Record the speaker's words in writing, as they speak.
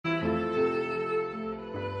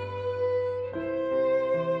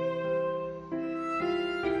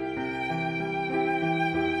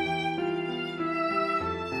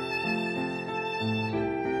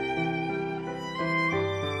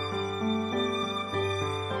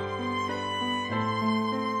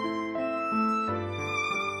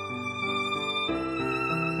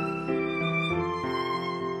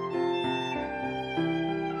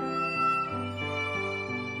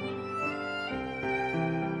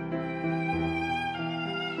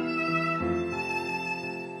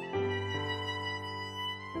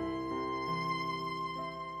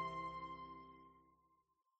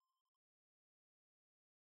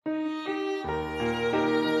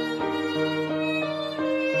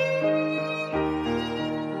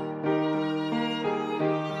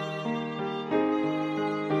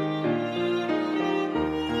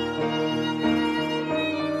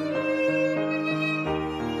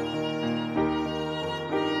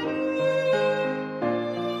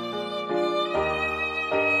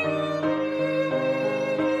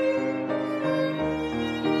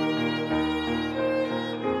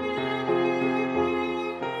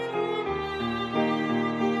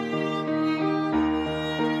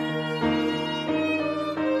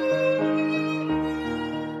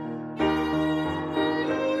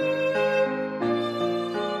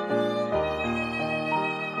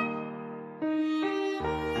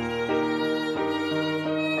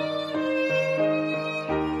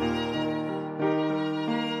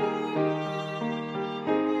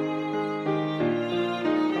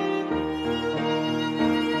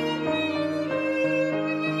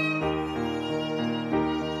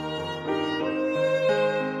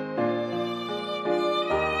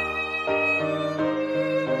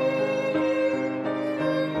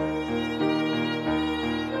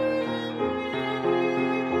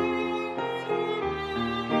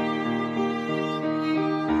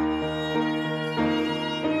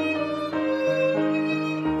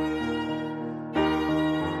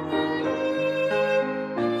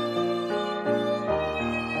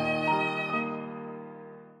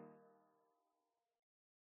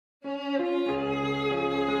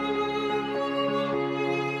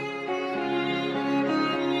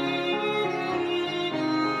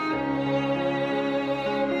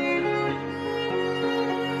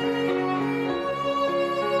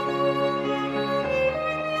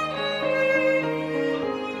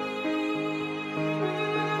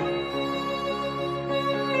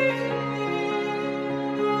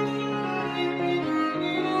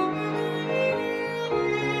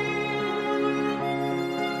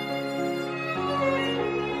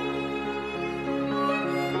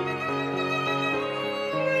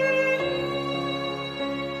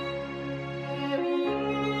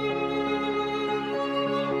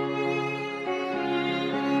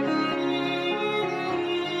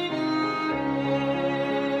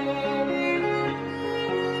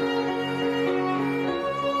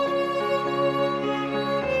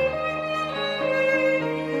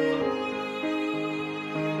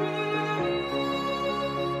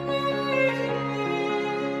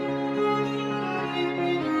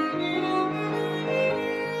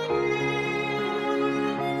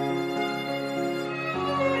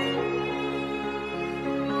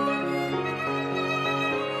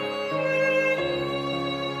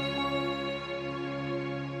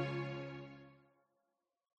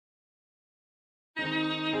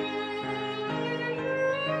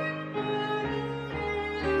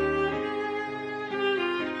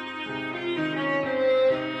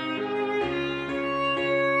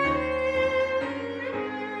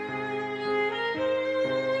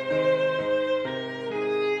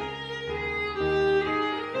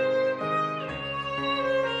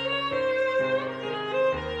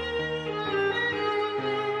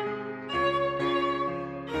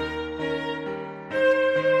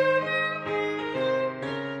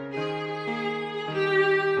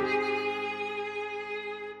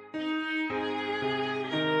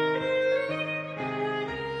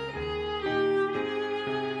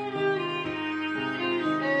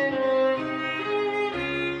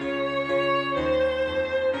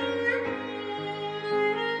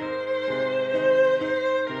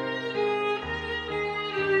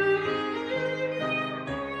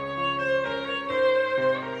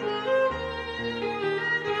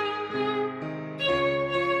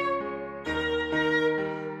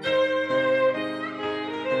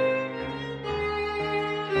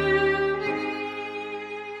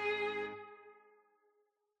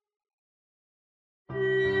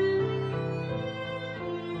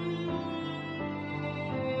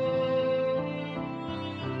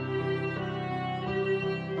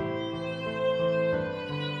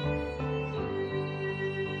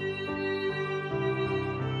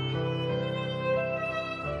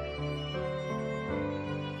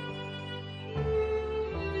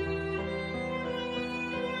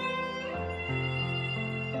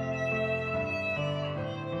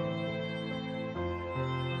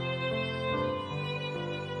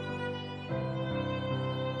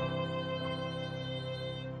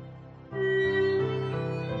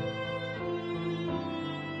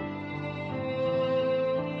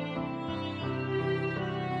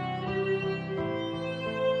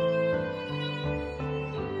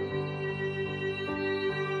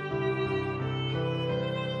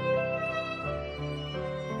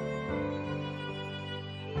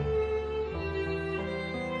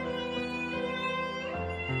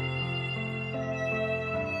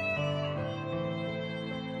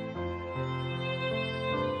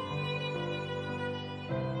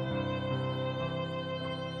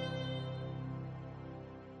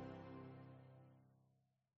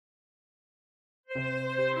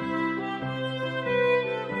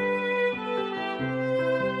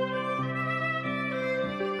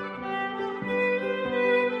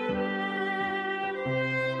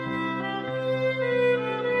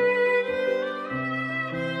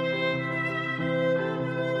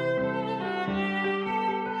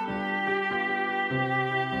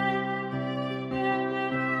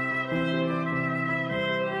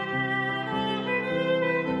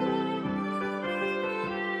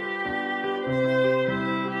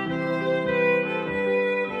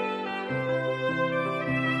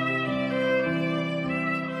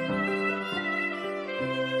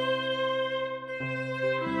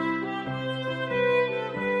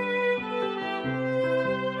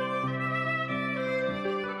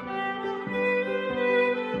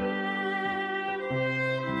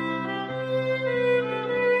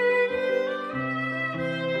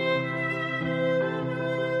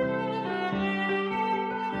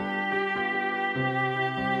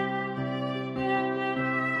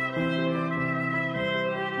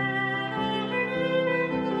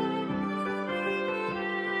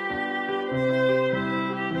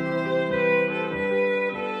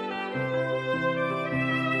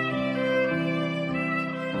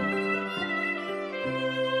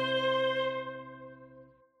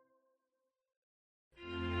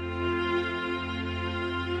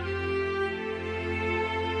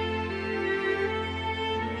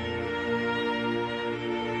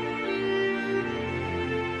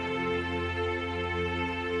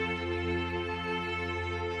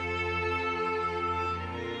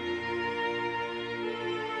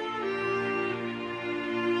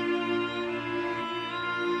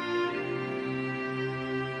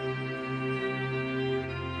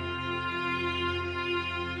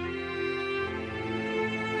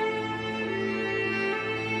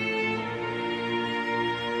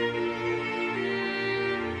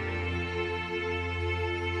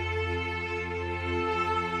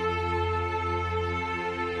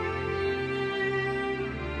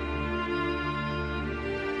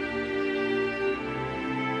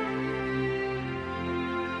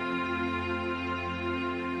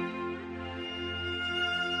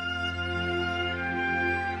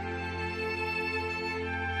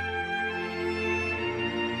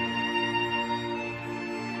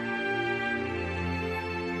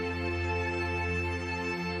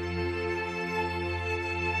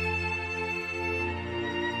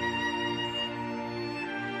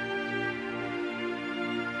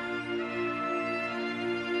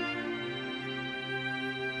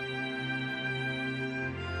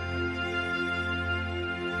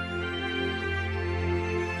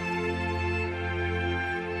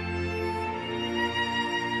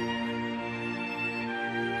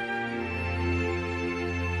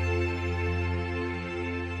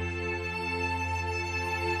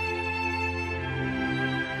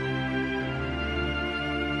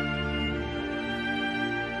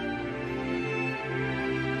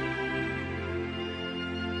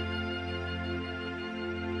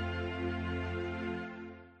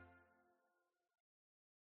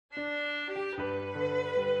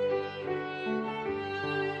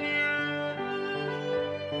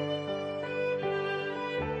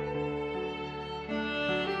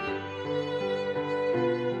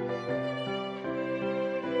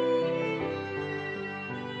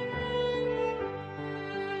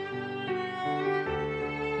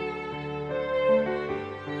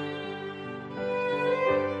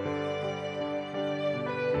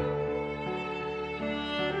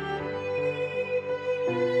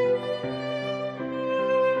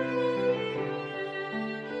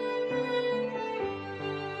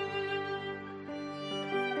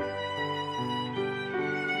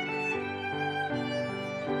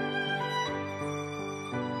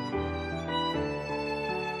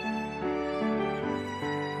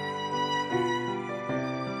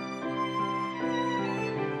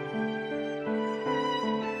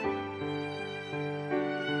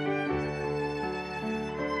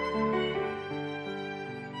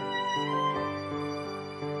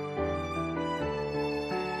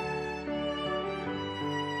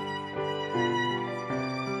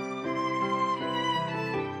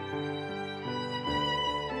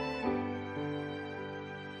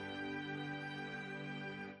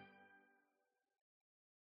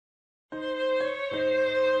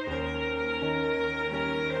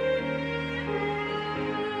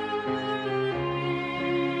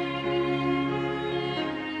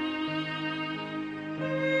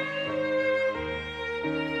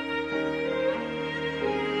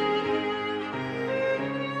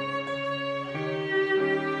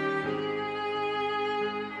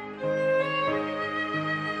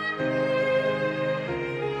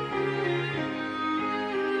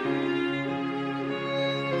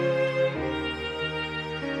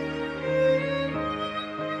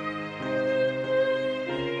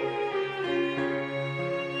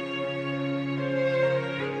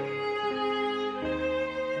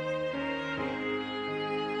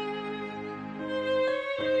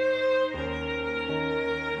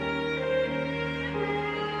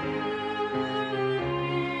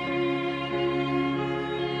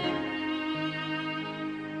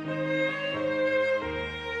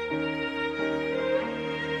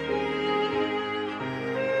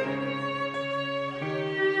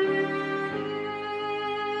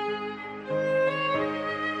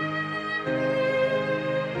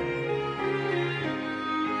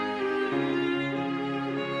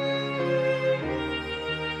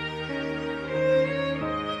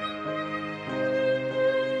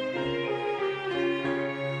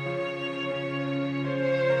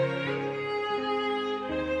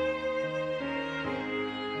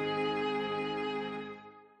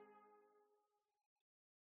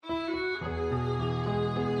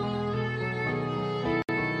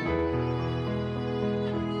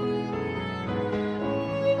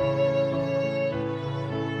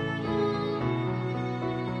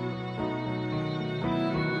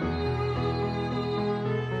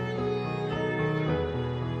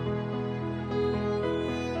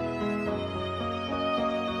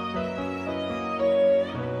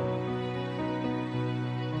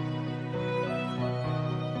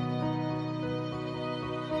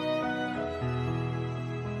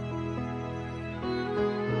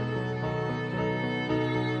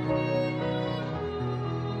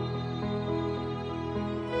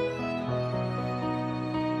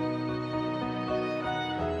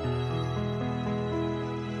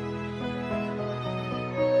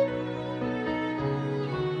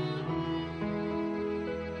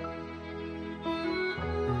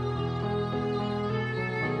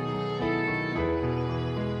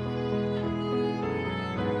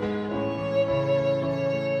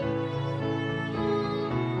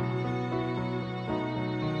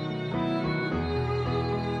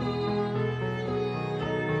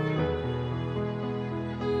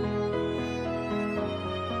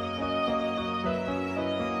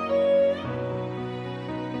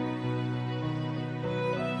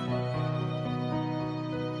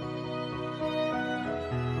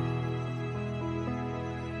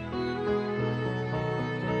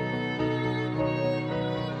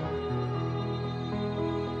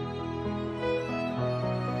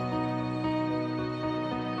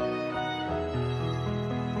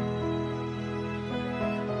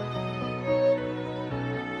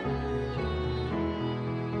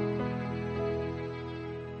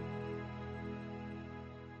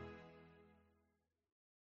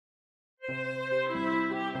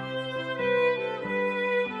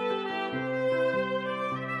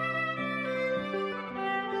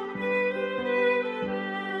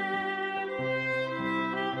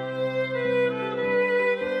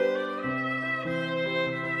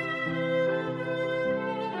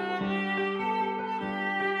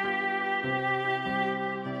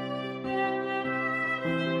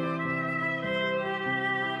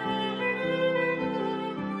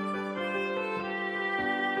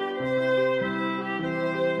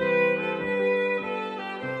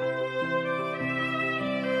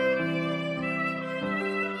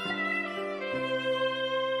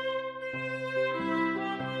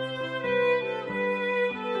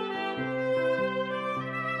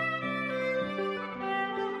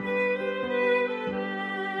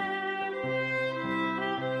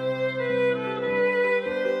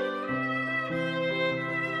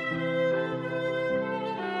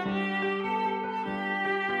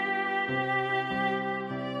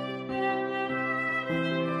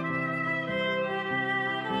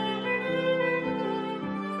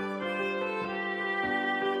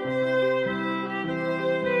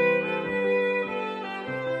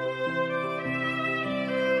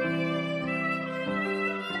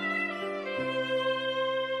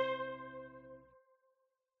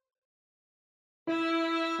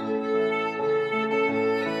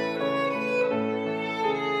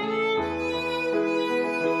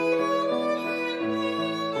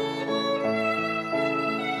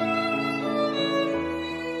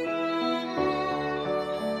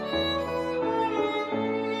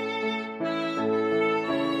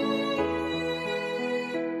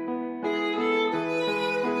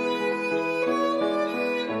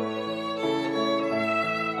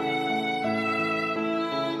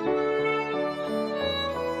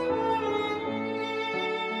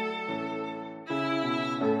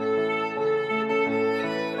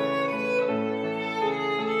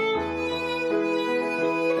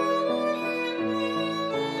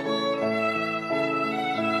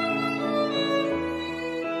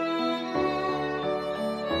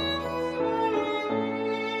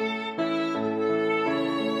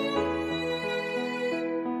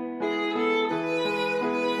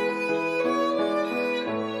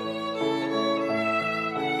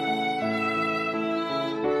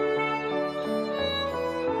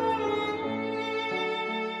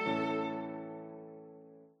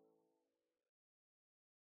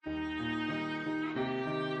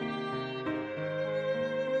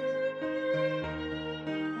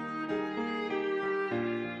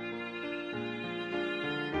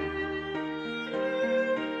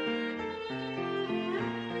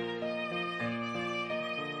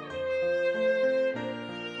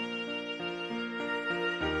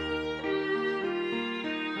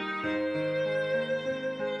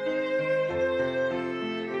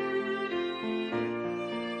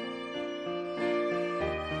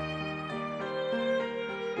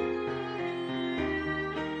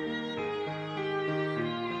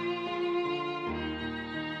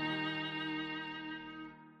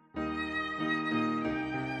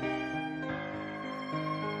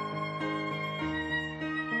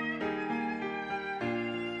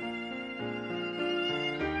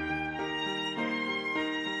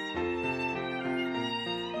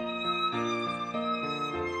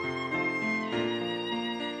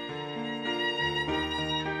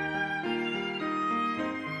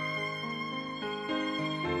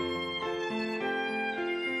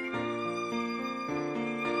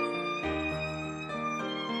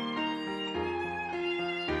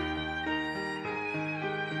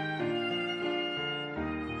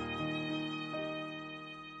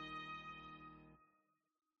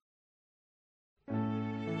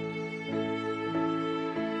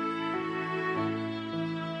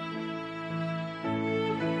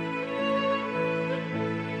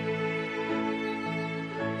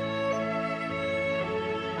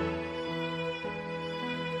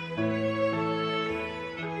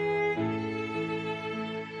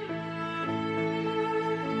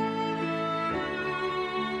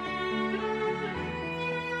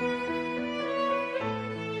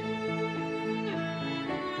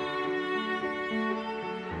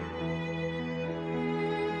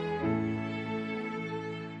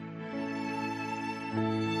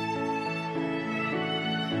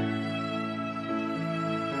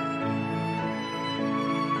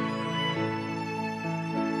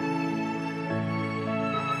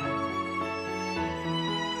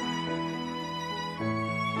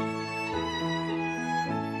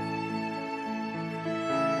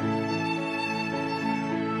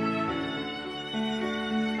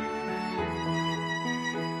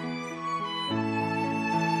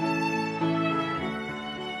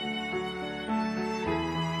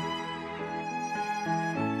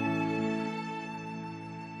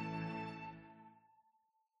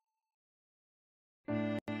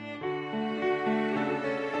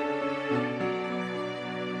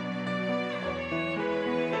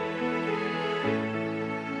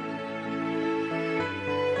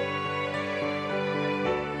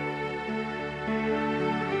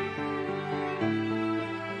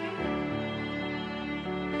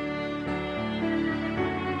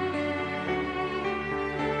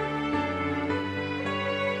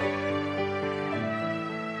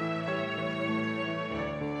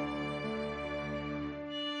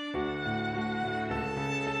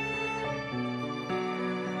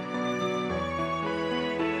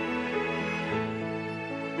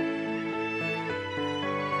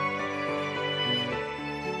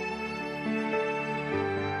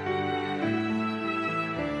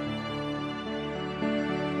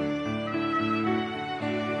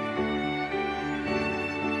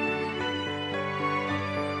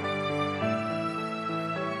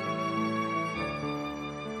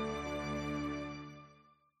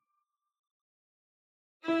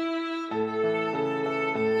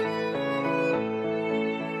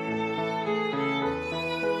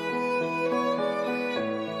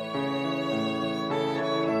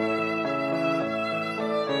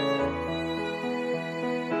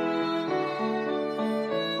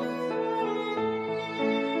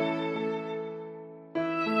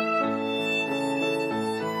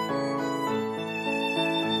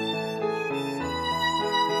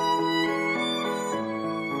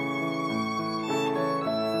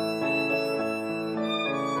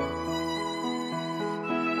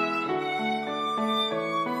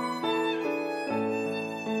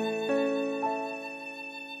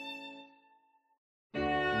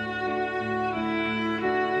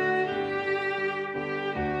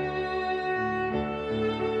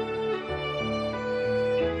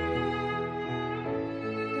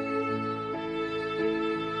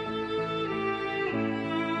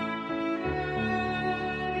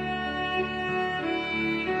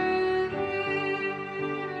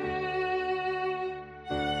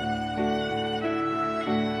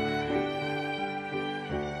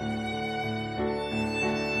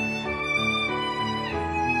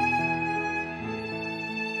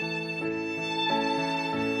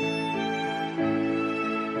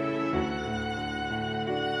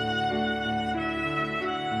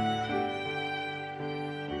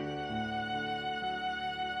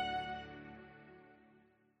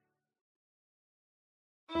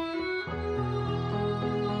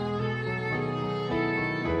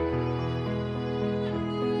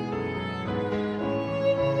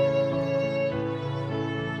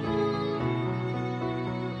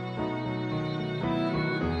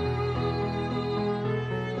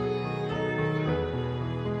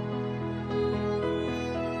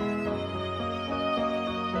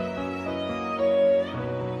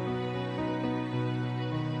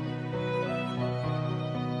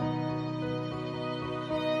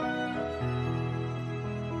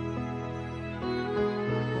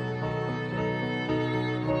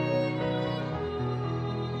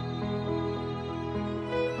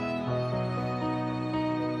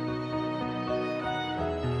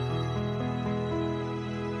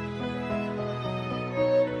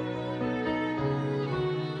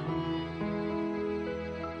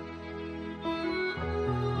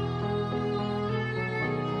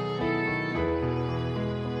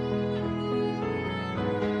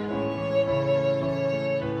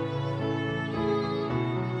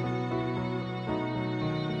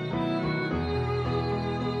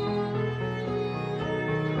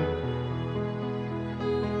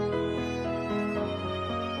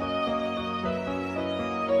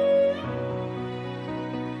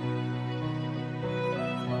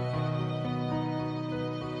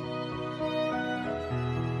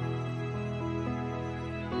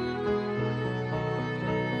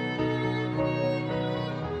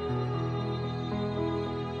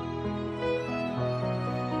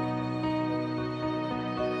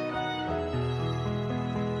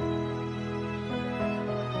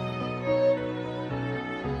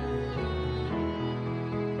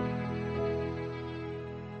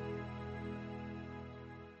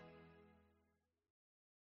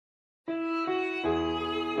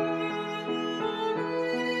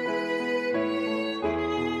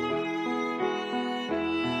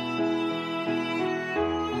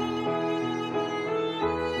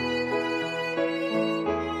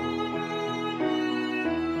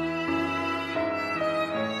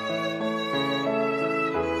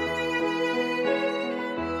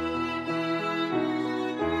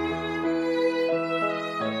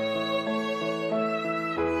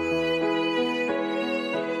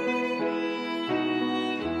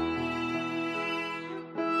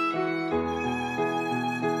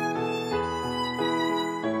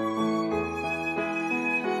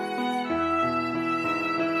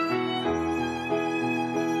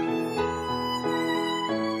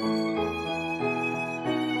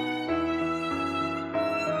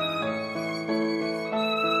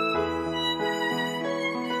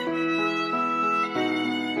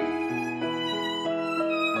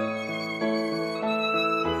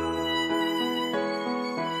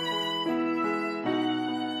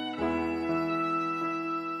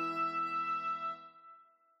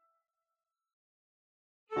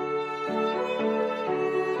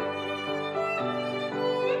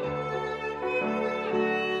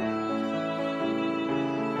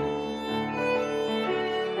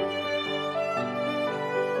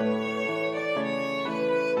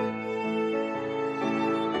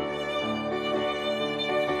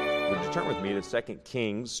Turn with me to 2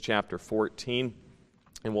 Kings chapter 14.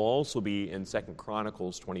 And we'll also be in 2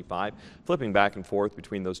 Chronicles 25, flipping back and forth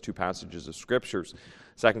between those two passages of Scriptures,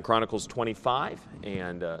 2 Chronicles 25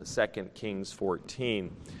 and 2 Kings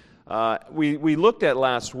 14. We looked at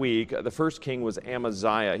last week, the first king was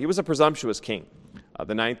Amaziah. He was a presumptuous king,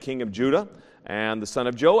 the ninth king of Judah, and the son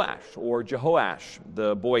of Joash, or Jehoash,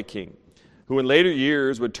 the boy king, who in later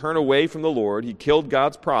years would turn away from the Lord. He killed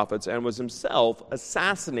God's prophets and was himself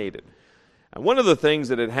assassinated. And one of the things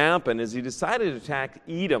that had happened is he decided to attack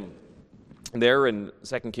Edom there in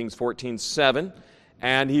 2 Kings 14:7,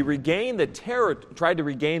 and he tried to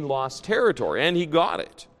regain lost territory, and he got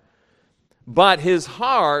it. But his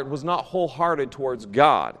heart was not wholehearted towards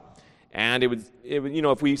God. And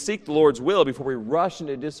if we seek the Lord's will before we rush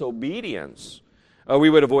into disobedience, we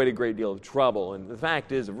would avoid a great deal of trouble. And the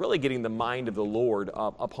fact is, really getting the mind of the Lord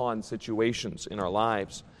upon situations in our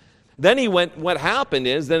lives. Then what happened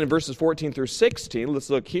is, then in verses 14 through 16, let's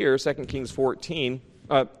look here, 2 Kings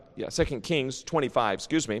 25,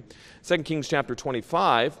 2 Kings chapter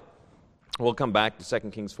 25. We'll come back to 2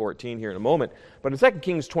 Kings 14 here in a moment. But in 2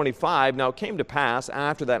 Kings 25, now it came to pass,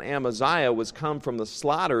 after that Amaziah was come from the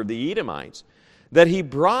slaughter of the Edomites, that he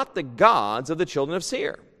brought the gods of the children of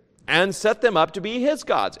Seir, and set them up to be his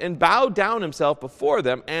gods, and bowed down himself before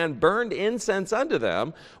them, and burned incense unto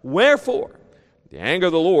them. Wherefore the anger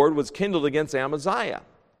of the Lord was kindled against Amaziah.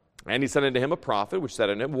 And he sent unto him a prophet, which said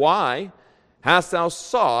unto him, Why hast thou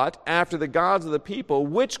sought after the gods of the people,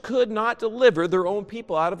 which could not deliver their own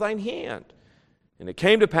people out of thine hand? And it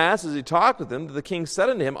came to pass, as he talked with him, that the king said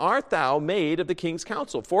unto him, Art thou made of the king's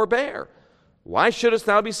counsel? Forbear. Why shouldest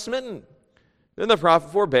thou be smitten? Then the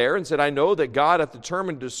prophet forbare, and said, I know that God hath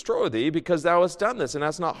determined to destroy thee, because thou hast done this, and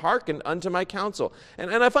hast not hearkened unto my counsel.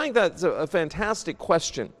 And I find that's a fantastic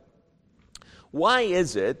question. Why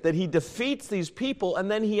is it that he defeats these people, and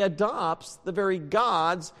then he adopts the very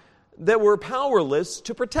gods that were powerless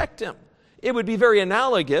to protect him? It would be very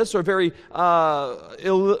analogous, or very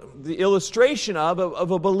the illustration of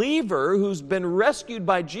a believer who's been rescued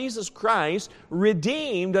by Jesus Christ,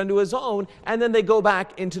 redeemed unto his own, and then they go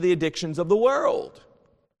back into the addictions of the world.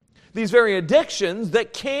 These very addictions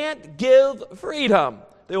that can't give freedom.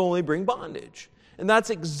 They only bring bondage. And that's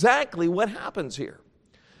exactly what happens here.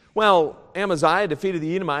 Well, Amaziah defeated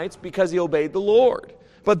the Edomites because he obeyed the Lord.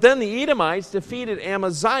 But then the Edomites defeated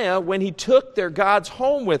Amaziah when he took their gods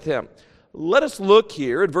home with him. Let us look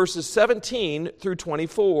here at verses 17 through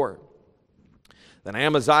 24. Then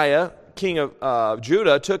Amaziah, king of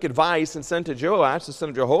Judah, took advice and sent to Joash, the son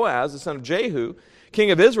of Jehoaz, the son of Jehu,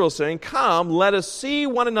 king of Israel, saying, Come, let us see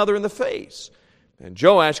one another in the face. And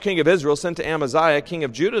Joash, king of Israel, sent to Amaziah, king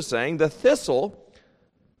of Judah, saying, The thistle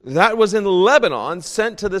that was in Lebanon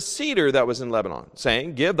sent to the cedar that was in Lebanon,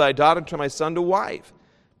 saying, Give thy daughter to my son to wife.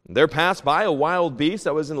 And there passed by a wild beast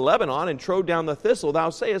that was in Lebanon, and trode down the thistle. Thou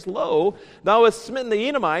sayest, Lo, thou hast smitten the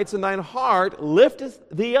Edomites, and thine heart lifteth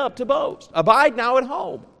thee up to boast. Abide now at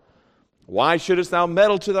home. Why shouldest thou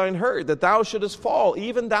meddle to thine hurt, that thou shouldest fall,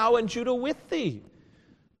 even thou and Judah with thee?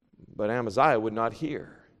 But Amaziah would not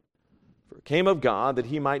hear. For it came of God that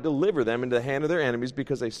he might deliver them into the hand of their enemies,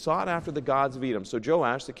 because they sought after the gods of Edom. So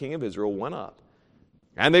Joash, the king of Israel, went up.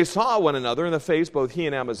 And they saw one another in the face, both he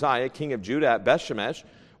and Amaziah, king of Judah, at Bethshemesh,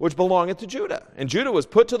 which belongeth to Judah. And Judah was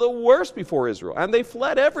put to the worst before Israel, and they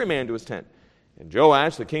fled every man to his tent. And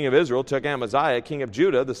Joash, the king of Israel, took Amaziah, king of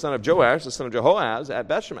Judah, the son of Joash, the son of Jehoaz, at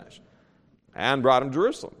Bethshemesh, and brought him to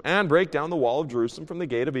Jerusalem, and brake down the wall of Jerusalem from the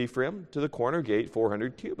gate of Ephraim to the corner gate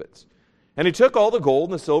 400 cubits. And he took all the gold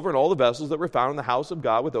and the silver and all the vessels that were found in the house of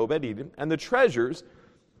God with Obed-Edom, and the treasures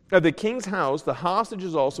of the king's house. The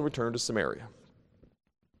hostages also returned to Samaria.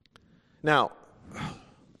 Now,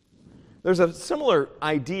 there's a similar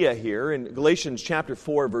idea here in Galatians chapter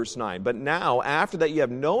 4, verse 9. But now, after that ye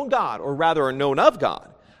have known God, or rather are known of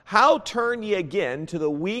God, how turn ye again to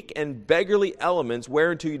the weak and beggarly elements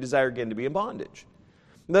whereunto you desire again to be in bondage?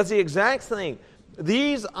 And that's the exact thing.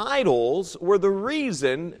 These idols were the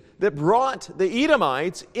reason that brought the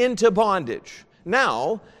Edomites into bondage.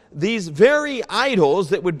 Now, these very idols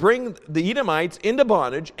that would bring the Edomites into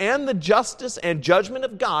bondage and the justice and judgment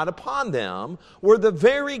of God upon them were the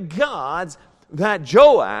very gods that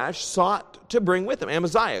Joash sought to bring with him.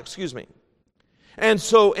 Amaziah. And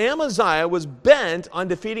so Amaziah was bent on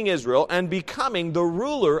defeating Israel and becoming the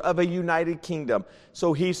ruler of a united kingdom.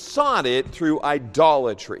 So he sought it through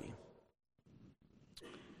idolatry.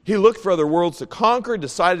 He looked for other worlds to conquer,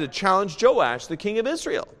 decided to challenge Joash, the king of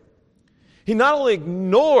Israel. He not only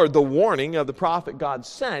ignored the warning of the prophet God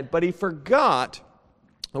sent, but he forgot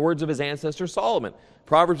the words of his ancestor Solomon.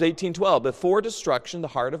 Proverbs 18:12, before destruction the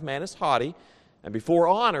heart of man is haughty, and before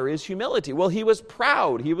honor is humility. Well, he was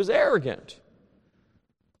proud, he was arrogant.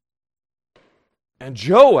 And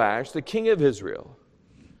Joash, the king of Israel,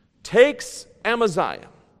 takes Amaziah,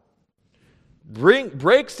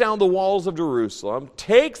 breaks down the walls of Jerusalem,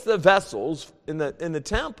 takes the vessels in the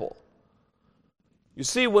temple. You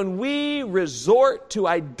see, when we resort to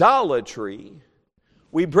idolatry,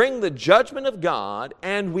 we bring the judgment of God,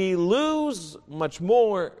 and we lose much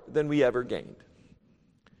more than we ever gained.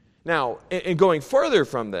 Now, in going further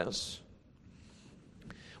from this,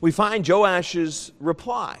 we find Joash's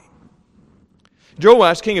reply.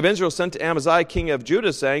 Joash, king of Israel, sent to Amaziah, king of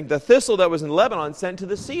Judah, saying, the thistle that was in Lebanon sent to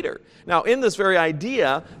the cedar. Now, in this very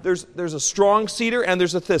idea, there's a strong cedar and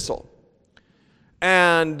there's a thistle.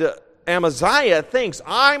 And Amaziah thinks,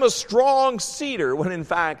 I'm a strong cedar, when in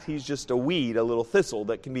fact he's just a weed, a little thistle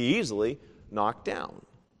that can be easily knocked down.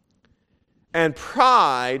 And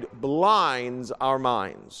pride blinds our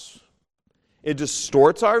minds. It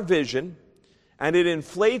distorts our vision, and it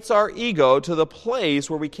inflates our ego to the place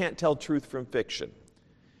where we can't tell truth from fiction.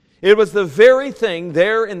 It was the very thing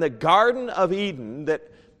there in the Garden of Eden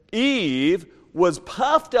that Eve was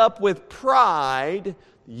puffed up with pride.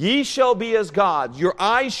 Ye shall be as gods. Your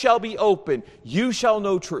eyes shall be open. You shall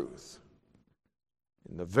know truth.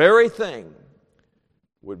 And the very thing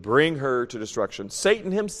would bring her to destruction.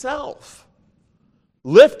 Satan himself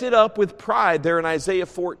lifted up with pride there in Isaiah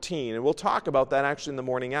 14. And we'll talk about that actually in the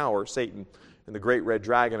morning hour, Satan and the great red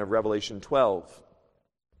dragon of Revelation 12.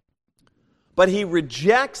 But he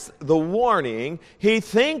rejects the warning. He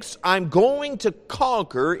thinks, I'm going to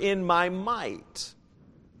conquer in my might.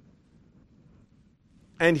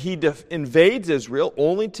 And he invades Israel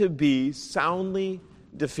only to be soundly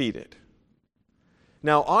defeated.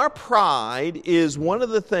 Now, our pride is one of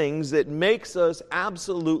the things that makes us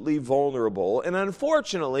absolutely vulnerable. And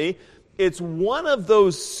unfortunately, it's one of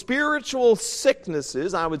those spiritual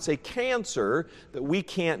sicknesses, I would say cancer, that we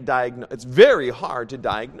can't diagnose. It's very hard to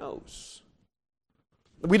diagnose.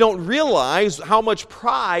 We don't realize how much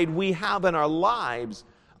pride we have in our lives.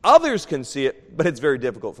 Others can see it, but it's very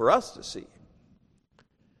difficult for us to see.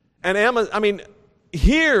 And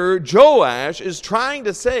here Joash is trying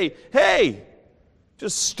to say, hey,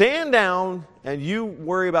 just stand down and you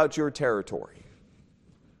worry about your territory.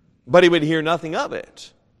 But he would hear nothing of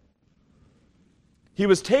it. He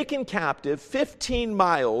was taken captive 15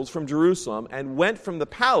 miles from Jerusalem and went from the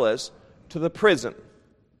palace to the prison.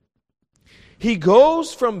 He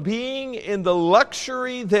goes from being in the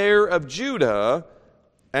luxury there of Judah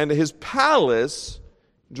and his palace,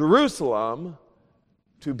 Jerusalem,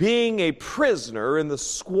 to being a prisoner in the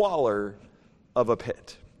squalor of a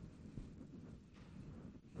pit.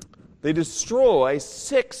 They destroy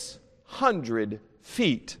 600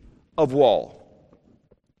 feet of wall.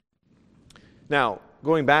 Now,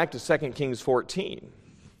 going back to 2 Kings 14.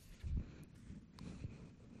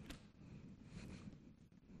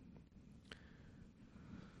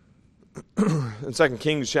 In 2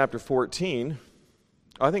 Kings chapter 14,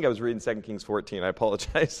 I think I was reading 2 Kings 14, I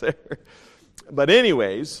apologize there. But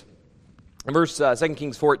anyways, in verse 2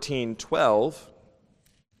 Kings 14:12,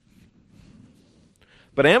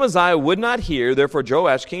 but Amaziah would not hear, therefore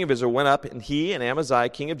Joash, king of Israel, went up, and he and Amaziah,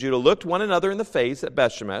 king of Judah, looked one another in the face at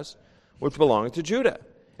Bethshemesh, which belonged to Judah.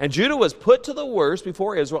 And Judah was put to the worst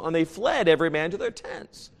before Israel, and they fled every man to their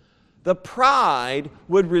tents. The pride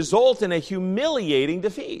would result in a humiliating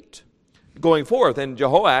defeat. Going forth, and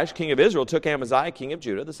Jehoash, king of Israel, took Amaziah, king of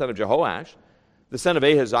Judah, the son of Jehoash, the son of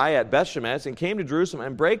Ahaziah at Bethshemesh, and came to Jerusalem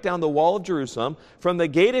and brake down the wall of Jerusalem from the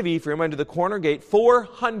gate of Ephraim unto the corner gate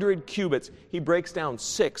 400 cubits. He breaks down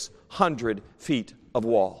 600 feet of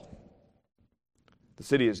wall. The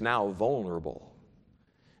city is now vulnerable.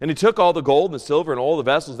 And he took all the gold and the silver and all the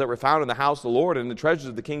vessels that were found in the house of the Lord and the treasures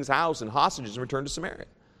of the king's house and hostages and returned to Samaria.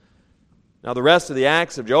 Now the rest of the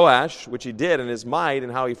acts of Joash, which he did in his might,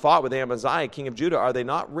 and how he fought with Amaziah, king of Judah, are they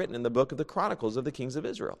not written in the book of the Chronicles of the kings of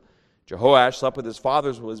Israel? Jehoash slept with his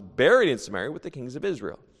fathers and was buried in Samaria with the kings of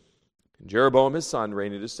Israel. And Jeroboam his son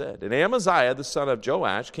reigned in his stead. And Amaziah, the son of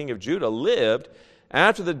Joash, king of Judah, lived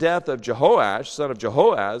after the death of Jehoash, son of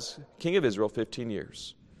Jehoaz, king of Israel, 15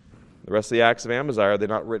 years. The rest of the acts of Amaziah, are they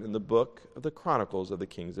not written in the book of the Chronicles of the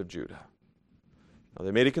kings of Judah? Now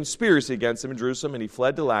they made a conspiracy against him in Jerusalem, and he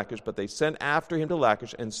fled to Lachish, but they sent after him to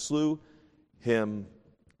Lachish and slew him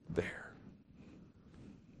there.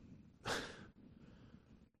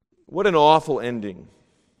 What an awful ending.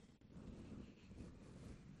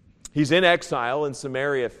 He's in exile in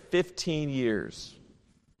Samaria 15 years.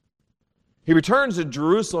 He returns to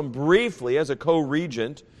Jerusalem briefly as a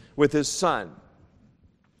co-regent with his son.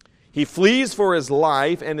 He flees for his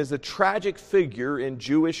life and is a tragic figure in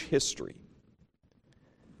Jewish history.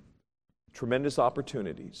 Tremendous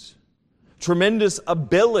opportunities. tremendous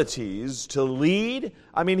abilities to lead.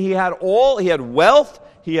 I mean, he had wealth,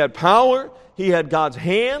 he had power, he had God's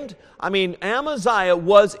hand. I mean, Amaziah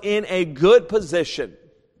was in a good position.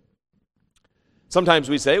 Sometimes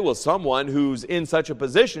we say, well, someone who's in such a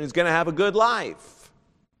position is going to have a good life.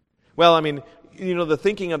 Well, I mean, the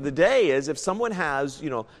thinking of the day is if someone has,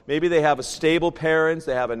 maybe they have a stable parents,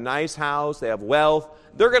 they have a nice house, they have wealth,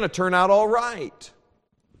 they're going to turn out all right.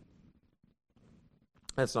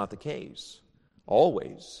 That's not the case.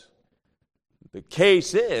 Always. The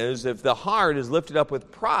case is if the heart is lifted up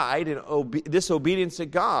with pride and disobedience to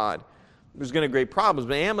God, there's going to be great problems.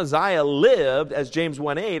 But Amaziah lived, as James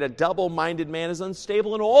 1:8, a double-minded man is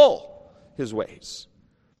unstable in all his ways.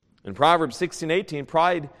 In Proverbs 16:18,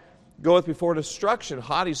 pride goeth before destruction,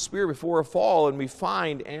 haughty spirit before a fall, and we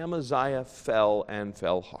find Amaziah fell and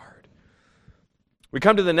fell hard. We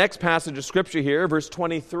come to the next passage of Scripture here, verse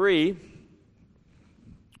 23.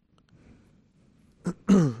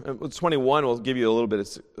 21 will give you a little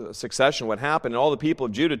bit of succession what happened. And all the people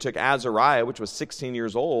of Judah took Azariah, which was 16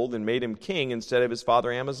 years old, and made him king instead of his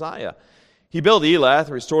father Amaziah. He built Elath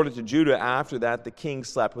and restored it to Judah. After that, the king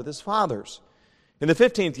slept with his fathers. In the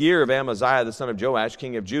 15th year of Amaziah, the son of Joash,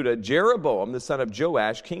 king of Judah, Jeroboam, the son of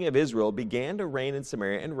Joash, king of Israel, began to reign in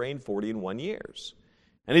Samaria and reigned 41 years.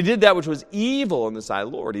 And he did that which was evil in the sight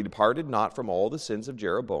of the Lord. He departed not from all the sins of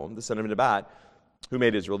Jeroboam, the son of Nebat, who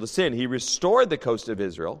made Israel to sin. He restored the coast of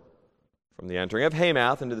Israel from the entering of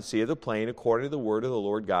Hamath into the sea of the plain, according to the word of the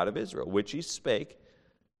Lord God of Israel, which he spake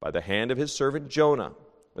by the hand of his servant Jonah,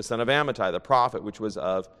 the son of Amittai, the prophet, which was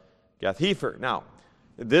of Gath-hepher. Now,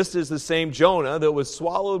 this is the same Jonah that was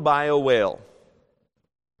swallowed by a whale.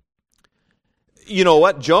 You know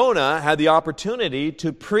what? Jonah had the opportunity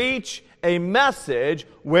to preach a message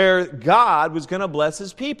where God was going to bless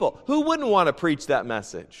his people. Who wouldn't want to preach that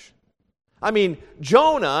message? I mean,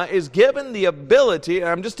 Jonah is given the ability, and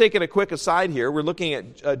I'm just taking a quick aside here, we're looking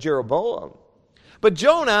at Jeroboam. But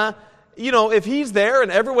Jonah, if he's there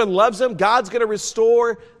and everyone loves him, God's going to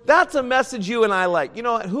restore, that's a message you and I like.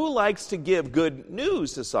 Who likes to give good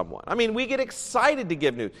news to someone? I mean, we get excited to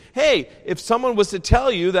give news. Hey, if someone was to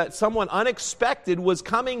tell you that someone unexpected was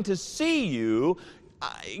coming to see you,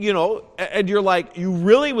 and you're like, you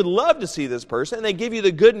really would love to see this person, and they give you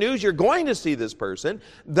the good news, you're going to see this person,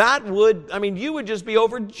 you would just be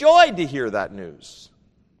overjoyed to hear that news.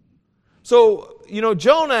 So,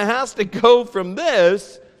 Jonah has to go from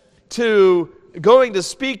this to going to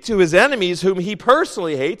speak to his enemies whom he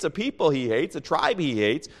personally hates, a people he hates, a tribe he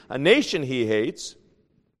hates, a nation he hates,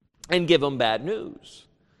 and give them bad news.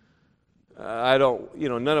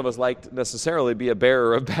 None of us like to necessarily be a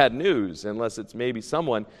bearer of bad news unless it's maybe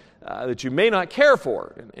someone that you may not care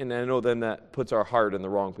for. And I know then that puts our heart in the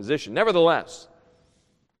wrong position. Nevertheless,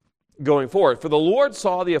 going forward, for the Lord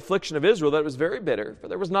saw the affliction of Israel that it was very bitter, for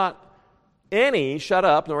there was not any shut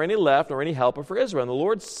up, nor any left, nor any helper for Israel. And the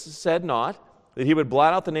Lord said not that he would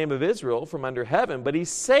blot out the name of Israel from under heaven, but he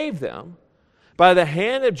saved them by the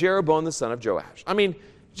hand of Jeroboam the son of Joash.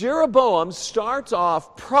 Jeroboam starts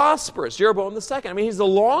off prosperous. Jeroboam the second. He's the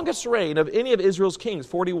longest reign of any of Israel's kings,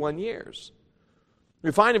 41 years.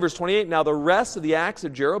 We find in verse 28, now the rest of the acts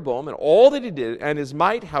of Jeroboam and all that he did, and his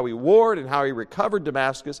might, how he warred and how he recovered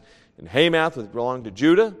Damascus and Hamath, which belonged to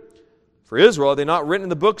Judah. For Israel, are they not written in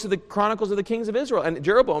the books of the chronicles of the kings of Israel? And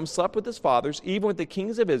Jeroboam slept with his fathers, even with the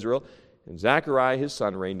kings of Israel, and Zechariah his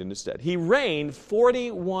son reigned in his stead. He reigned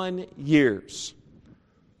 41 years.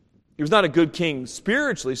 He was not a good king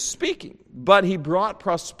spiritually speaking, but he brought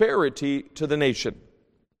prosperity to the nation.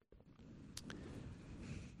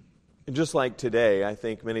 And just like today, I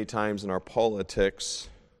think many times in our politics,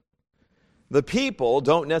 the people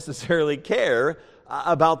don't necessarily care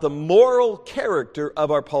about the moral character of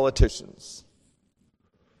our politicians.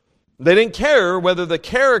 They didn't care whether the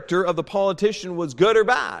character of the politician was good or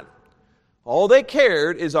bad. All they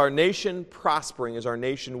cared is our nation prospering, is our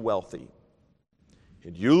nation wealthy.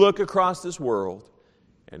 And you look across this world,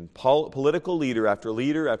 and political leader after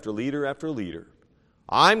leader after leader after leader,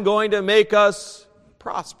 I'm going to make us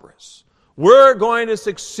prosperous. We're going to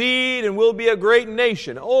succeed and we'll be a great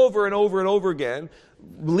nation. Over and over and over again,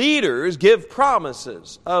 leaders give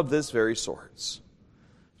promises of this very sorts.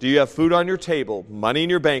 Do you have food on your table, money in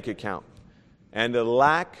your bank account, and a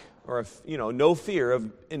lack or no fear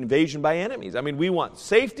of invasion by enemies? We want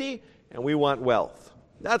safety and we want wealth.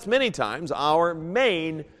 That's many times our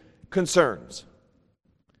main concerns.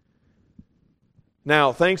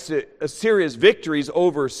 Now, thanks to Assyria's victories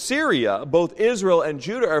over Syria, both Israel and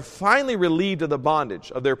Judah are finally relieved of the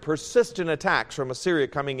bondage of their persistent attacks from Assyria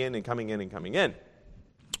coming in and coming in and coming in.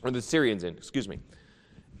 Or the Syrians in, excuse me.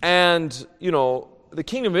 And, the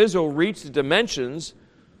kingdom of Israel reached the dimensions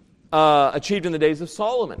achieved in the days of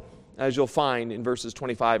Solomon, as you'll find in verses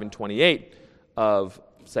 25 and 28 of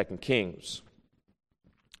 2 Kings.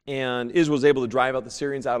 And Israel was able to drive out the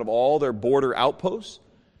Syrians out of all their border outposts.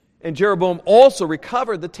 And Jeroboam also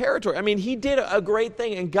recovered the territory. I mean, he did a great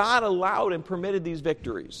thing, and God allowed and permitted these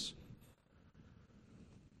victories.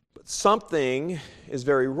 But something is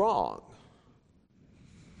very wrong.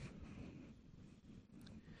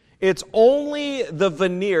 It's only the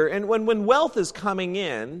veneer. And when wealth is coming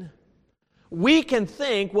in, we can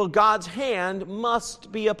think, well, God's hand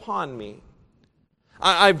must be upon me.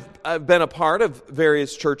 I've been a part of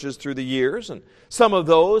various churches through the years, and some of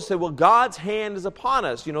those say, well, God's hand is upon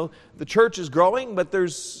us. You know, the church is growing, but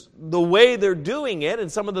there's the way they're doing it,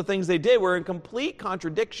 and some of the things they did were in complete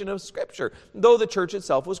contradiction of Scripture, though the church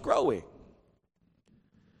itself was growing.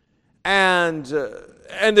 And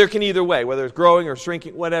there can either way, whether it's growing or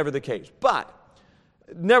shrinking, whatever the case. But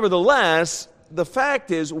nevertheless, the fact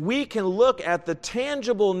is we can look at the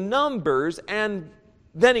tangible numbers and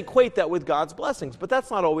then equate that with God's blessings. But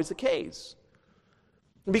that's not always the case.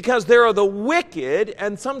 Because there are the wicked,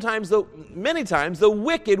 and many times, the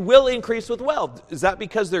wicked will increase with wealth. Is that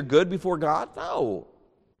because they're good before God? No.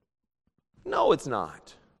 No, it's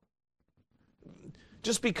not.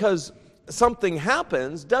 Just because something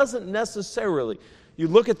happens doesn't necessarily. You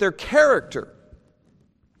look at their character.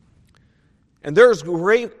 And there's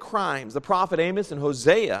great crimes. The prophet Amos and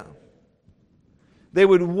Hosea, they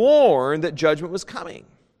would warn that judgment was coming.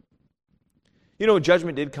 You know,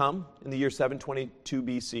 judgment did come in the year 722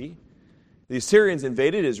 BC. The Assyrians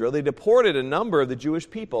invaded Israel. They deported a number of the Jewish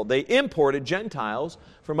people. They imported Gentiles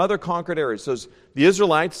from other conquered areas. So the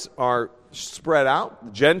Israelites are spread out.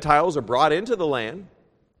 The Gentiles are brought into the land.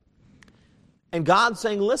 And God's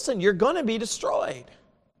saying, listen, you're going to be destroyed.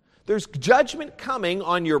 There's judgment coming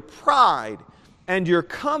on your pride and your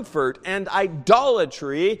comfort and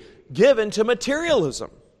idolatry given to materialism.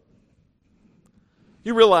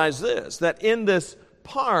 You realize this, that in this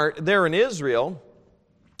part there in Israel,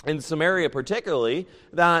 in Samaria particularly,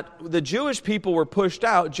 that the Jewish people were pushed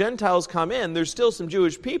out, Gentiles come in, there's still some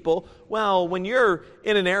Jewish people. Well, when you're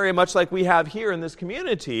in an area much like we have here in this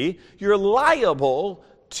community, you're liable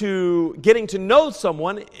to getting to know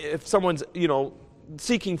someone, if someone's,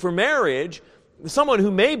 seeking for marriage, someone who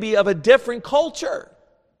may be of a different culture,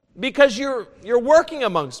 because you're working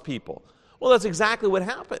amongst people. Well, that's exactly what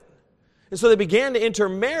happened. And so they began to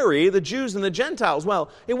intermarry, the Jews and the Gentiles. Well,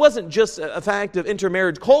 it wasn't just a fact of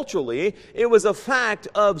intermarriage culturally, it was a fact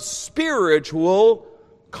of spiritual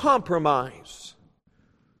compromise.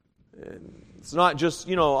 And it's not just,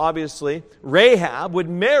 obviously, Rahab would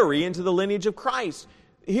marry into the lineage of Christ.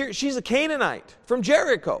 Here, she's a Canaanite from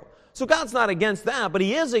Jericho. So God's not against that, but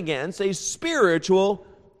He is against a spiritual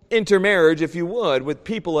intermarriage, if you would, with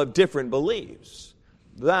people of different beliefs.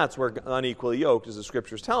 That's where unequally yoked, as the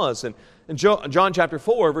Scriptures tell us. And in John chapter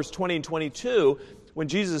 4, verse 20 and 22, when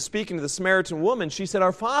Jesus is speaking to the Samaritan woman, she said,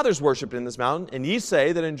 "Our fathers worshipped in this mountain, and ye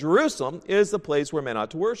say that in Jerusalem is the place where men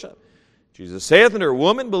ought to worship. Jesus saith unto her,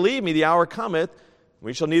 Woman, believe me, the hour cometh,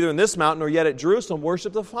 we shall neither in this mountain nor yet at Jerusalem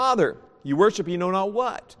worship the Father. You worship ye know not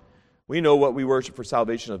what. We know what we worship for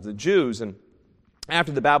salvation of the Jews." And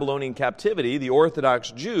after the Babylonian captivity, the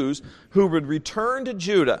Orthodox Jews who would return to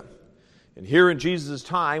Judah. And here in Jesus'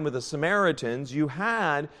 time with the Samaritans, you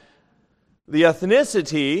had the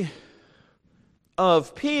ethnicity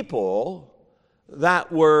of people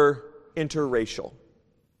that were interracial.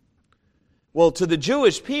 Well, to the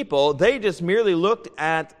Jewish people, they just merely looked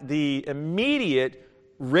at the immediate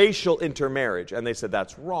racial intermarriage, and they said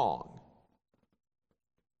that's wrong.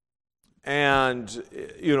 And,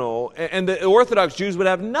 and the Orthodox Jews would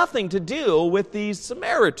have nothing to do with these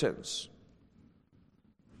Samaritans.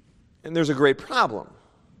 And there's a great problem.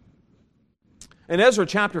 In Ezra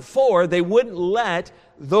chapter 4, they wouldn't let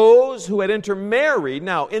those who had intermarried.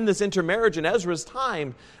 Now, in this intermarriage in Ezra's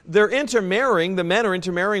time, they're intermarrying, the men are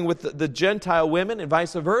intermarrying with the Gentile women and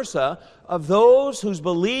vice versa, of those whose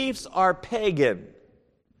beliefs are pagan.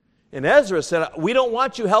 And Ezra said, we don't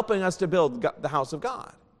want you helping us to build the house of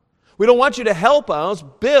God. We don't want you to help us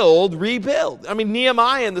rebuild. I mean,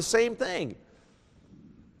 Nehemiah and the same thing.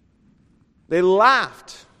 They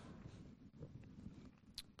laughed.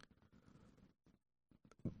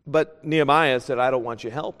 But Nehemiah said, I don't want you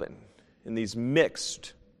helping in these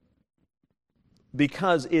mixed,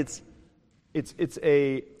 because it's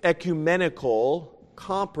a ecumenical,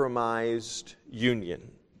 compromised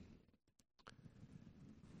union.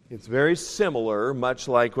 It's very similar, much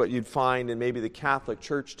like what you'd find in maybe the Catholic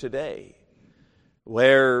Church today,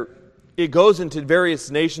 where it goes into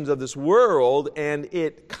various nations of this world, and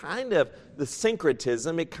it kind of, the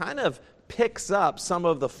syncretism, it kind of picks up some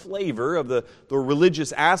of the flavor of the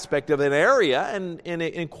religious aspect of an area, and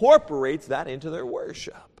it incorporates that into their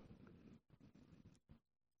worship.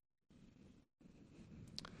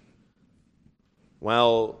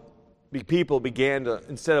 Well, people began to,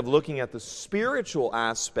 instead of looking at the spiritual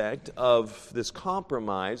aspect of this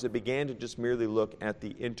compromise, it began to just merely look at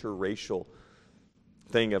the interracial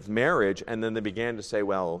thing of marriage, and then they began to say,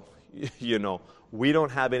 well, we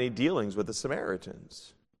don't have any dealings with the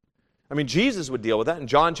Samaritans. I mean, Jesus would deal with that. In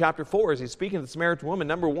John chapter 4, as he's speaking to the Samaritan woman,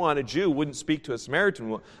 number one, a Jew wouldn't speak to a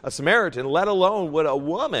Samaritan, let alone would a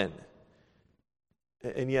woman.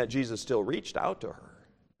 And yet Jesus still reached out to her.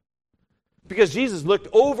 Because Jesus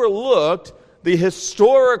overlooked the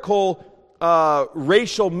historical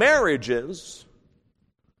racial marriages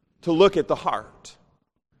to look at the heart.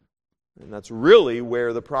 And that's really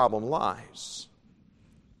where the problem lies.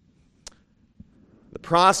 The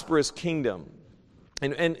prosperous kingdom.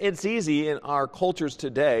 And it's easy in our cultures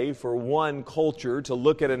today for one culture to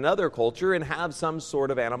look at another culture and have some sort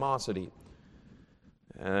of animosity.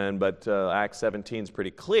 But Acts 17 is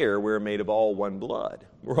pretty clear. We're made of all one blood.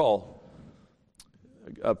 We're all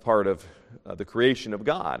a part of the creation of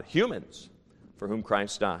God, humans, for whom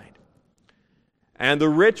Christ died. And the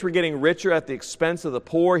rich were getting richer at the expense of the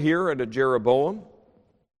poor here under Jeroboam.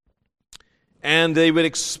 And they would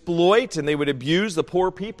exploit and they would abuse the poor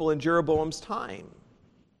people in Jeroboam's time.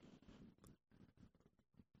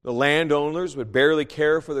 The landowners would barely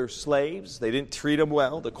care for their slaves. They didn't treat them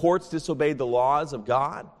well. The courts disobeyed the laws of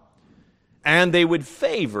God. And they would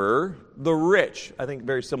favor the rich. I think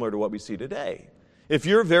very similar to what we see today. If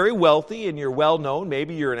you're very wealthy and you're well-known,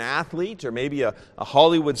 maybe you're an athlete or maybe a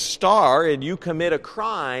Hollywood star, and you commit a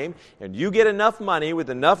crime and you get enough money with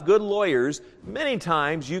enough good lawyers, many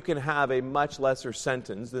times you can have a much lesser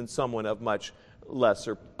sentence than someone of much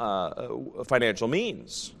lesser financial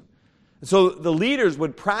means. So the leaders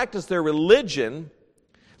would practice their religion.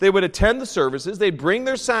 They would attend the services. They'd bring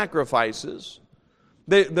their sacrifices.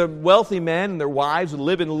 The wealthy men and their wives would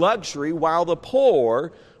live in luxury while the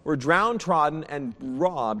poor were downtrodden and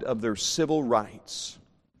robbed of their civil rights.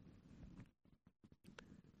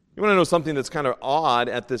 You want to know something that's kind of odd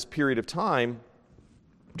at this period of time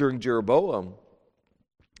during Jeroboam?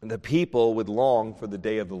 The people would long for the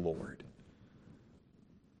day of the Lord.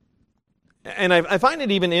 And I find it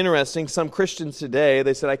even interesting, some Christians today,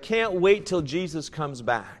 they said, I can't wait till Jesus comes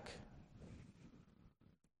back.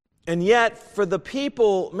 And yet, for the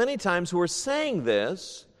people, many times, who are saying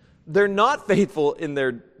this, they're not faithful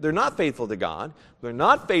to God. They're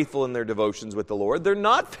not faithful in their devotions with the Lord. They're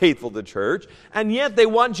not faithful to church. And yet they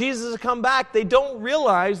want Jesus to come back. They don't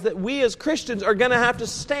realize that we as Christians are going to have to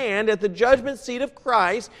stand at the judgment seat of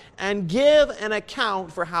Christ and give an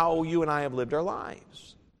account for how you and I have lived our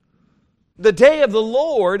lives. The day of the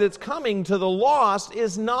Lord that's coming to the lost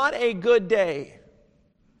is not a good day.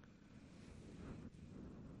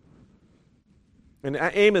 In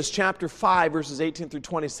Amos chapter 5, verses 18 through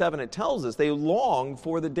 27, it tells us they long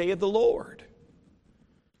for the day of the Lord.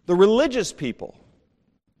 The religious people,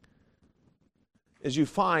 as you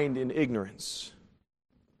find in ignorance.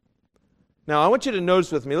 Now, I want you to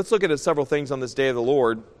notice with me, let's look at several things on this day of the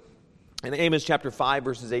Lord. In Amos chapter 5,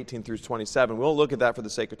 verses 18 through 27. We won't look at that for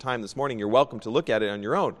the sake of time this morning. You're welcome to look at it on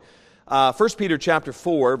your own. 1 Peter chapter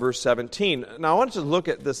 4, verse 17. Now, I want you to look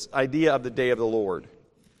at this idea of the day of the Lord.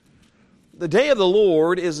 The day of the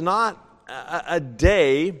Lord is not a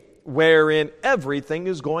day wherein everything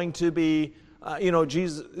is going to be,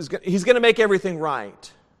 Jesus He's going to make everything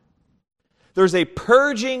right. There's a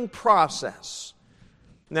purging process.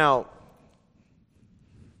 Now,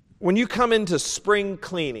 when you come into spring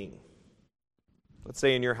cleaning, let's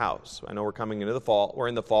say in your house, I know we're coming into the fall, we're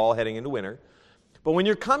in the fall heading into winter, but when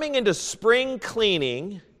you're coming into spring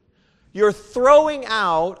cleaning, you're throwing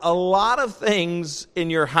out a lot of things in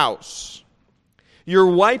your house.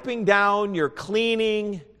 You're wiping down, you're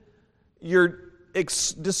cleaning, you're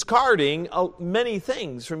discarding many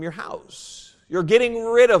things from your house. You're getting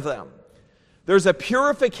rid of them. There's a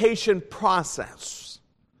purification process.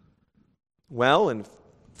 Well, in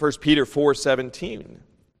 1 Peter 4:17,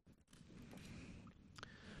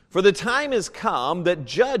 for the time has come that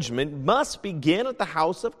judgment must begin at the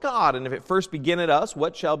house of God. And if it first begin at us,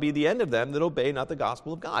 what shall be the end of them that obey not the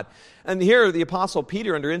gospel of God? And here the Apostle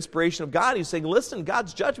Peter, under inspiration of God, he's saying, listen,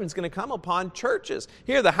 God's judgment is going to come upon churches.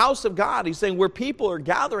 Here, the house of God, he's saying, where people are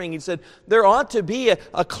gathering, he said, there ought to be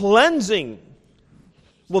a cleansing.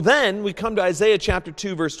 Well, then we come to Isaiah chapter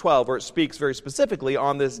 2, verse 12, where it speaks very specifically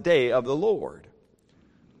on this day of the Lord.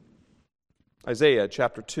 Isaiah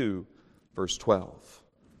chapter 2, verse 12.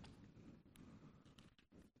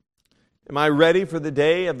 Am I ready for the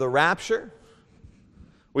day of the rapture?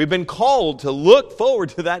 We've been called to look forward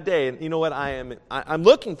to that day. And you know what? I'm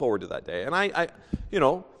looking forward to that day. And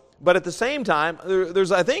but at the same time,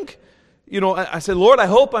 there's, I think, I said, Lord, I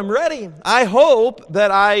hope I'm ready. I hope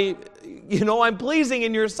that I'm pleasing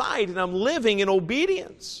in your sight and I'm living in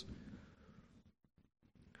obedience.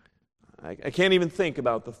 I can't even think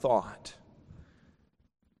about the thought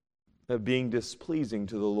of being displeasing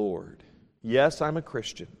to the Lord. Yes, I'm a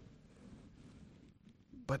Christian.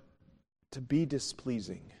 But to be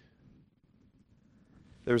displeasing.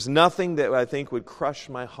 There's nothing that I think would crush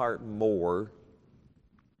my heart more.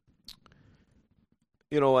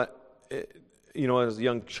 You know what? As a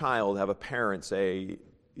young child, have a parent say,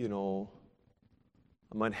 I'm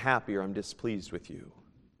unhappy or I'm displeased with you.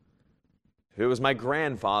 If it was my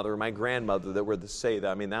grandfather or my grandmother that were to say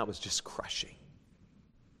that, that was just crushing.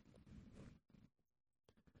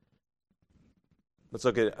 Let's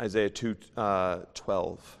look at Isaiah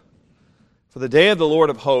 2:12. For the day of the Lord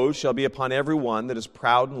of hosts shall be upon every one that is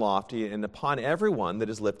proud and lofty, and upon every one that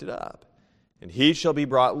is lifted up. And he shall be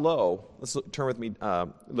brought low. Let's turn with me,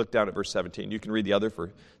 look down at verse 17. You can read the other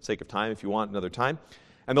for sake of time if you want another time.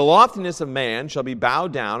 And the loftiness of man shall be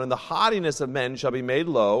bowed down, and the haughtiness of men shall be made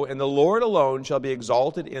low, and the Lord alone shall be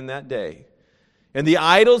exalted in that day. And the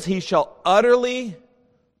idols he shall utterly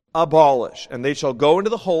abolish, and they shall go into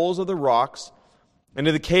the holes of the rocks, and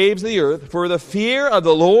to the caves of the earth, for the fear of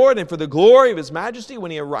the Lord and for the glory of his majesty,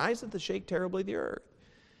 when he ariseth to shake terribly the earth.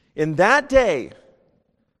 In that day,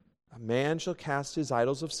 a man shall cast his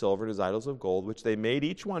idols of silver and his idols of gold, which they made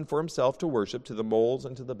each one for himself to worship, to the moles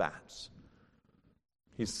and to the bats.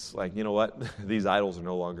 He's like, you know what? These idols are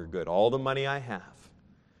no longer good. All the money I have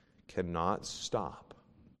cannot stop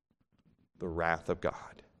the wrath of God.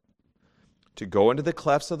 To go into the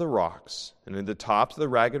clefts of the rocks and into the tops of the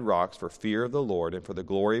ragged rocks for fear of the Lord and for the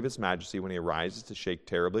glory of his majesty when he arises to shake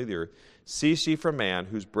terribly the earth. Cease ye from man,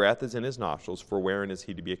 whose breath is in his nostrils, for wherein is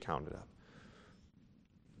he to be accounted of?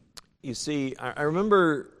 You see, I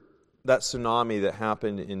remember that tsunami that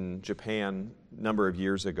happened in Japan a number of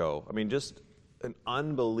years ago. Just an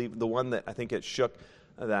unbelievable, the one that I think it shook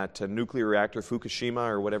that nuclear reactor, Fukushima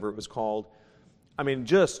or whatever it was called.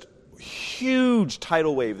 Just huge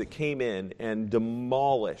tidal wave that came in and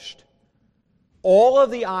demolished all of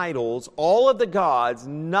the idols, all of the gods.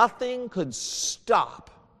 Nothing could stop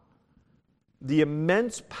the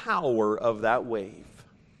immense power of that wave.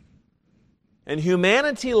 And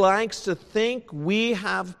humanity likes to think we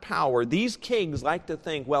have power. These kings like to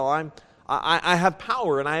think, well, I have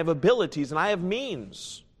power and I have abilities and I have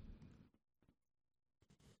means.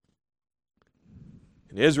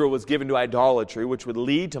 And Israel was given to idolatry, which would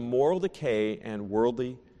lead to moral decay and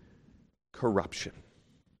worldly corruption.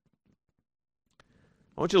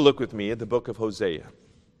 I want you to look with me at the book of Hosea.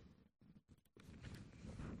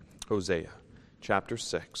 Hosea, chapter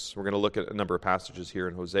 6. We're going to look at a number of passages here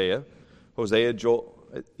in Hosea. Hosea,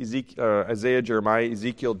 Isaiah, Jeremiah,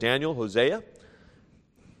 Ezekiel, Daniel, Hosea,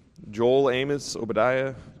 Joel, Amos,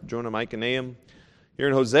 Obadiah, Jonah, Micah, Nahum. Here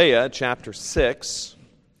in Hosea, chapter 6,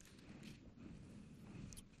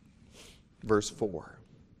 verse 4.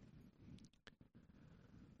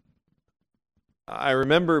 I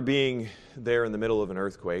remember being there in the middle of an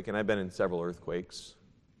earthquake, and I've been in several earthquakes.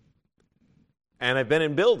 And I've been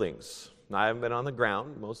in buildings. I haven't been on the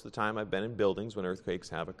ground. Most of the time I've been in buildings when earthquakes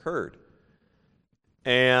have occurred.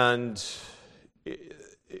 And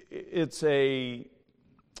it's a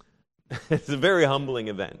very humbling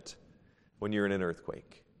event when you're in an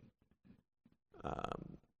earthquake.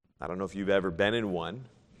 I don't know if you've ever been in one,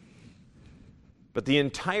 but the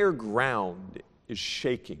entire ground is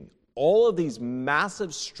shaking. All of these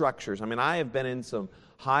massive structures. I have been in some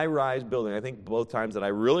high-rise buildings. I think both times that I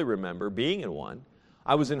really remember being in one,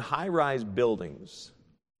 I was in high-rise buildings.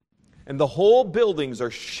 And the whole buildings are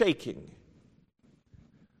shaking.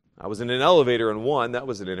 I was in an elevator in one. That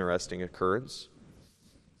was an interesting occurrence.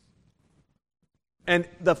 And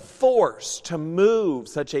the force to move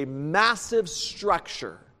such a massive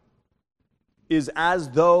structure is as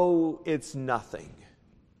though it's nothing.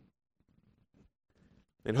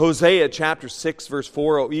 In Hosea chapter 6, verse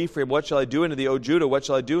 4, O Ephraim, what shall I do unto thee? O Judah, what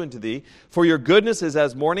shall I do unto thee? For your goodness is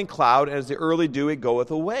as morning cloud, and as the early dew it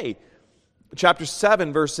goeth away. Chapter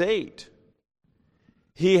 7, verse 8.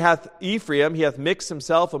 Ephraim hath mixed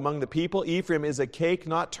himself among the people. Ephraim is a cake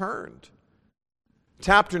not turned.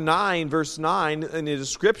 Chapter 9, verse 9, in the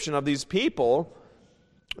description of these people,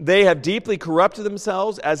 they have deeply corrupted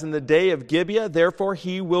themselves as in the day of Gibeah. Therefore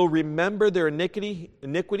he will remember their iniquity.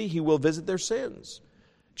 He will visit their sins.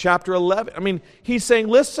 chapter 11. I mean, he's saying,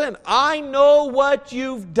 listen, I know what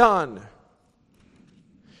you've done.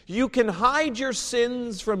 You can hide your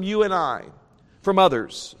sins from you and I, from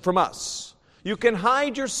others, from us. You can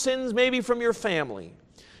hide your sins maybe from your family.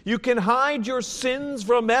 You can hide your sins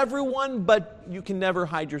from everyone, but you can never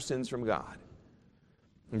hide your sins from God.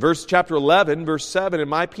 In chapter 11, verse 7, and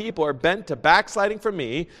my people are bent to backsliding from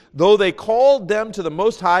me, though they called them to the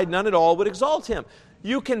Most High, none at all would exalt him.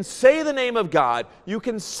 You can say the name of God, you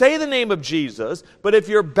can say the name of Jesus, but if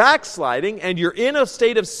you're backsliding and you're in a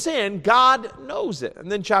state of sin, God knows it.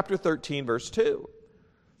 And then chapter 13, verse 2.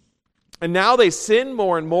 And now they sin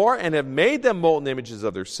more and more and have made them molten images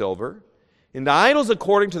of their silver, and idols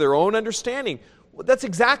according to their own understanding. Well, that's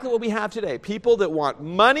exactly what we have today. People that want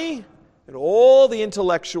money and all the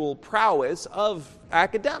intellectual prowess of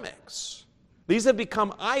academics. These have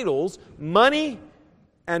become idols, money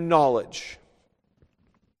and knowledge.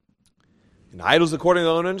 And idols according to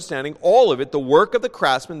their own understanding, all of it, the work of the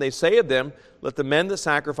craftsmen, they say of them, let the men that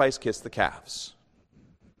sacrifice kiss the calves.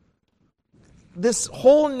 This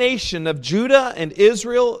whole nation of Judah and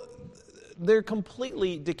Israel, they're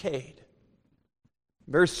completely decayed.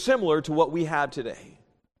 Very similar to what we have today.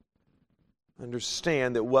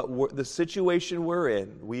 Understand that the situation we're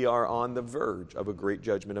in, we are on the verge of a great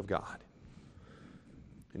judgment of God.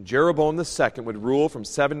 And Jeroboam II would rule from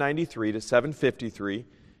 793 to 753,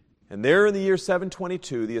 and there in the year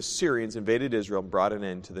 722, the Assyrians invaded Israel and brought an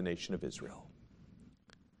end to the nation of Israel.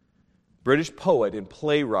 British poet and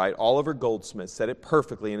playwright Oliver Goldsmith said it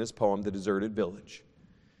perfectly in his poem, The Deserted Village.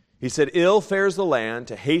 He said, "Ill fares the land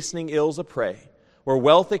to hastening ills a prey, where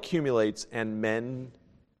wealth accumulates and men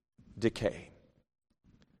decay."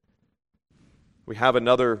 We have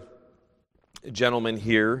another gentleman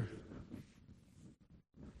here.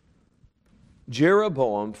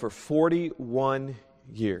 Jeroboam, for 41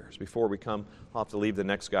 years, before we come, I'll have to leave the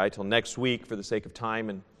next guy till next week for the sake of time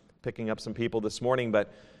and picking up some people this morning,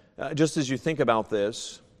 but just as you think about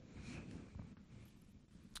this,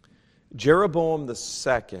 Jeroboam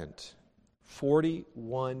II,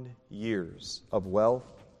 41 years of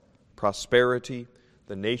wealth, prosperity,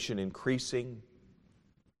 the nation increasing,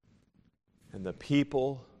 and the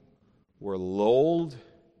people were lulled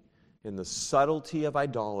in the subtlety of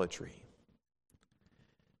idolatry.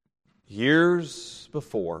 Years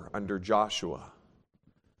before, under Joshua,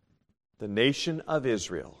 the nation of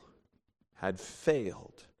Israel had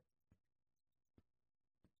failed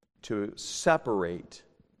to separate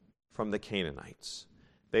from the Canaanites.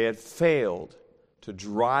 They had failed to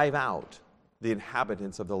drive out the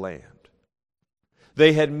inhabitants of the land.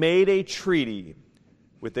 They had made a treaty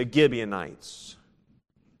with the Gibeonites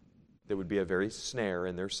that would be a very snare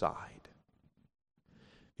in their side.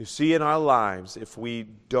 You see, in our lives, if we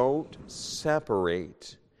don't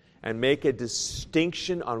separate and make a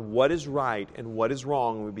distinction on what is right and what is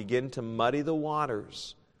wrong, and we begin to muddy the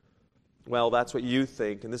waters, well, that's what you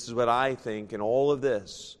think, and this is what I think, and all of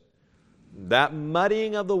this. That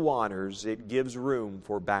muddying of the waters, it gives room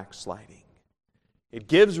for backsliding. It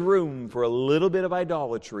gives room for a little bit of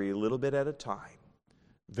idolatry, a little bit at a time.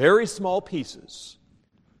 Very small pieces,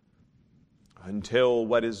 until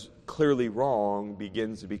what is clearly wrong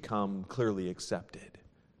begins to become clearly accepted.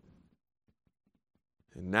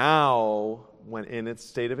 And now, when in its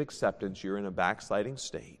state of acceptance, you're in a backsliding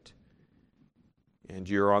state, and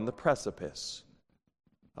you're on the precipice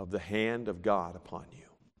of the hand of God upon you.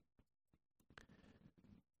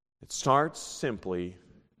 It starts simply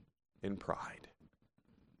in pride.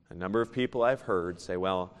 A number of people I've heard say,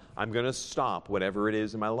 well, I'm going to stop whatever it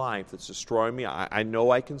is in my life that's destroying me. I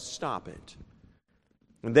know I can stop it.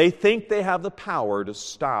 And they think they have the power to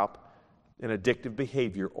stop an addictive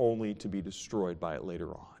behavior only to be destroyed by it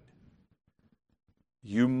later on.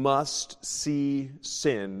 You must see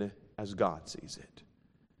sin as God sees it.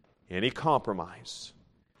 Any compromise,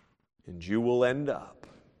 and you will end up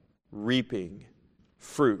reaping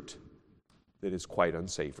fruit that is quite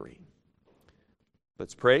unsavory.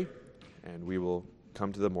 Let's pray, and we will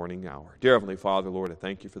come to the morning hour. Dear Heavenly Father, Lord, I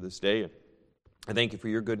thank you for this day. I thank you for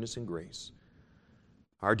your goodness and grace.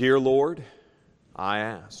 Our dear Lord, I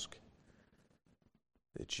ask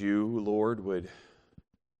that you, Lord, would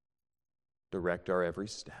direct our every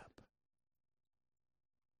step.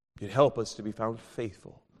 You'd help us to be found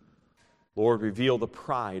faithful. Lord, reveal the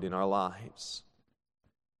pride in our lives.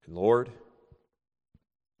 And Lord,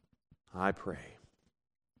 I pray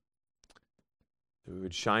that we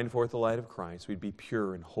would shine forth the light of Christ. We'd be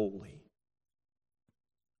pure and holy.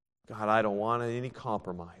 God, I don't want any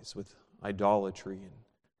compromise with idolatry and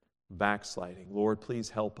backsliding. Lord, please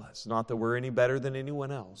help us. Not that we're any better than anyone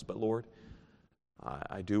else, but Lord,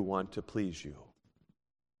 I do want to please you.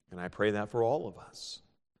 And I pray that for all of us.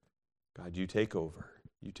 God, you take over.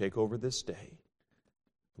 You take over this day.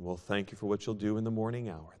 We'll thank you for what you'll do in the morning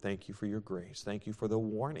hour. Thank you for your grace. Thank you for the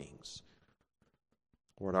warnings.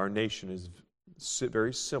 Lord, our nation is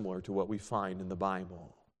very similar to what we find in the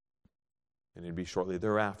Bible. And it'd be shortly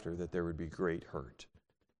thereafter that there would be great hurt.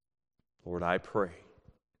 Lord, I pray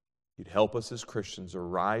you'd help us as Christians to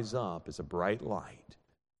rise up as a bright light,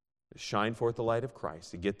 to shine forth the light of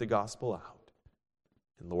Christ, to get the gospel out.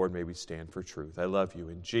 And Lord, may we stand for truth. I love you.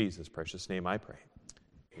 In Jesus' precious name I pray.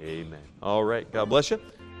 Amen. All right. God bless you.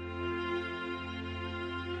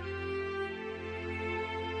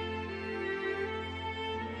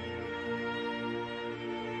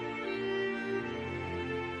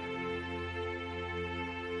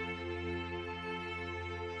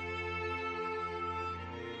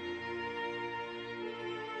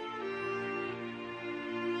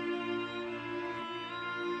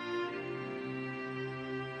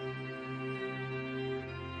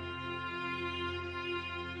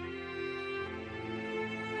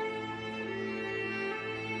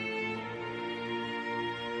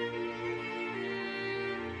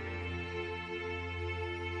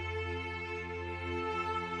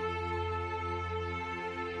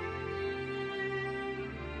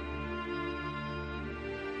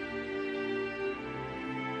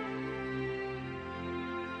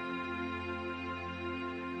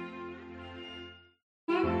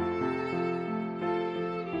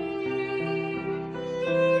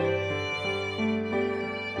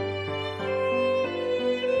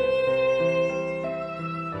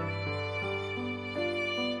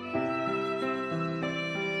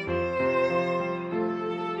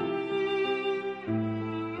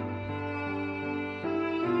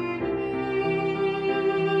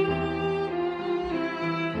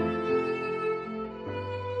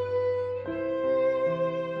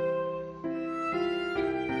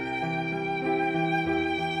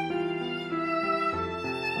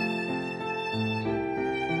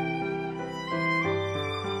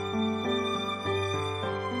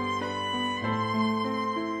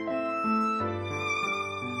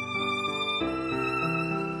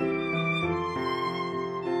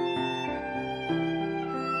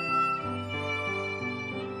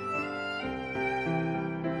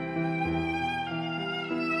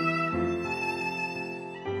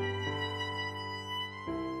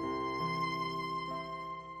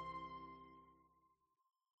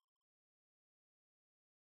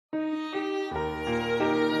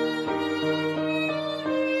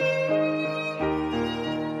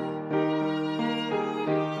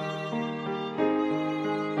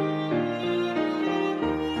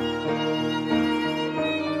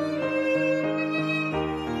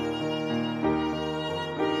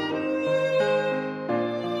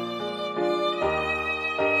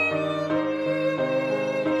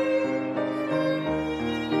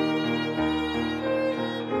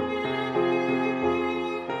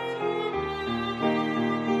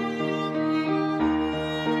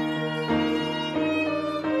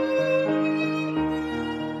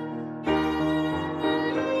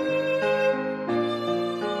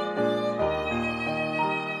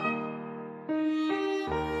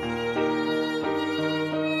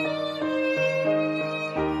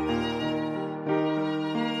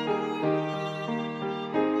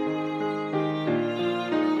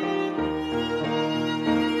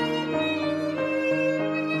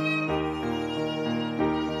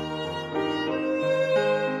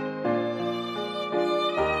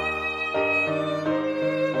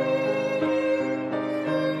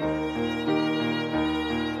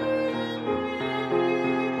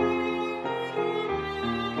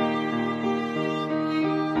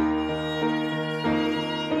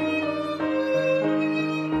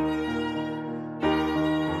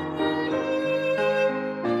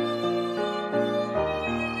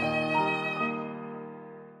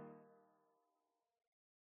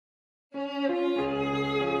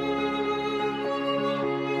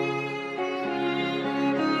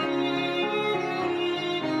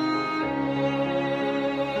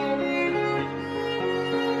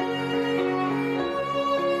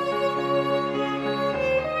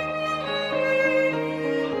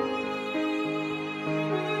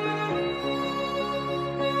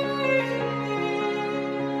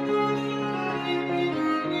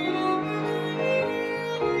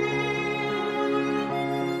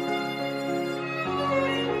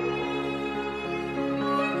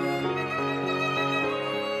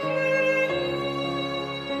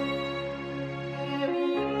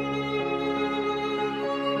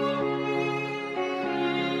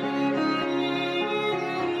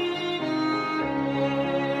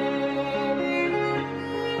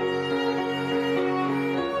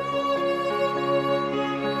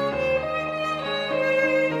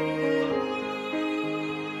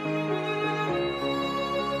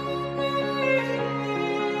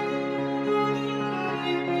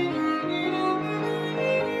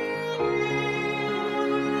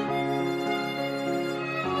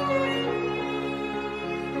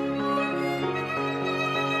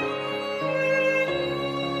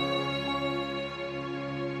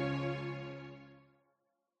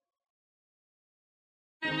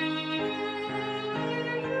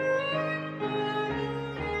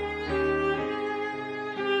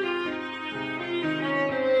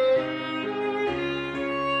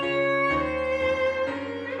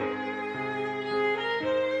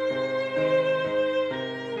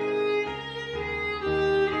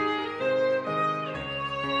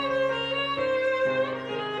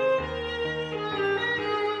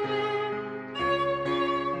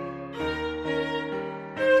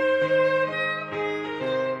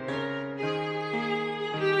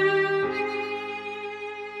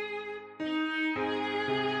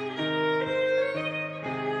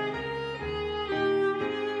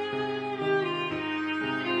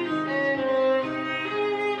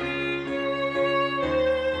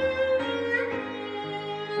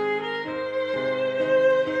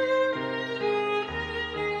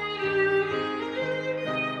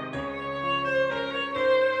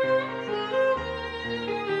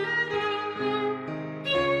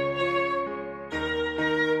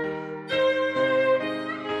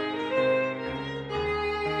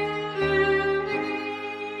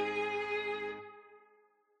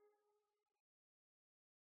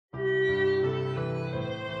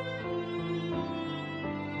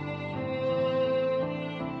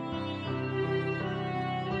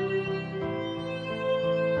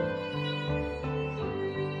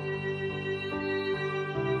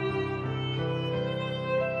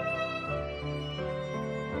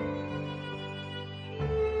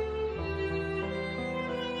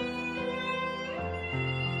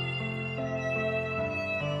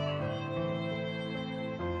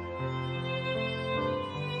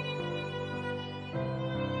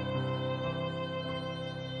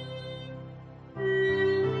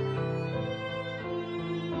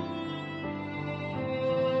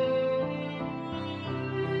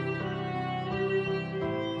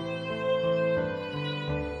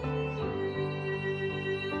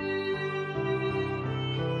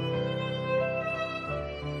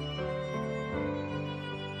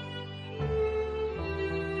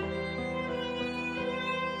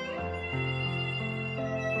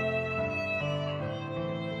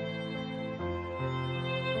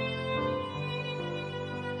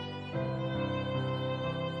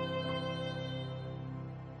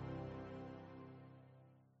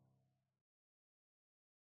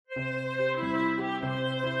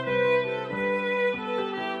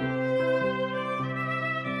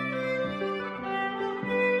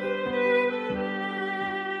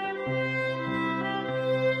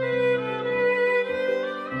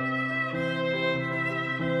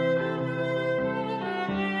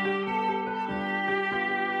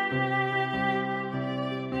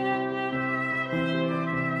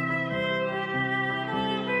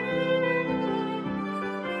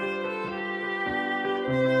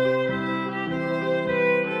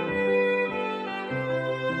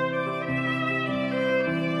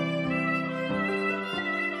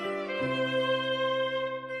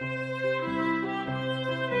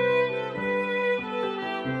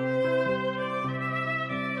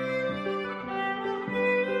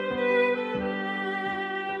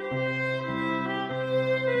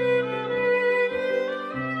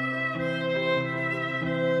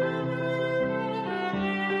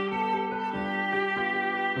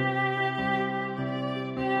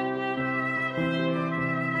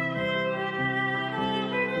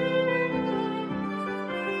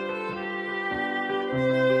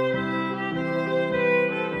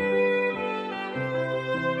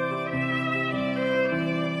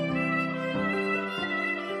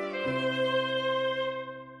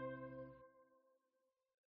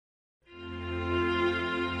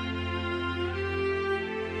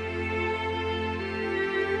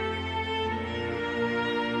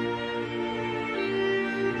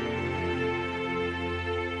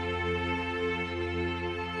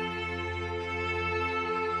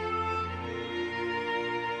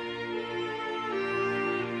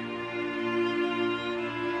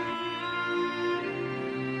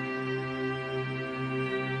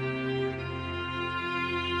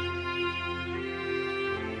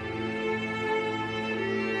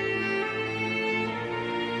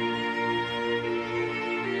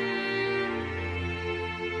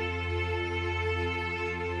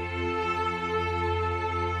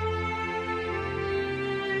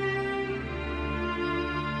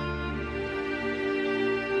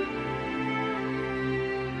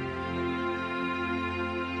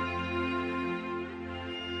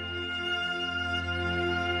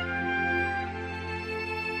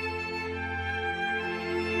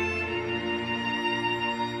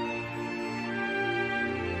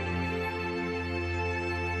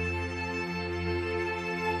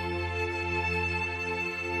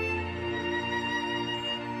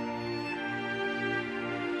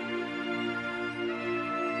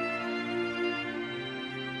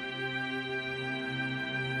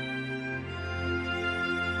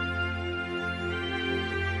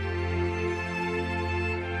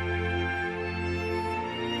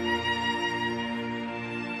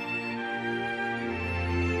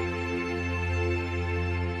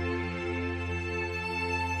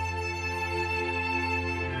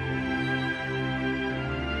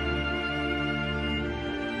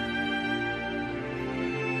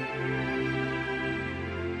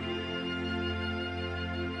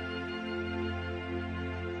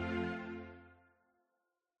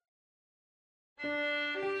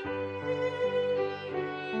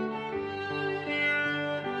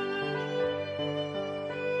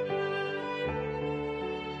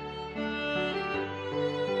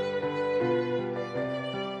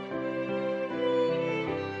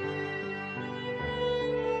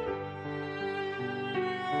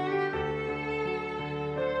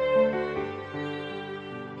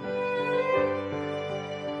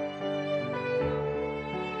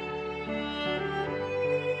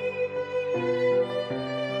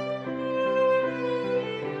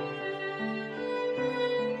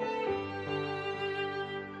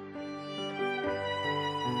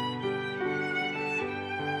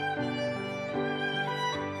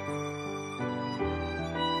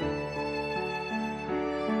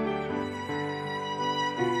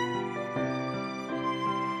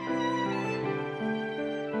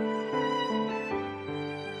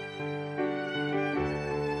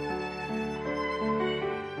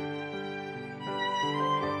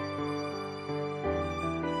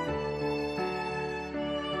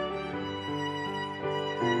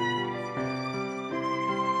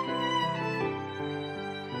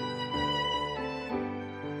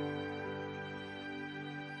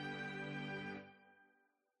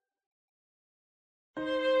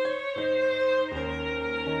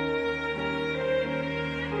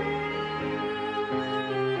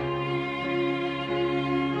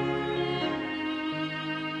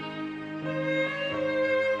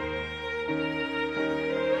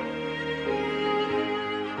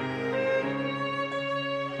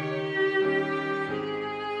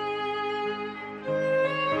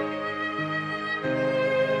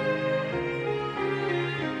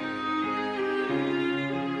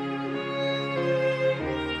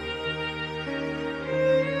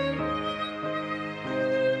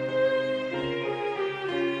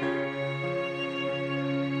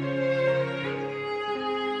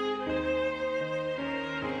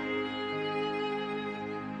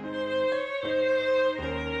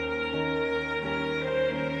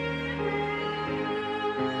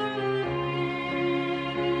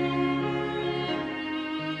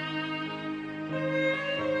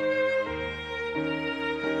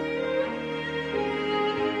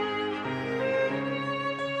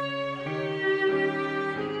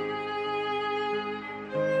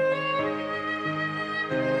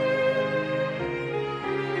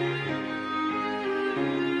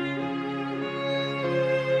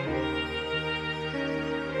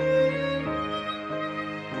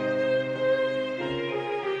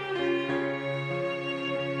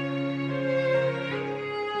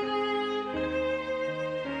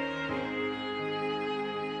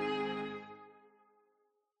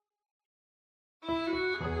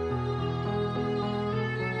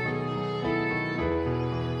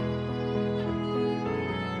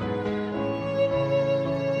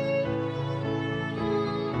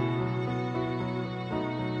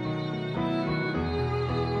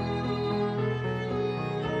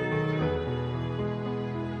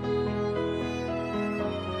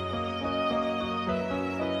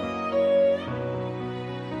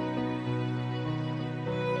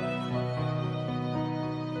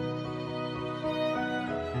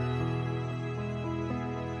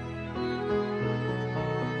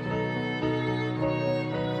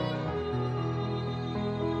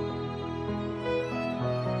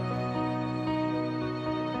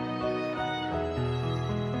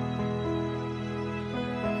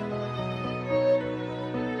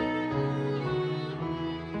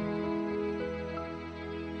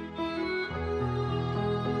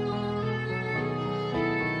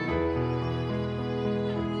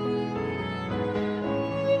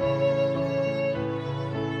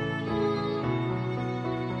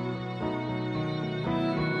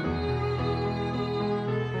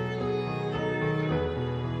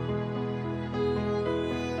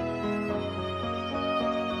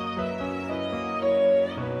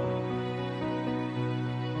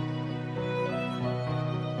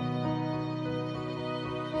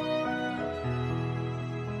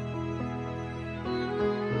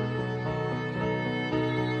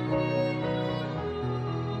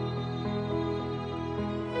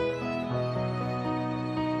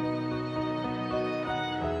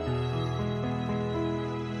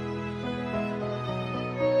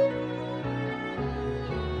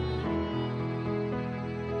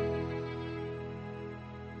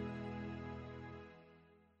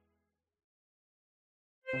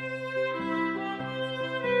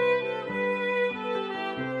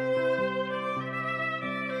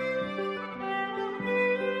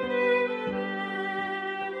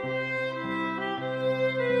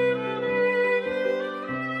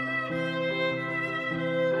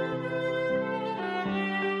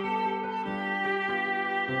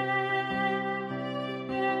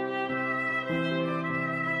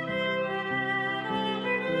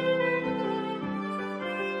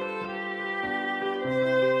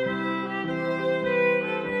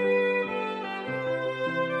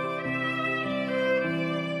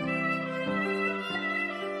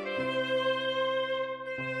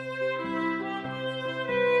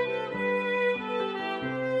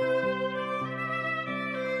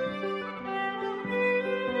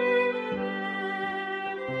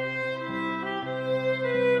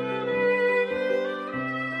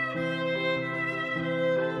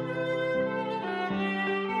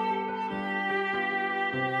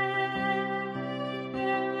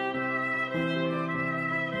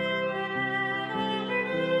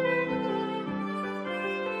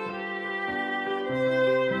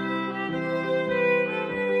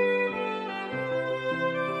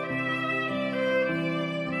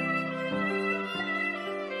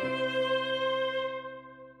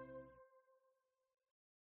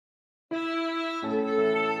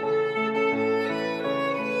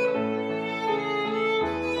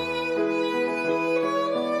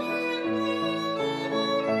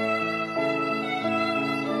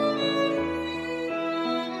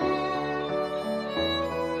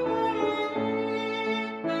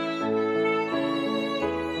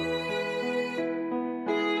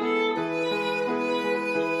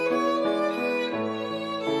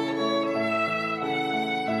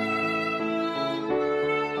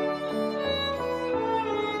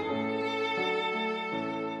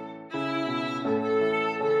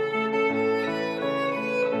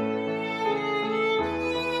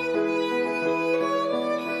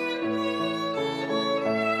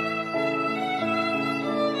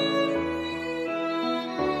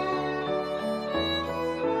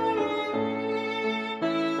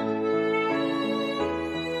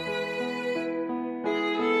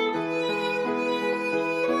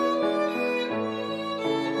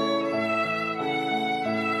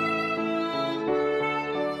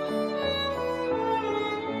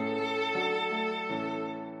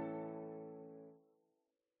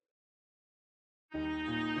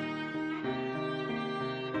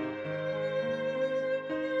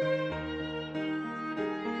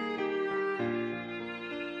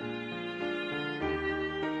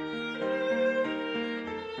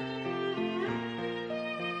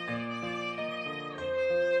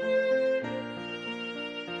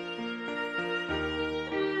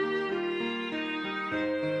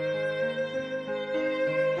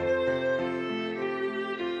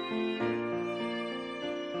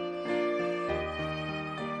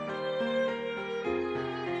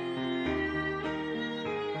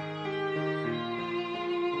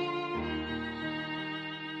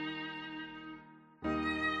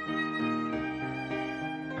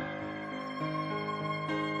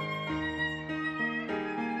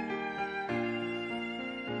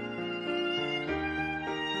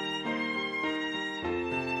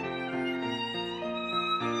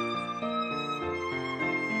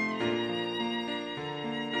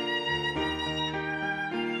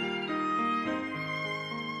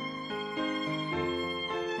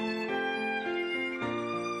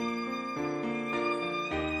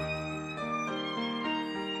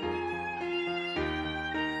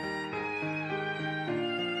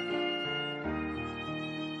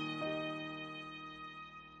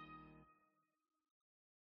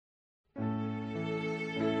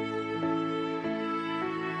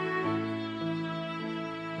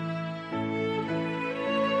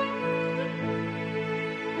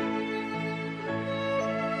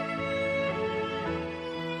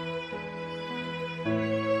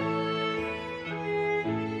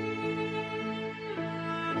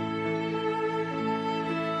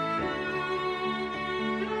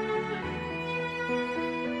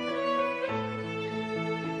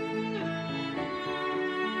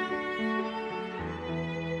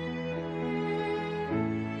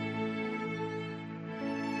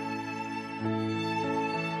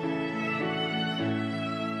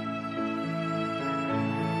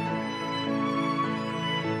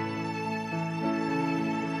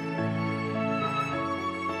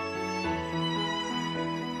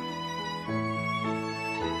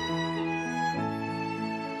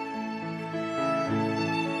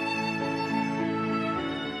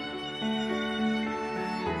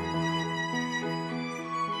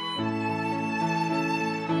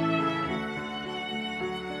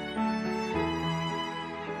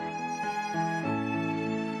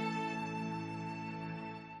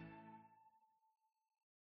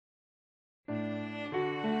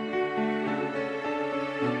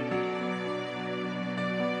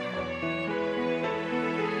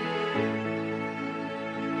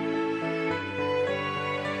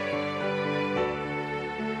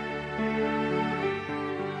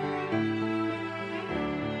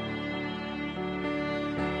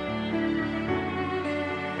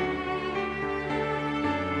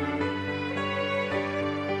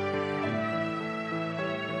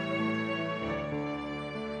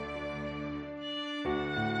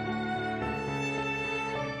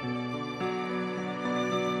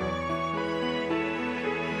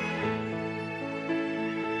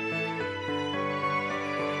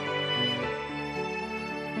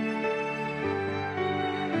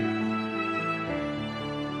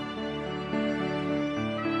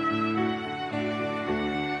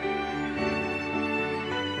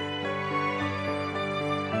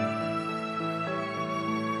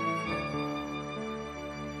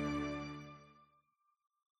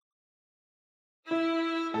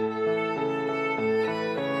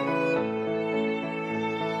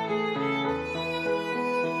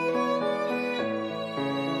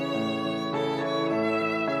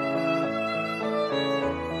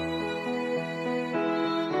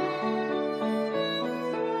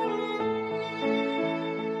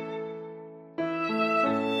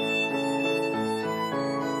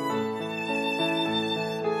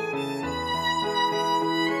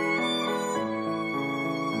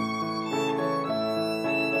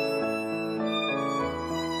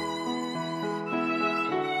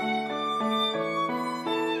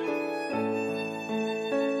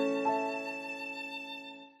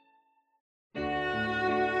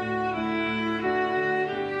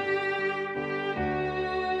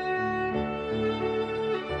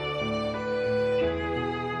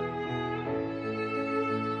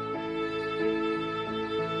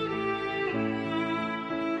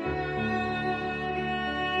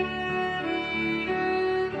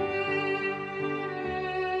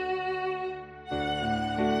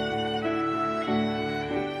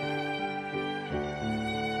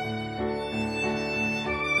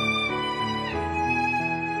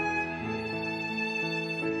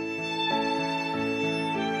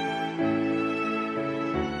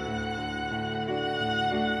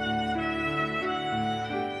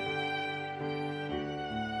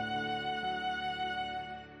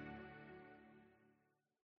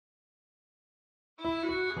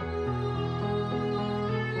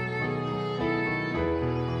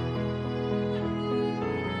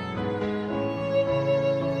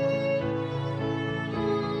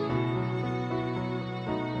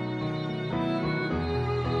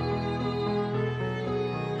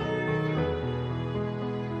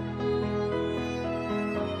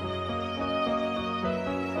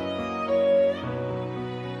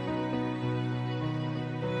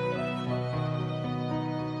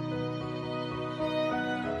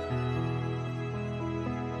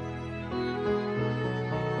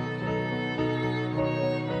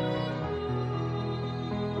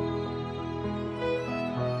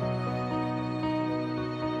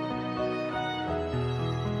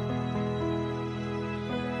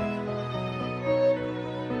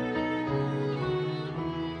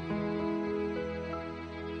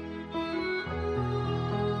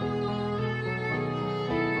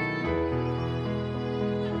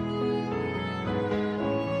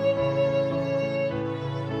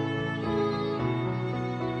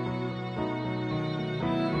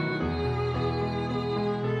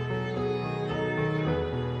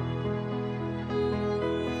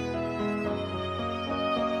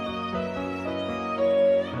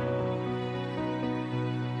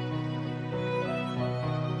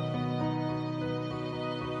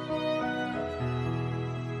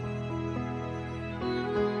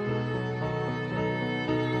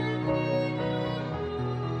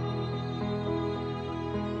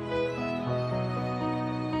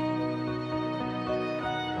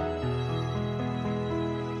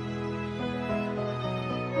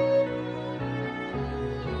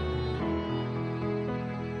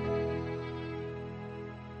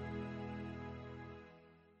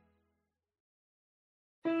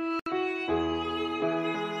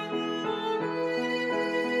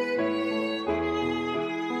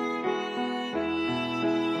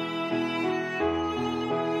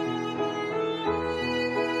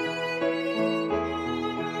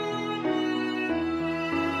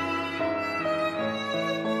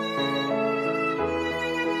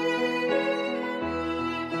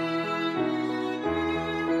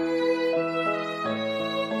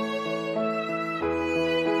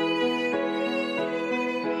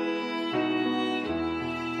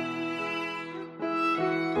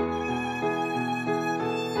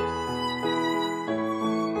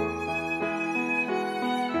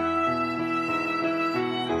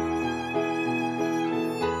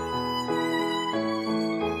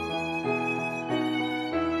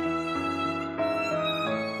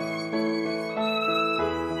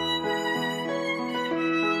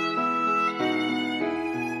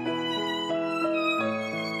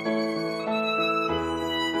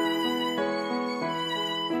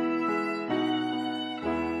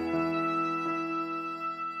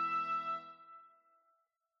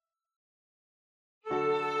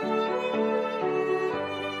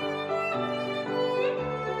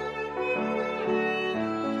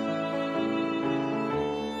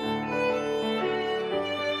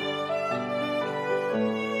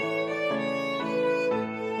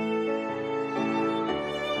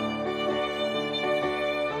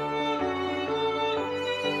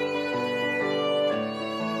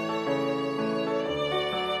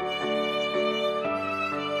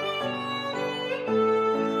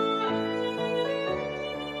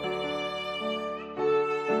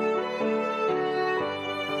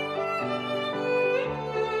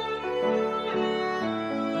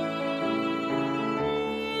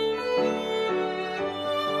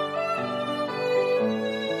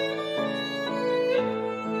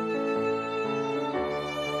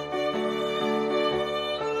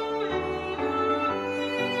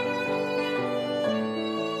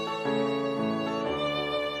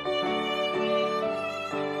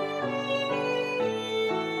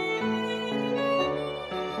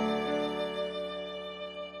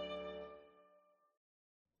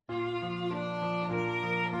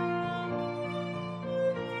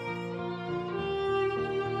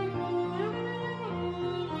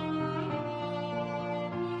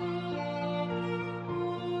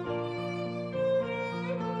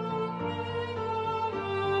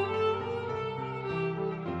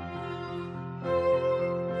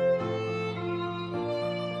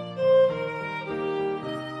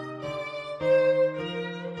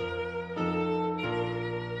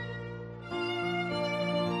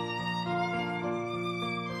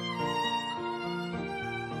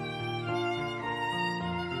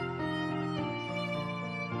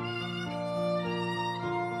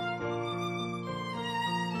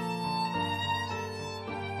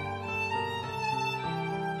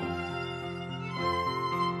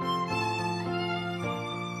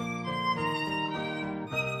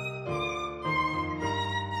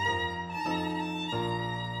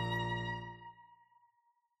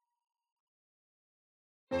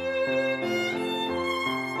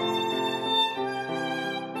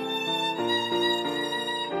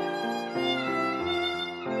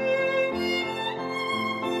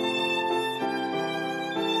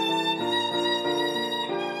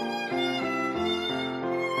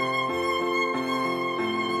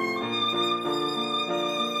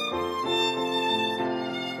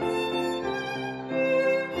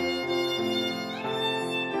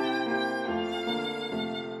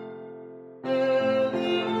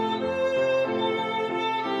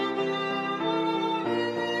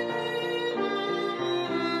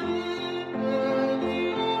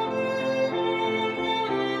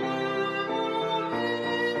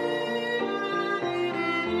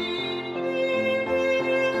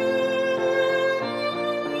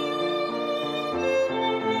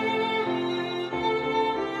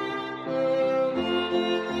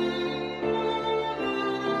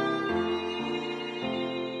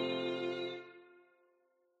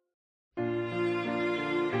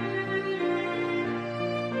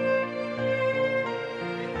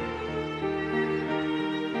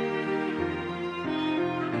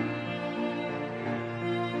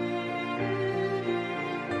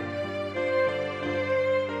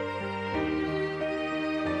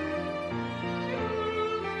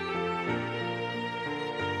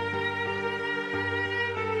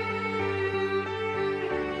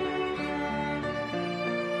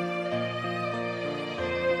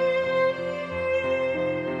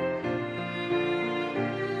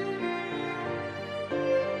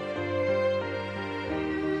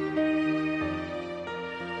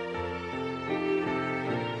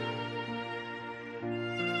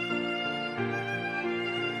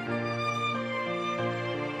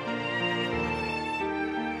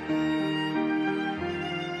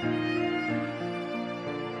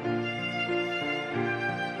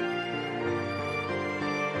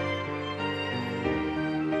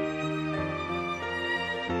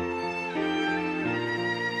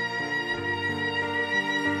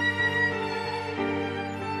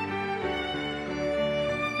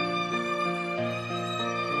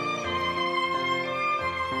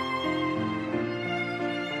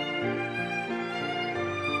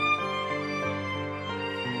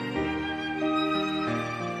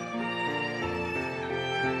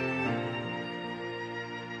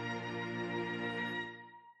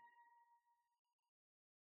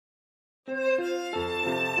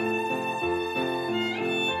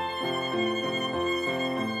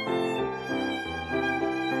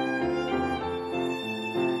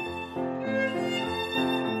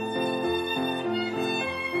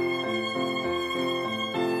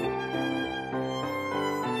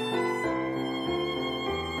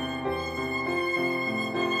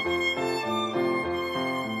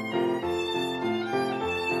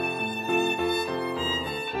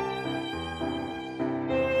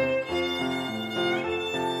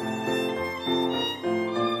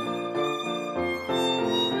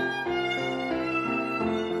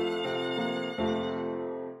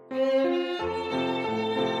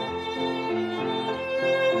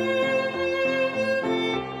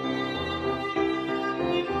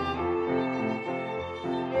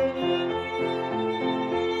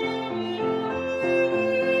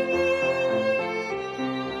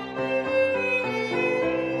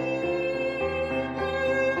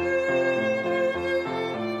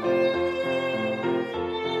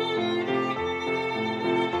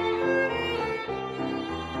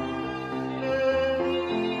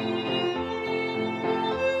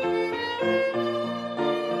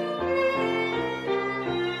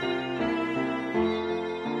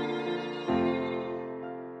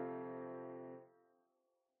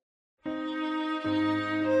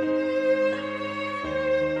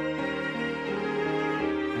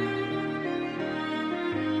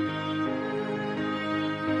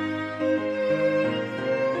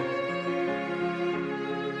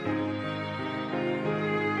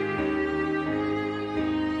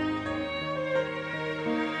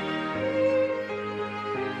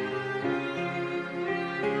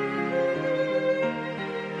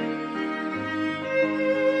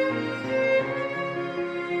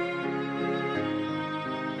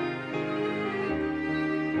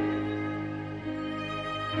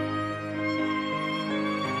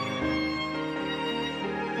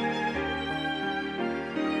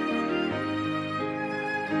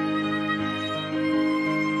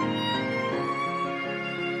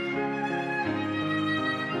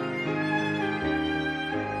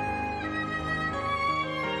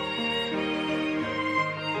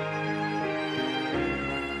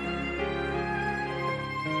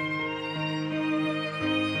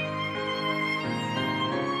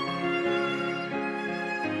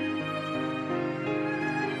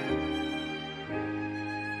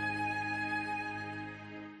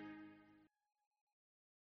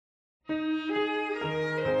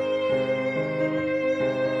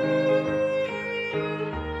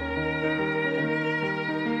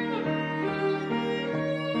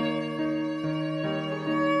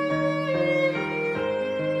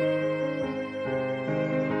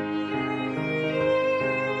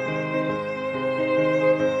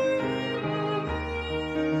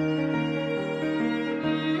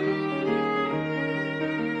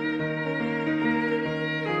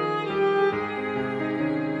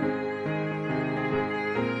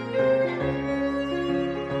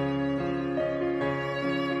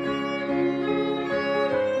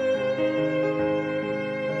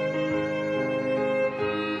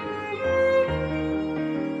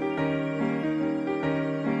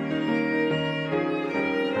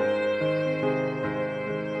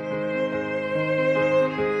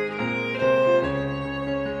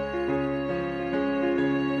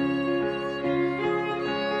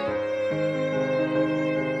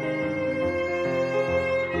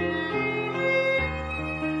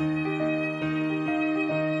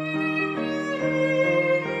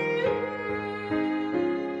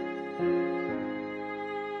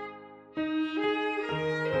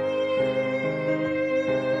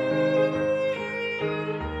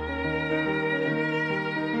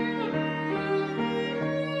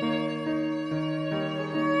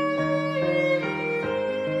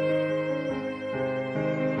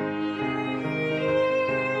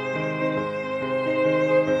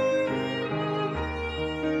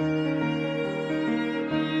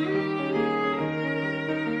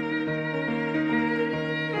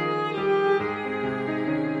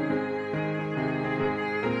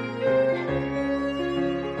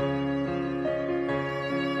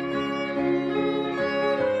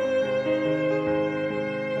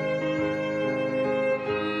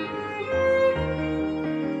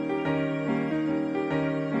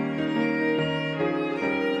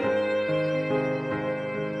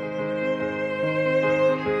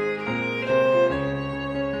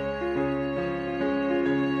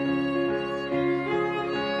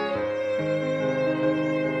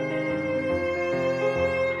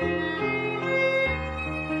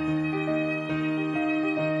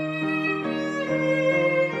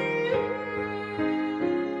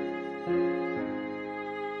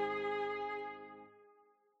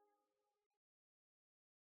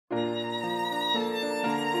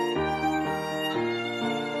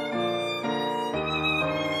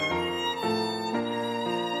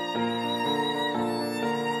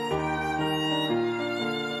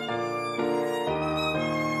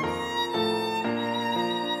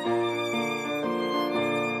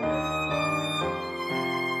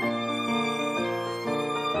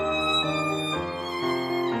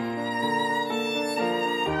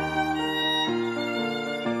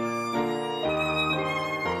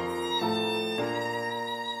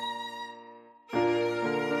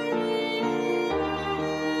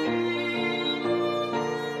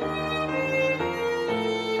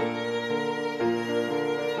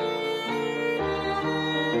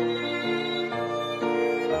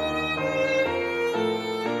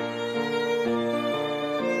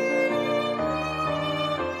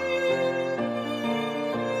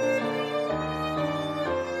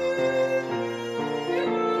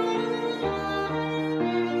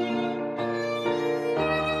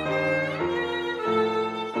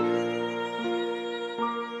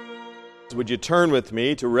 would you turn with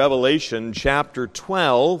me to Revelation chapter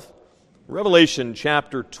 12? Revelation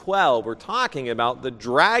chapter 12, we're talking about the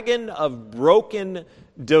dragon of broken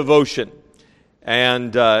devotion.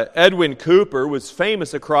 And Edwin Cooper was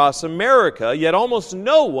famous across America, yet almost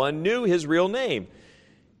no one knew his real name.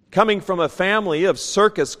 Coming from a family of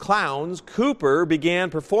circus clowns, Cooper began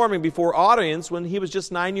performing before audience when he was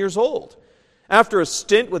just 9 years old. After a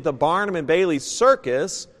stint with the Barnum and Bailey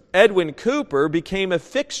Circus, Edwin Cooper became a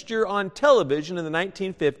fixture on television in the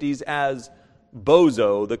 1950s as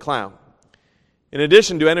Bozo the Clown. In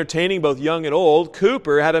addition to entertaining both young and old,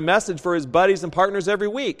 Cooper had a message for his buddies and partners every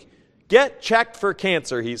week. Get checked for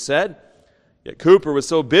cancer, he said. Yet Cooper was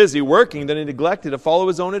so busy working that he neglected to follow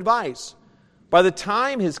his own advice. By the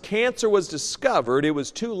time his cancer was discovered, it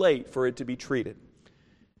was too late for it to be treated.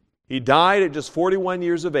 He died at just 41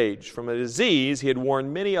 years of age from a disease he had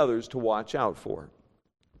warned many others to watch out for.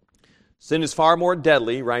 Sin is far more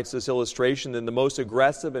deadly, writes this illustration, than the most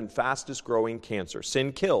aggressive and fastest growing cancer.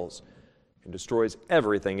 Sin kills and destroys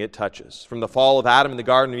everything it touches. From the fall of Adam in the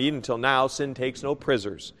Garden of Eden until now, sin takes no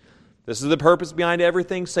prisoners. This is the purpose behind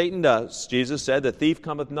everything Satan does. Jesus said, "The thief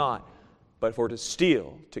cometh not, but for to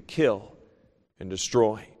steal, to kill, and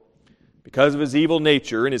destroy." Because of his evil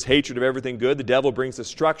nature and his hatred of everything good, the devil brings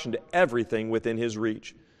destruction to everything within his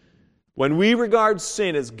reach. When we regard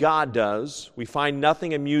sin as God does, we find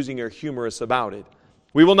nothing amusing or humorous about it.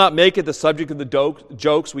 We will not make it the subject of the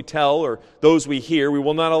jokes we tell or those we hear. We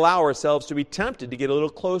will not allow ourselves to be tempted to get a little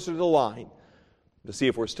closer to the line to see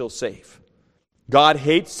if we're still safe. God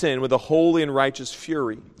hates sin with a holy and righteous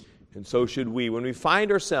fury, and so should we. When we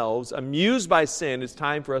find ourselves amused by sin, it's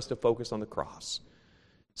time for us to focus on the cross.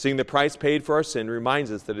 Seeing the price paid for our sin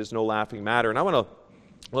reminds us that it's no laughing matter. And I want to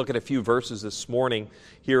look at a few verses this morning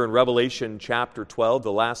here in Revelation chapter 12,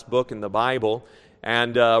 the last book in the Bible.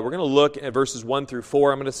 And we're going to look at verses 1 through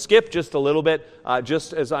 4. I'm going to skip just a little bit,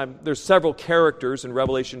 there's several characters in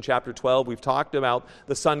Revelation chapter 12. We've talked about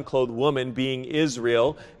the sun-clothed woman being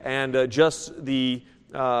Israel, and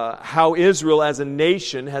how Israel as a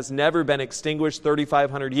nation has never been extinguished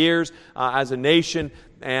 3,500 years as a nation,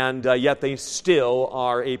 and yet they still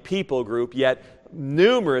are a people group, yet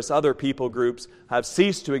numerous other people groups have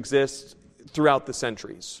ceased to exist throughout the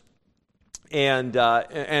centuries. And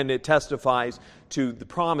it testifies to the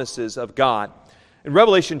promises of God. In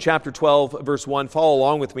Revelation chapter 12, verse 1, follow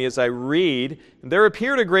along with me as I read. "There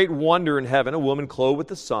appeared a great wonder in heaven, a woman clothed with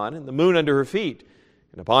the sun, and the moon under her feet,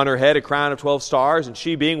 and upon her head a crown of 12 stars, and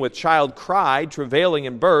she being with child cried, travailing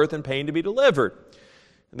in birth and pain to be delivered.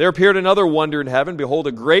 And there appeared another wonder in heaven, behold,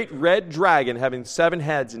 a great red dragon having 7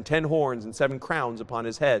 heads and 10 horns and 7 crowns upon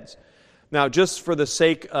his heads." Now, just for the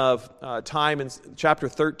sake of time in chapter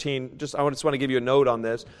 13, I just want to give you a note on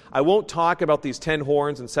this. I won't talk about these 10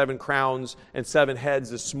 horns and 7 crowns and 7 heads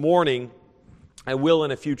this morning. I will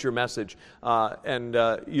in a future message, and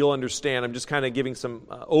you'll understand. I'm just kind of giving some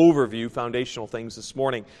overview, foundational things this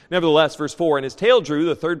morning. Nevertheless, verse 4, "And his tail drew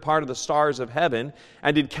the third part of the stars of heaven,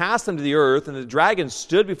 and did cast them to the earth, and the dragon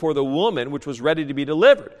stood before the woman, which was ready to be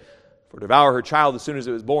delivered, for to devour her child as soon as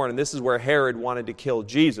it was born." And this is where Herod wanted to kill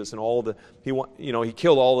Jesus, and he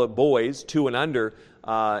killed all the boys 2 and under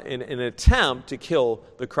in an attempt to kill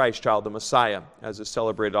the Christ child, the Messiah, as is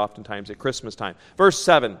celebrated oftentimes at Christmas time. Verse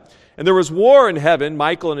 7, "And there was war in heaven.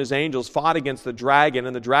 Michael and his angels fought against the dragon,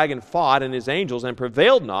 and the dragon fought and his angels and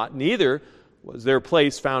prevailed not, neither was their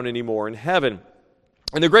place found any more in heaven.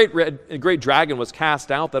 And the great dragon was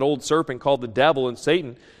cast out, that old serpent called the devil and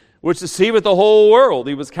Satan, which deceiveth the whole world.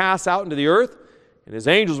 He was cast out into the earth, and his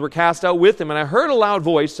angels were cast out with him. And I heard a loud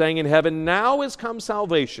voice saying in heaven, Now is come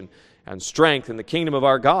salvation and strength in the kingdom of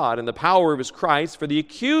our God and the power of his Christ. For the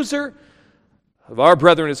accuser of our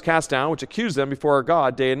brethren is cast down, which accused them before our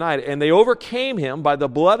God day and night. And they overcame him by the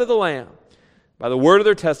blood of the Lamb, by the word of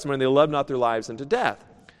their testimony, and they loved not their lives unto death.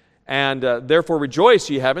 And therefore rejoice,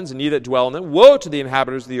 ye heavens, and ye that dwell in them. Woe to the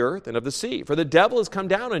inhabitants of the earth and of the sea, for the devil is come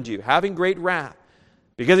down unto you, having great wrath,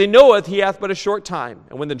 because he knoweth he hath but a short time.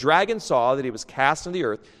 And when the dragon saw that he was cast into the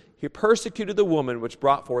earth, he persecuted the woman which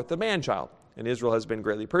brought forth the man-child. And Israel has been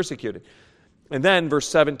greatly persecuted. And then, verse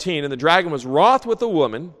 17, And the dragon was wroth with the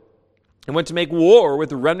woman, and went to make war with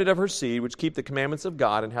the remnant of her seed, which keep the commandments of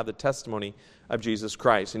God and have the testimony of Jesus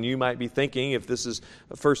Christ. And you might be thinking, if this is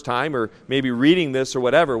the first time or maybe reading this or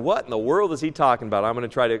whatever, what in the world is he talking about? I'm going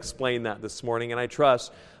to try to explain that this morning, and I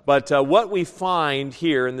trust. But what we find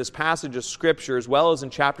here in this passage of Scripture, as well as in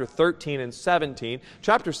chapter 13 and 17,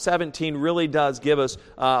 chapter 17 really does give us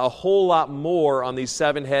a whole lot more on these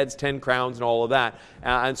 7 heads, 10 crowns, and all of that.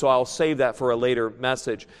 And so I'll save that for a later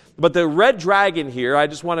message. But the red dragon here, I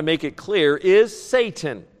just want to make it clear, is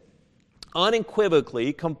Satan.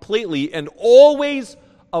 unequivocally, completely, and always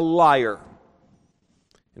a liar.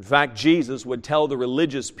 In fact, Jesus would tell the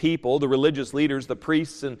religious people, the religious leaders, the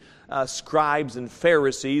priests and scribes and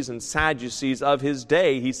Pharisees and Sadducees of his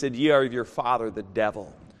day, he said, "Ye are of your father the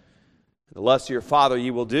devil. The lust of your father ye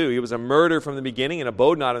will do. He was a murderer from the beginning and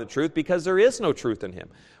abode not in the truth, because there is no truth in him.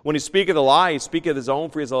 When he speaketh a lie, he speaketh his own,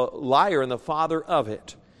 for he is a liar and the father of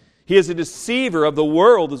it. He is a deceiver of the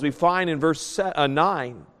world," as we find in verse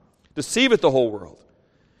 9. "Deceiveth the whole world."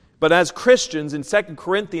 But as Christians in 2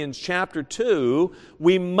 Corinthians chapter 2,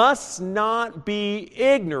 we must not be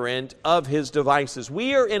ignorant of his devices.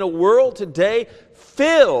 We are in a world today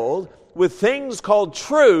filled with things called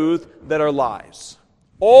truth that are lies.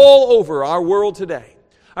 All over our world today.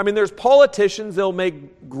 I mean, there's politicians, they'll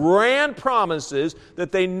make grand promises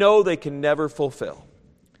that they know they can never fulfill.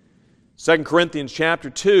 2 Corinthians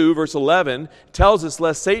chapter 2, verse 11, tells us,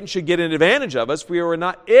 "Lest Satan should get an advantage of us, for we are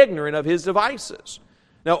not ignorant of his devices."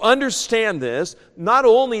 Now understand this, not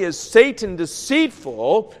only is Satan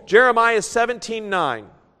deceitful, Jeremiah 17:9,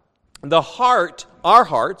 the heart, our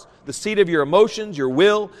hearts, the seat of your emotions, your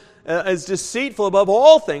will, is deceitful above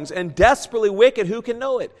all things and desperately wicked. Who can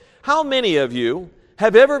know it? How many of you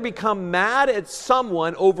have ever become mad at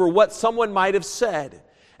someone over what someone might have said?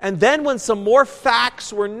 And then when some more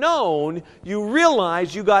facts were known, you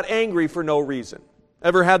realized you got angry for no reason.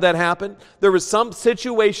 Ever had that happen? There was some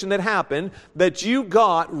situation that happened that you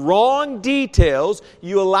got wrong details,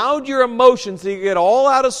 you allowed your emotions to get all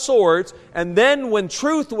out of sorts, and then when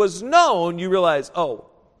truth was known, you realized, oh,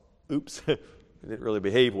 oops, I didn't really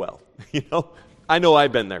behave well. I know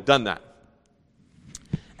I've been there, done that.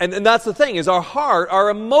 And that's the thing, is our heart, our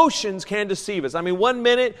emotions can deceive us. I mean, one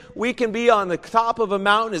minute we can be on the top of a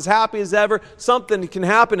mountain as happy as ever. Something can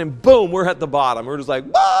happen and boom, we're at the bottom. We're just like,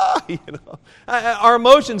 ah! Our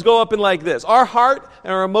emotions go up in like this. Our heart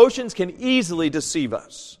and our emotions can easily deceive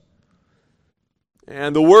us.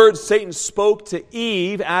 And the words Satan spoke to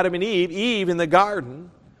Eve, Adam and Eve in the garden,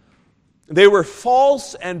 they were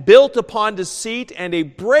false and built upon deceit and a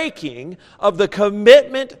breaking of the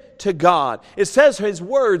commitment to God. It says his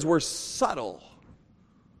words were subtle.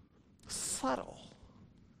 Subtle.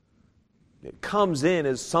 It comes in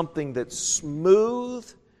as something that's smooth,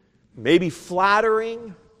 maybe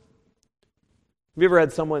flattering. Have you ever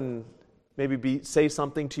had someone maybe say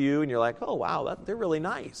something to you and you're like, oh wow, they're really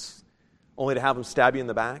nice, only to have them stab you in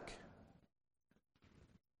the back?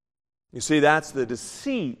 You see, that's the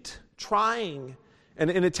deceit. Trying, and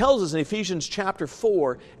it tells us in Ephesians chapter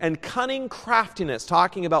 4, and cunning craftiness,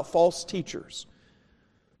 talking about false teachers,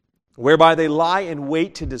 whereby they lie in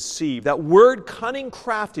wait to deceive. That word cunning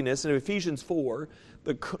craftiness in Ephesians 4,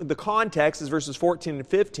 the context is verses 14 and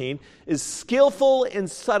 15, is skillful in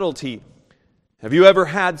subtlety. Have you ever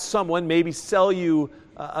had someone maybe sell you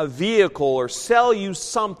a vehicle or sell you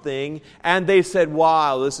something and they said,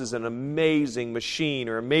 wow, this is an amazing machine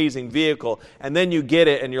or amazing vehicle, and then you get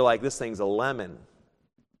it and you're like, this thing's a lemon.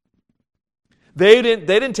 They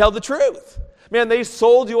didn't tell the truth. Man, they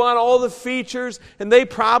sold you on all the features and they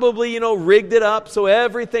probably, rigged it up so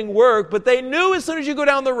everything worked, but they knew as soon as you go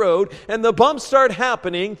down the road and the bumps start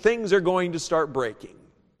happening, things are going to start breaking.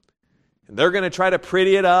 They're going to try to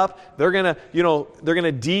pretty it up. They're going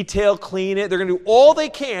to detail clean it. They're going to do all they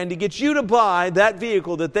can to get you to buy that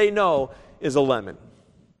vehicle that they know is a lemon.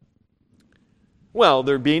 Well,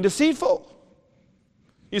 they're being deceitful.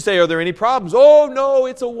 You say, are there any problems? Oh, no,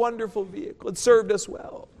 it's a wonderful vehicle. It served us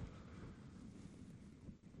well.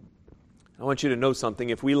 I want you to know something.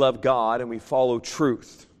 If we love God and we follow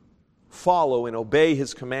truth, follow and obey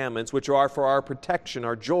His commandments, which are for our protection,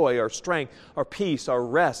 our joy, our strength, our peace, our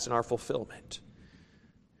rest, and our fulfillment.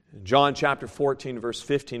 In John chapter 14, verse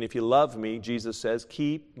 15, if you love me, Jesus says,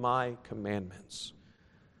 keep my commandments.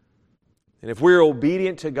 And if we're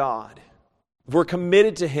obedient to God, if we're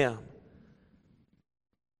committed to Him,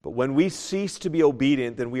 but when we cease to be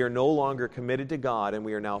obedient, then we are no longer committed to God and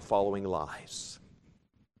we are now following lies.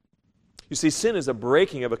 You see, sin is a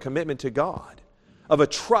breaking of a commitment to God, of a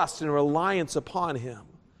trust and reliance upon Him.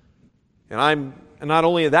 And not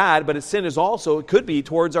only that, but sin is also, it could be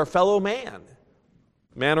towards our fellow man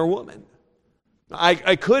or woman.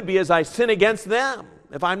 I could be as I sin against them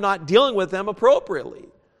if I'm not dealing with them appropriately.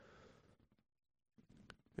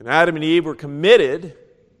 And Adam and Eve were committed.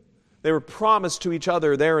 They were promised to each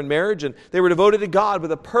other there in marriage, and they were devoted to God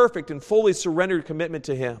with a perfect and fully surrendered commitment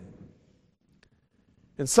to Him.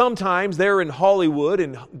 And sometimes they're in Hollywood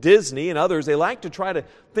and Disney and others, they like to try to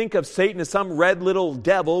think of Satan as some red little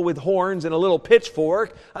devil with horns and a little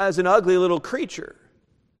pitchfork, as an ugly little creature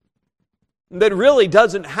that really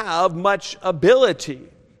doesn't have much ability.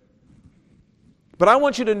 But I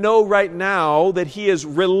want you to know right now that he is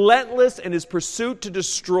relentless in his pursuit to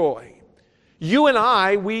destroy. You and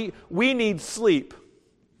I, we need sleep.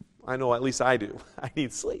 I know, at least I do. I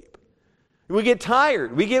need sleep. We get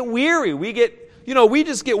tired. We get weary. We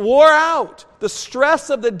just get wore out. The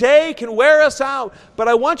stress of the day can wear us out. But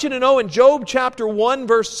I want you to know in Job chapter 1,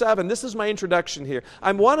 verse 7, this is my introduction here.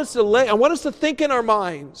 I want us to think in our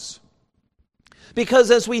minds.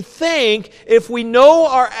 Because as we think, if we know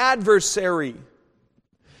our adversary,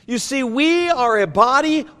 you see, we are a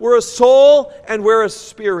body, we're a soul, and we're a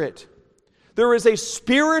spirit. There is a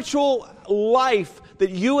spiritual life that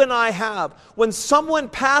you and I have. When someone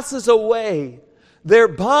passes away, their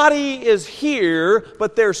body is here,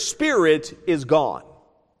 but their spirit is gone.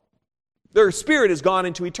 Their spirit is gone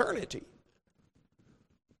into eternity.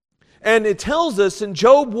 And it tells us in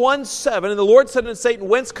Job 1:7, and the Lord said unto Satan,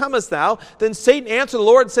 Whence comest thou? Then Satan answered the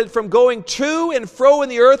Lord and said, From going to and fro in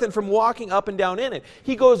the earth and from walking up and down in it.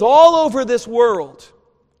 He goes all over this world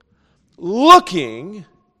looking.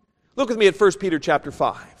 Look with me at 1 Peter chapter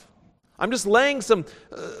 5. I'm just laying some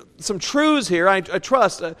truths here. I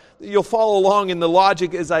trust you'll follow along in the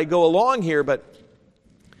logic as I go along here, but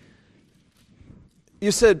you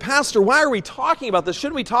said, Pastor, why are we talking about this?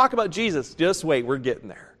 Shouldn't we talk about Jesus? Just wait, we're getting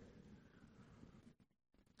there.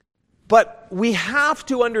 But we have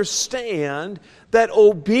to understand that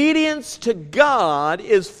obedience to God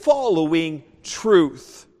is following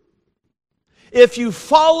truth. If you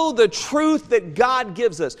follow the truth that God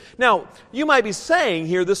gives us. Now, you might be saying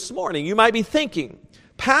here this morning, you might be thinking,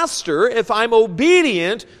 Pastor, if I'm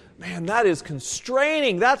obedient, man, that is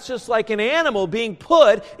constraining. That's just like an animal being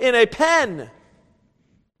put in a pen.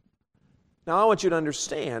 Now, I want you to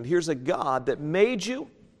understand, here's a God that made you.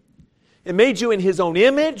 It made you in His own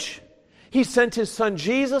image. He sent His Son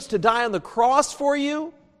Jesus to die on the cross for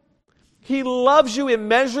you. He loves you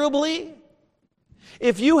immeasurably.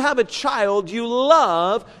 If you have a child you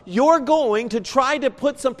love, you're going to try to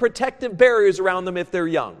put some protective barriers around them if they're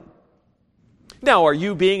young. Now, are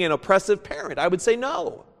you being an oppressive parent? I would say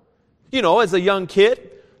no. As a young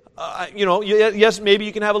kid, yes, maybe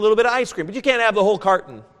you can have a little bit of ice cream, but you can't have the whole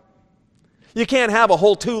carton. You can't have a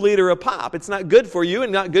whole 2 liter of pop. It's not good for you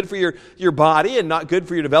and not good for your body and not good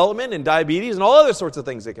for your development and diabetes and all other sorts of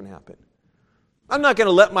things that can happen. I'm not going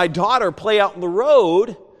to let my daughter play out in the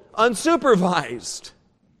road unsupervised.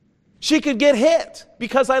 She could get hit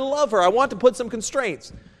because I love her. I want to put some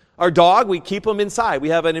constraints. Our dog, we keep them inside. We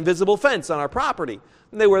have an invisible fence on our property.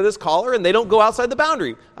 And they wear this collar and they don't go outside the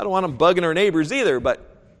boundary. I don't want them bugging our neighbors either,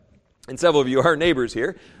 and several of you are neighbors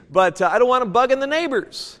here, but I don't want them bugging the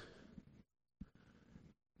neighbors.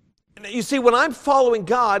 You see, when I'm following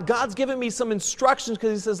God, God's given me some instructions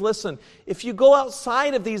because He says, listen, if you go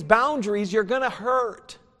outside of these boundaries, you're going to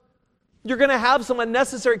hurt. You're going to have some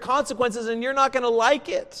unnecessary consequences and you're not going to like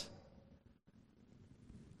it.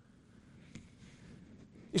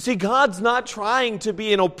 You see, God's not trying to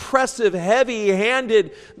be an oppressive,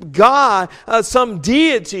 heavy-handed God, some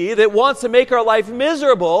deity that wants to make our life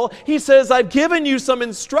miserable. He says, I've given you some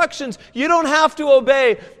instructions. You don't have to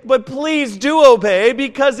obey, but please do obey,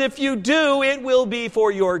 because if you do, it will be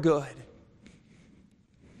for your good.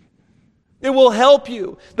 It will help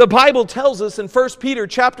you. The Bible tells us in 1 Peter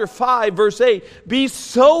chapter 5, verse 8, be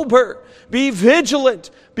sober, be vigilant,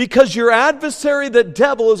 because your adversary, the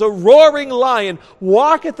devil, is a roaring lion,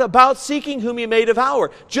 walketh about seeking whom he may devour.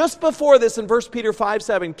 Just before this, in 1 Peter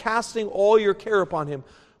 5:7, casting all your care upon him,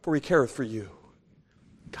 for he careth for you.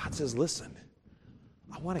 God says, listen,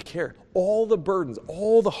 I want to care. All the burdens,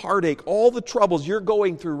 all the heartache, all the troubles you're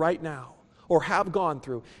going through right now, or have gone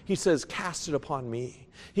through, He says, cast it upon me.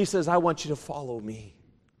 He says, I want you to follow me.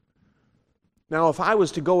 Now, if I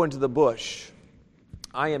was to go into the bush,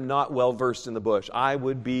 I am not well versed in the bush. I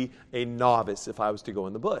would be a novice if I was to go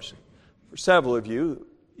in the bush. For several of you,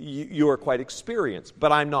 you are quite experienced,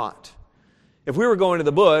 but I'm not. If we were going to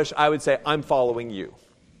the bush, I would say, I'm following you.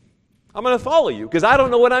 I'm going to follow you because I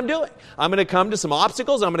don't know what I'm doing. I'm going to come to some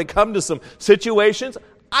obstacles. I'm going to come to some situations.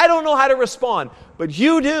 I don't know how to respond, but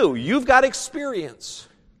you do. You've got experience.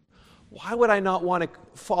 Why would I not want to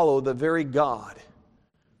follow the very God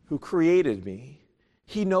who created me?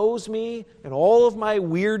 He knows me and all of my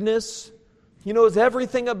weirdness. He knows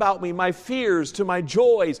everything about me, my fears to my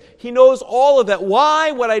joys. He knows all of that.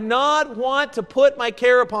 Why would I not want to put my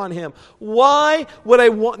care upon Him? Why would I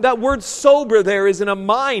want... That word sober there is in a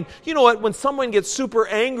mind. You know what? When someone gets super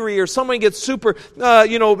angry or someone gets super,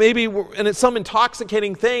 maybe, and it's some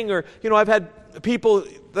intoxicating thing, or, I've had people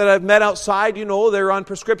that I've met outside, they're on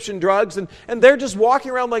prescription drugs and they're just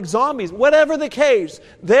walking around like zombies. Whatever the case,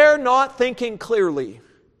 they're not thinking clearly.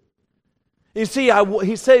 You see,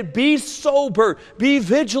 he said, be sober, be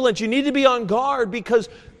vigilant. You need to be on guard because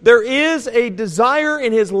there is a desire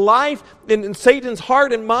in his life, in Satan's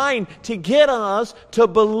heart and mind, to get us to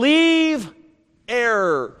believe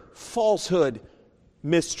error, falsehood,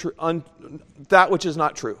 that which is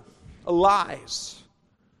not true. Lies.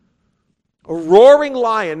 A roaring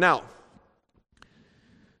lion. Now,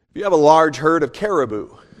 if you have a large herd of caribou,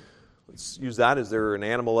 let's use that as they're an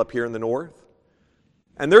animal up here in the north.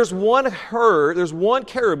 And there's one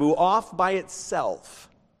caribou off by itself.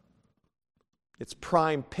 It's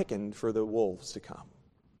prime picking for the wolves to come.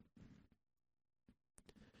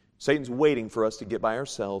 Satan's waiting for us to get by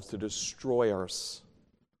ourselves, to destroy us,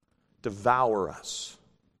 devour us.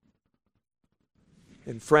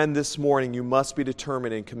 And friend, this morning you must be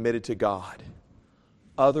determined and committed to God.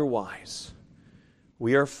 Otherwise,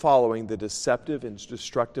 we are following the deceptive and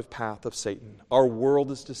destructive path of Satan. Our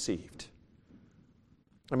world is deceived.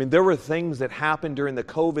 I mean, there were things that happened during the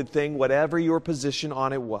COVID thing, whatever your position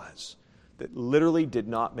on it was, that literally did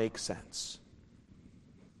not make sense.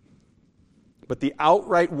 But the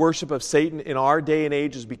outright worship of Satan in our day and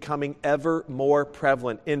age is becoming ever more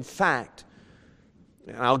prevalent. In fact,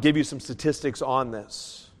 and I'll give you some statistics on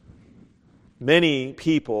this. Many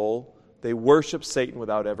people, they worship Satan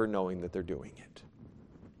without ever knowing that they're doing it.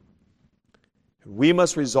 We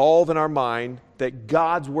must resolve in our mind that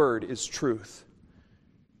God's word is truth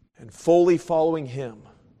and fully following Him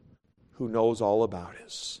who knows all about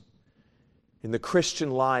us. In the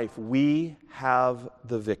Christian life, we have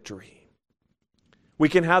the victory. We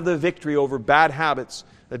can have the victory over bad habits,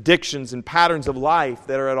 addictions, and patterns of life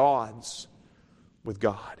that are at odds with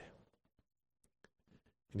God.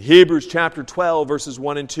 In Hebrews chapter 12, verses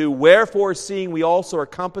 1 and 2, wherefore, seeing we also are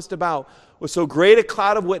compassed about with so great a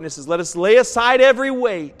cloud of witnesses, let us lay aside every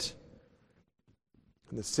weight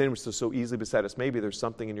and the sin which does so easily beset us. Maybe there's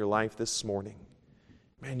something in your life this morning.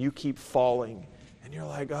 Man, you keep falling, and you're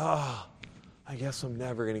like, I guess I'm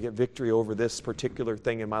never going to get victory over this particular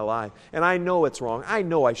thing in my life. And I know it's wrong. I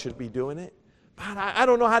know I shouldn't be doing it. But I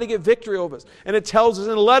don't know how to get victory over this. And it tells us,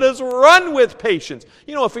 and let us run with patience.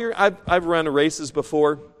 You know, I've run races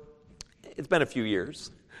before. It's been a few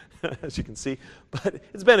years, as you can see. But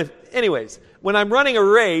it's been, anyways, when I'm running a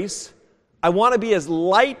race, I want to be as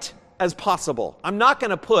light as possible. I'm not going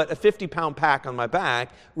to put a 50-pound pack on my back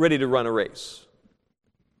ready to run a race.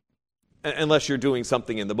 Unless you're doing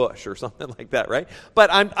something in the bush or something like that, right? But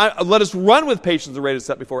let us run with patience the race is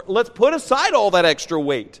set before. Let's put aside all that extra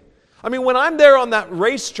weight. I mean, when I'm there on that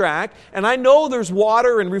racetrack and I know there's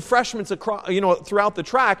water and refreshments across, throughout the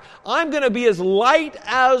track, I'm going to be as light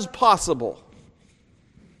as possible.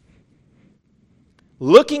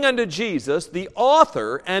 Looking unto Jesus, the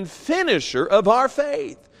author and finisher of our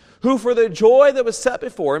faith, who for the joy that was set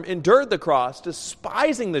before him endured the cross,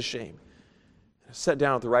 despising the shame, and sat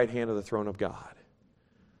down at the right hand of the throne of God.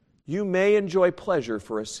 You may enjoy pleasure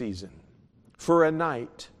for a season, for a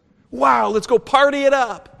night. Wow, let's go party it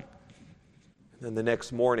up. And then the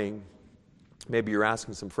next morning, maybe you're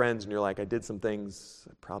asking some friends and you're like, I did some things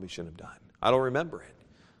I probably shouldn't have done. I don't remember it.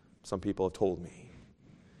 Some people have told me.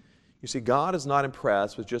 You see, God is not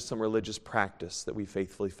impressed with just some religious practice that we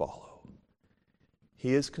faithfully follow.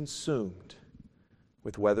 He is consumed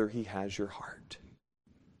with whether He has your heart,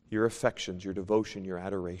 your affections, your devotion, your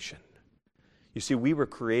adoration. You see, we were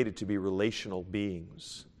created to be relational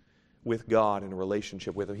beings with God in a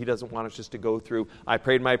relationship with Him. He doesn't want us just to go through, I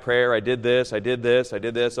prayed my prayer, I did this,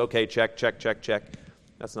 okay, check.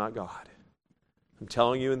 That's not God. I'm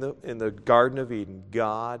telling you, in the Garden of Eden,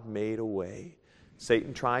 God made a way.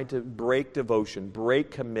 Satan tried to break devotion, break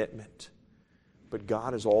commitment, but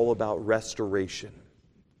God is all about restoration.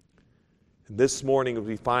 And this morning,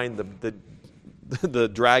 we find the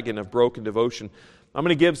dragon of broken devotion. I'm going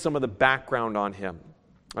to give some of the background on him,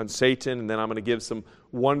 on Satan, and then I'm going to give some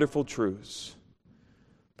wonderful truths.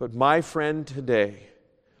 But my friend, today,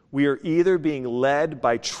 we are either being led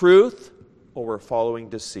by truth or we're following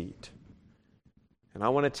deceit. And I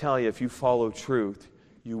want to tell you, if you follow truth,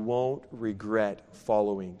 you won't regret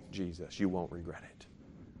following Jesus. You won't regret it.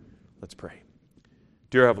 Let's pray.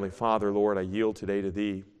 Dear Heavenly Father, Lord, I yield today to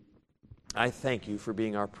Thee. I thank You for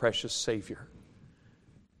being our precious Savior.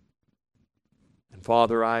 And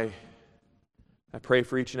Father, I pray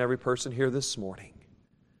for each and every person here this morning.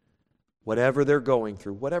 Whatever they're going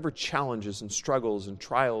through, whatever challenges and struggles and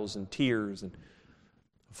trials and tears, and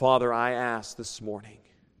Father, I ask this morning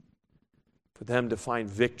for them to find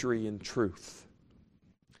victory in truth.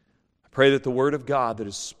 I pray that the Word of God that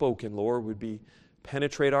is spoken, Lord, would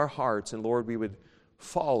penetrate our hearts, and Lord, we would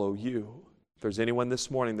follow You. If there's anyone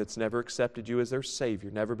this morning that's never accepted You as their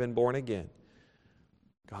Savior, never been born again,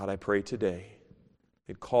 God, I pray today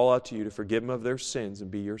they'd call out to you to forgive them of their sins and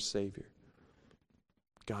be your Savior.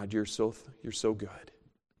 God, you're so good.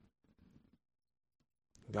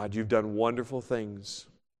 God, you've done wonderful things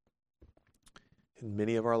in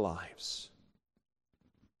many of our lives.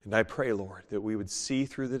 And I pray, Lord, that we would see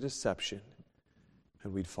through the deception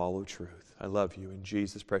and we'd follow truth. I love you. In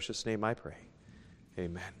Jesus' precious name I pray.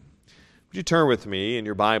 Amen. Would you turn with me in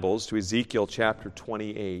your Bibles to Ezekiel chapter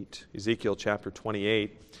 28? Ezekiel chapter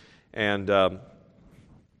 28. And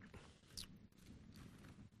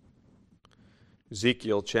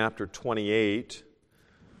Ezekiel chapter 28.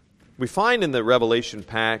 We find in the Revelation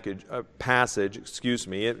passage,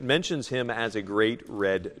 it mentions him as a great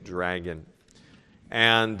red dragon.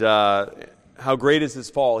 And how great is his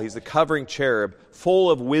fall? He's a covering cherub, full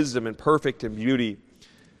of wisdom and perfect in beauty.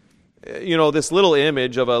 You know, this little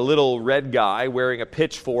image of a little red guy wearing a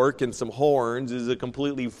pitchfork and some horns is a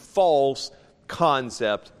completely false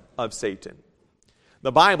concept of Satan.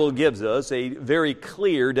 The Bible gives us a very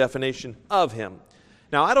clear definition of him.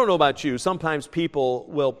 Now, I don't know about you. Sometimes people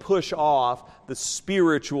will push off the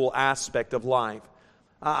spiritual aspect of life.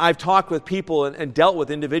 I've talked with people and dealt with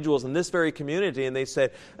individuals in this very community, and they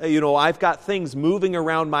said, I've got things moving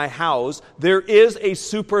around my house. There is a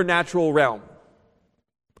supernatural realm.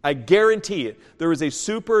 I guarantee it. There is a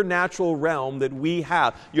supernatural realm that we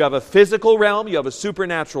have. You have a physical realm, you have a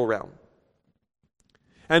supernatural realm.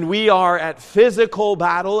 And we are at physical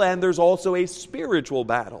battle, and there's also a spiritual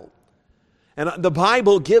battle. And the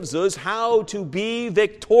Bible gives us how to be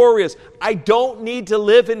victorious. I don't need to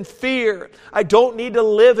live in fear. I don't need to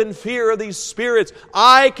live in fear of these spirits.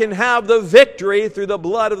 I can have the victory through the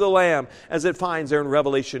blood of the Lamb, as it finds there in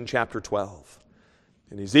Revelation chapter 12.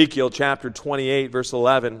 In Ezekiel chapter 28, verse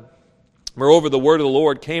 11, moreover, the word of the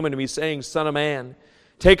Lord came unto me, saying, Son of man,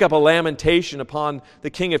 take up a lamentation upon the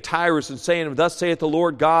king of Tyrus, and saying, Thus saith the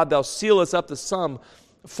Lord God, Thou sealest up the sum,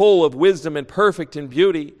 full of wisdom and perfect in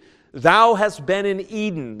beauty. Thou hast been in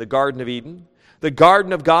Eden, the Garden of Eden, the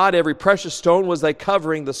garden of God. Every precious stone was thy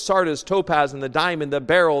covering, the sardius, topaz, and the diamond, the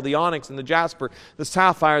beryl, the onyx, and the jasper, the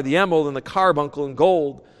sapphire, the emerald, and the carbuncle, and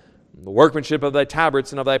gold. The workmanship of thy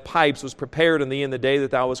tabrets and of thy pipes was prepared in thee in the day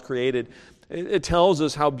that thou wast created. It tells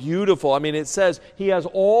us how beautiful. I mean, it says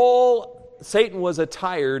Satan was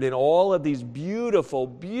attired in all of these beautiful,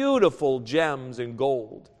 beautiful gems and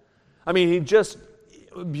gold. I mean, he just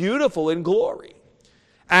beautiful in glory.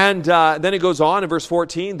 And then it goes on in verse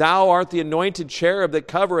 14, Thou art the anointed cherub that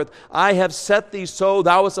covereth. I have set thee so.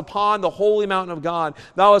 Thou wast upon the holy mountain of God.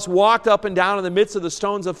 Thou hast walked up and down in the midst of the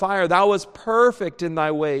stones of fire. Thou wast perfect in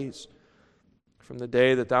thy ways from the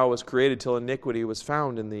day that thou wast created till iniquity was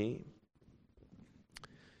found in thee.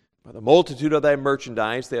 By the multitude of thy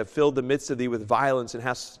merchandise they have filled the midst of thee with violence, and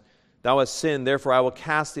thou hast sinned. Therefore I will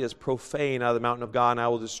cast thee as profane out of the mountain of God, and I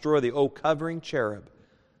will destroy thee, O covering cherub.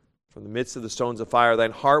 From the midst of the stones of fire,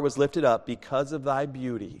 thine heart was lifted up because of thy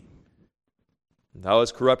beauty. And thou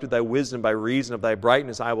hast corrupted thy wisdom by reason of thy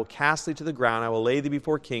brightness. I will cast thee to the ground. I will lay thee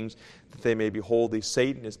before kings, that they may behold thee.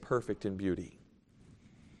 Satan is perfect in beauty.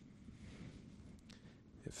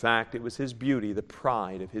 In fact, it was his beauty, the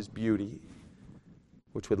pride of his beauty,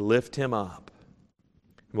 which would lift him up.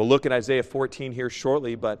 And we'll look at Isaiah 14 here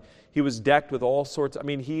shortly, but he was decked with all sorts.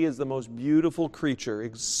 He is the most beautiful creature,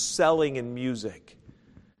 excelling in music.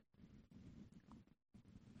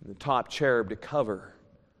 The top cherub to cover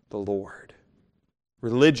the Lord.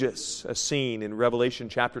 Religious, a scene in Revelation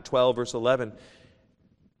chapter 12, verse 11.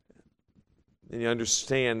 And you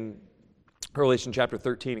understand, Revelation chapter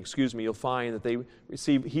 13, you'll find that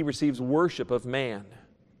he receives worship of man.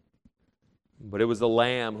 But it was the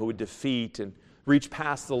Lamb who would defeat and reach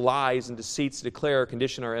past the lies and deceits to declare a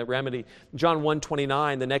condition or a remedy. John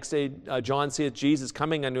 1:29, the next day John seeth Jesus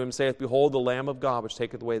coming unto him, saith, Behold the Lamb of God, which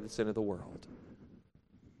taketh away the sin of the world.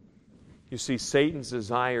 You see, Satan's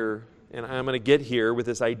desire, and I'm going to get here with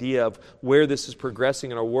this idea of where this is progressing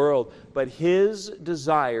in our world, but his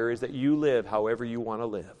desire is that you live however you want to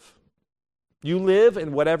live. You live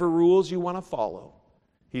in whatever rules you want to follow.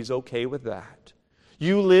 He's okay with that.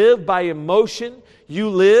 You live by emotion. You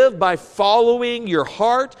live by following your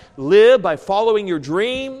heart. Live by following your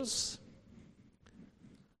dreams.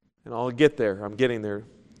 And I'll get there. I'm getting there.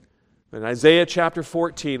 In Isaiah chapter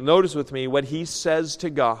 14, notice with me what he says to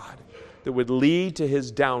God that would lead to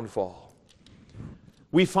his downfall.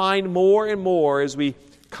 We find more and more as we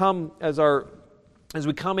come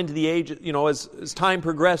into the age, as time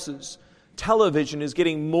progresses, television is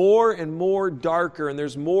getting more and more darker, and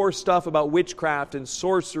there's more stuff about witchcraft and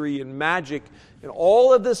sorcery and magic and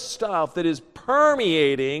all of this stuff that is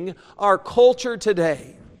permeating our culture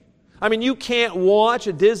today. I mean, you can't watch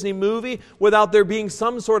a Disney movie without there being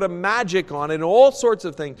some sort of magic on it and all sorts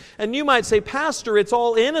of things. And you might say, Pastor, it's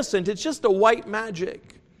all innocent. It's just a white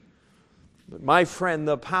magic. But my friend,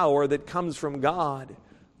 the power that comes from God,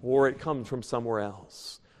 or it comes from somewhere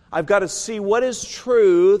else. I've got to see what is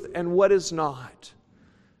truth and what is not.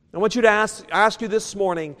 I want you to ask you this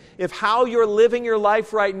morning, if how you're living your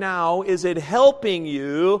life right now, is it helping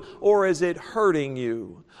you or is it hurting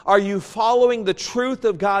you? Are you following the truth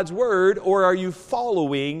of God's Word, or are you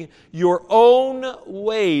following your own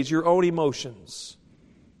ways, your own emotions?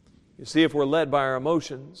 You see, if we're led by our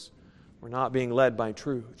emotions, we're not being led by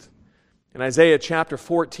truth. In Isaiah chapter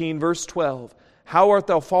 14, verse 12, "How art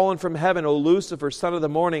thou fallen from heaven, O Lucifer, son of the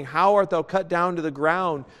morning? How art thou cut down to the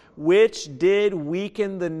ground, which did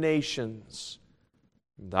weaken the nations?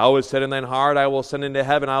 Thou hast said in thine heart, I will ascend into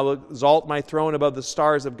heaven, I will exalt my throne above the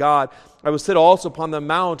stars of God. I will sit also upon the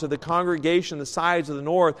mount of the congregation, the sides of the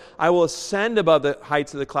north. I will ascend above the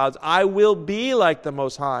heights of the clouds. I will be like the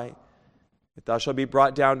Most High. If thou shalt be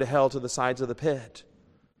brought down to hell, to the sides of the pit."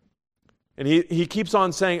 And he keeps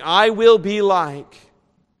on saying, I will be like.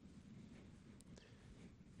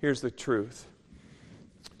 Here's the truth.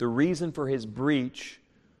 The reason for his breach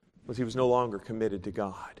was he was no longer committed to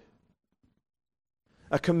God.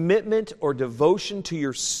 A commitment or devotion to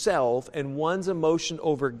yourself and one's emotion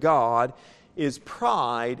over God is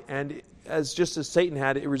pride, and just as Satan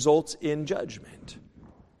had, it results in judgment.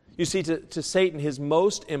 You see, to Satan, his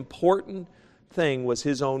most important thing was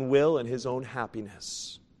his own will and his own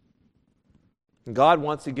happiness. And God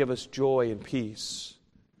wants to give us joy and peace,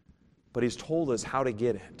 but He's told us how to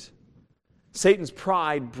get it. Satan's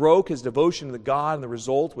pride broke his devotion to God, and the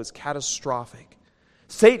result was catastrophic.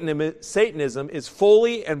 Satanism is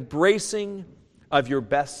fully embracing of your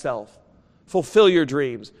best self. Fulfill your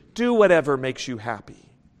dreams. Do whatever makes you happy.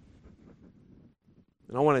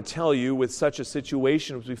 And I want to tell you, with such a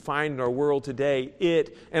situation as we find in our world today,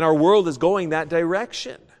 and our world is going that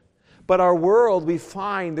direction. But our world, we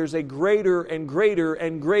find there's a greater and greater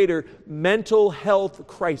and greater mental health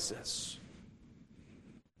crisis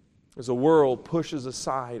as the world pushes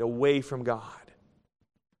aside away from God.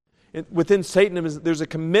 Within Satanism, there's a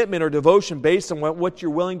commitment or devotion based on what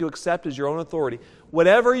you're willing to accept as your own authority.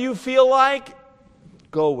 Whatever you feel like,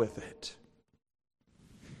 go with it.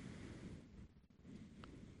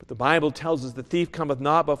 But the Bible tells us the thief cometh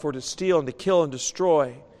not but for to steal and to kill and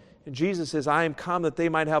destroy. And Jesus says, I am come that they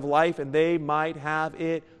might have life and they might have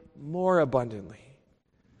it more abundantly.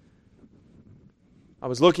 I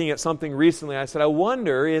was looking at something recently. I said, I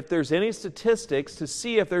wonder if there's any statistics to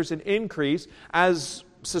see if there's an increase as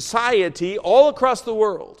society all across the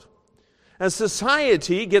world. As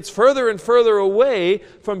society gets further and further away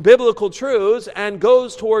from biblical truths and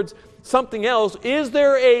goes towards something else, is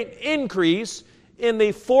there an increase in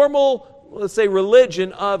the formal, let's say,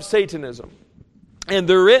 religion of Satanism? And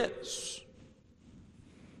there is.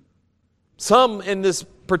 Some in this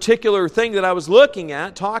particular thing that I was looking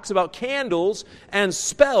at talks about candles and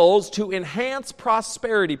spells to enhance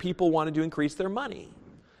prosperity. People wanted to increase their money.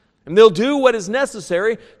 And they'll do what is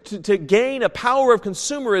necessary to gain a power of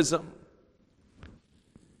consumerism.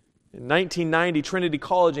 In 1990, Trinity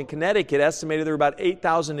College in Connecticut estimated there were about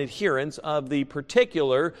 8,000 adherents of a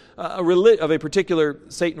particular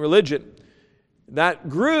Satan religion. That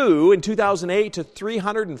grew in 2008 to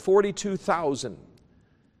 342,000.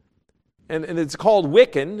 And it's called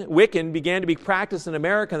Wiccan. Wiccan began to be practiced in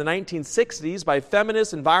America in the 1960s by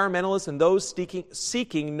feminists, environmentalists, and those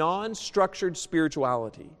seeking non-structured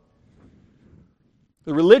spirituality.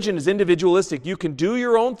 The religion is individualistic. You can do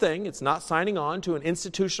your own thing. It's not signing on to an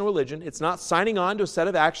institutional religion. It's not signing on to a set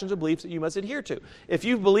of actions or beliefs that you must adhere to. If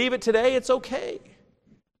you believe it today, it's okay.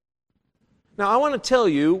 Now, I want to tell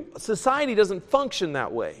you, society doesn't function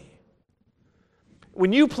that way.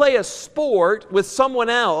 When you play a sport with someone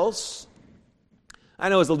else, I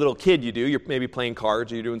know as a little kid you do, you're maybe playing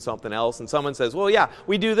cards or you're doing something else, and someone says, well, yeah,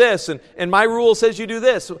 we do this, and my rule says you do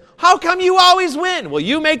this. How come you always win? Well,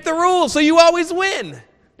 you make the rules, so you always win,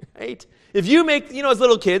 right? If you make, as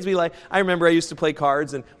little kids, I remember I used to play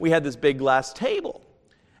cards, and we had this big glass table.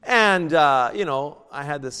 And, I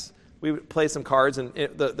had this, we would play some cards, and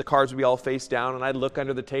the cards would be all face down, and I'd look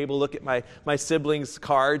under the table, look at my siblings'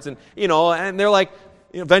 cards, and, and they're like,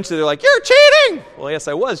 eventually they're like, you're cheating! Well, yes,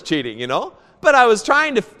 I was cheating, But I was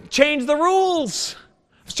trying to change the rules.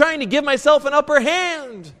 I was trying to give myself an upper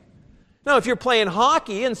hand. Now, if you're playing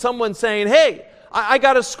hockey and someone's saying, hey, I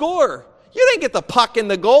got to score. You didn't get the puck in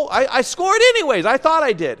the goal. I scored anyways. I thought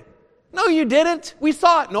I did. No, you didn't. We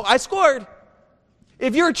saw it. No, I scored.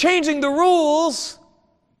 If you're changing the rules,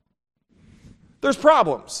 there's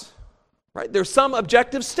problems. Right? There's some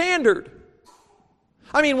objective standard.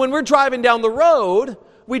 I mean, when we're driving down the road,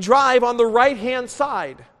 we drive on the right-hand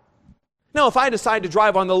side. Now, if I decide to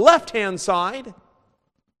drive on the left-hand side,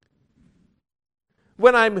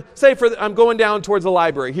 when I'm going down towards the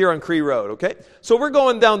library here on Cree Road, okay? So we're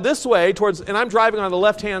going down this way and I'm driving on the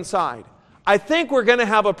left-hand side. I think we're going to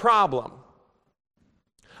have a problem.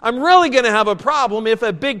 I'm really going to have a problem if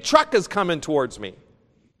a big truck is coming towards me.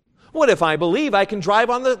 What if I believe I can drive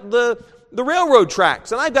on the railroad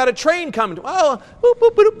tracks and I've got a train coming? Oh, boop,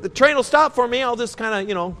 boop, boop, boop. The train will stop for me. I'll just kind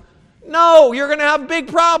of, No, you're going to have big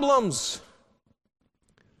problems.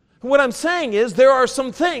 What I'm saying is there are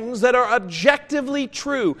some things that are objectively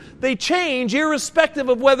true. They change irrespective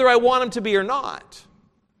of whether I want them to be or not.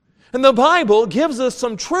 And the Bible gives us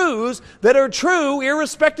some truths that are true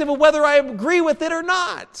irrespective of whether I agree with it or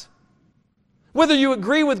not. Whether you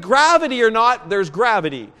agree with gravity or not, there's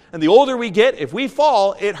gravity. And the older we get, if we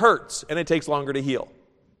fall, it hurts and it takes longer to heal.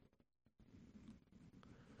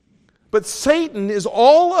 But Satan is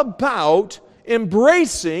all about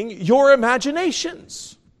embracing your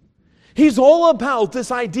imaginations. He's all about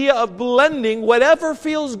this idea of blending whatever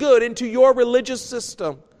feels good into your religious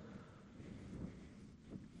system.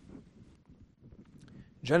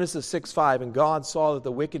 Genesis 6:5, and God saw that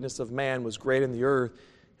the wickedness of man was great in the earth,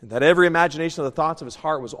 and that every imagination of the thoughts of his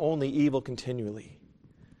heart was only evil continually.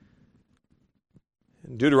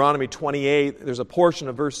 In Deuteronomy 28, there's a portion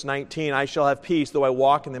of verse 19, I shall have peace, though I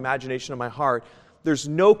walk in the imagination of my heart. There's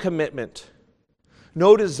no commitment,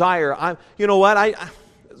 no desire.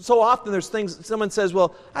 So often there's things, someone says,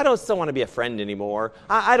 well, I don't still want to be a friend anymore.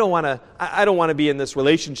 I don't want to be in this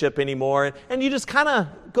relationship anymore. And you just kind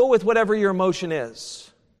of go with whatever your emotion is.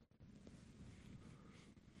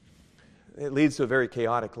 It leads to a very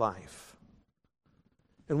chaotic life.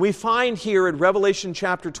 And we find here in Revelation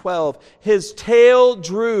chapter 12, his tail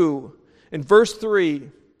drew, in verse 3,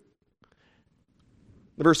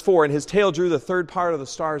 verse 4, and his tail drew the third part of the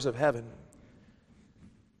stars of heaven.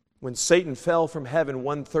 When Satan fell from heaven,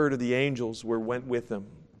 1/3 of the angels went with him.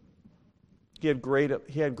 He had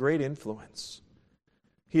great influence.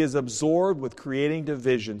 He is absorbed with creating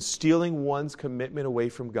division, stealing one's commitment away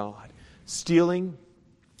from God, stealing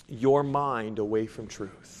your mind away from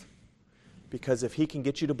truth. Because if he can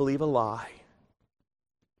get you to believe a lie,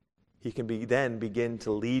 he can then begin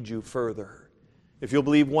to lead you further. If you'll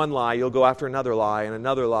believe one lie, you'll go after another lie and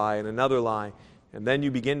another lie and another lie. And then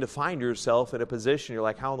you begin to find yourself in a position, you're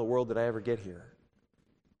like, how in the world did I ever get here?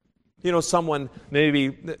 Someone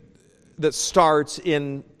maybe that starts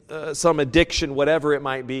in some addiction, whatever it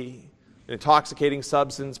might be, intoxicating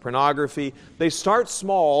substance, pornography. They start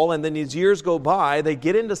small, and then as years go by, they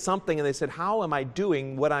get into something, and they said, how am I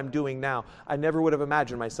doing what I'm doing now? I never would have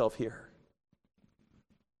imagined myself here.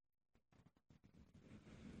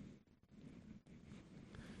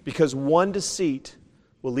 Because one deceit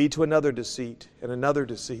will lead to another deceit and another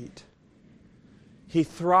deceit. He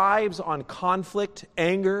thrives on conflict,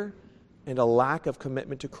 anger, and a lack of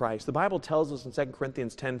commitment to Christ. The Bible tells us in 2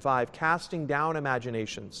 Corinthians 10:5, casting down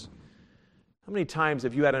imaginations. How many times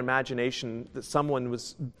have you had an imagination that someone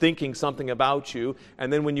was thinking something about you,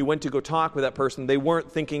 and then when you went to go talk with that person, they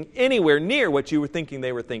weren't thinking anywhere near what you were thinking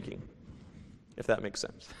they were thinking? If that makes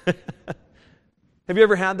sense. Have you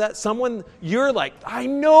ever had that? Someone, you're like, I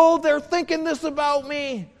know they're thinking this about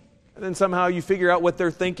me. And then somehow you figure out what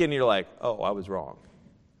they're thinking, and you're like, oh, I was wrong.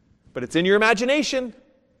 But it's in your imagination.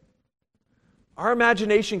 Our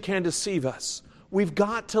imagination can deceive us. We've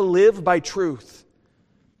got to live by truth.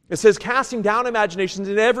 It says, casting down imaginations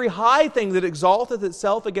and every high thing that exalteth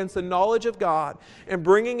itself against the knowledge of God, and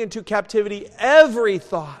bringing into captivity every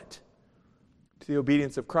thought to the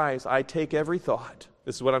obedience of Christ. I take every thought.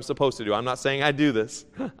 This is what I'm supposed to do. I'm not saying I do this.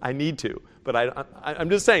 I need to. But I'm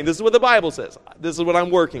just saying, this is what the Bible says. This is what I'm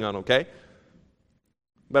working on, okay?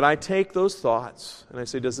 But I take those thoughts and I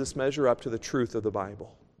say, does this measure up to the truth of the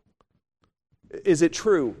Bible? Is it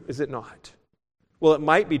true? Is it not? Well, it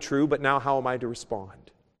might be true, but now how am I to respond?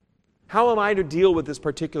 How am I to deal with this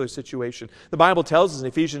particular situation? The Bible tells us in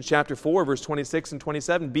Ephesians chapter 4, verse 26 and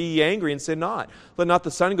 27, be ye angry and sin not. Let not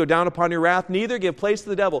the sun go down upon your wrath, neither give place to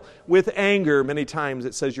the devil. With anger, many times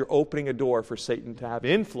it says you're opening a door for Satan to have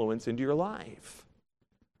influence into your life.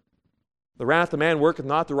 The wrath of man worketh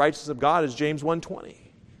not the righteousness of God, as James 1:20.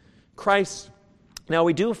 Christ, now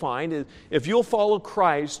we do find, if you'll follow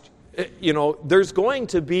Christ, there's going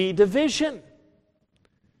to be division.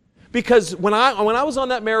 Because when I was on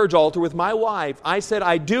that marriage altar with my wife, I said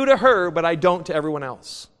I do to her, but I don't to everyone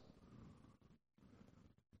else.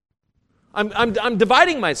 I'm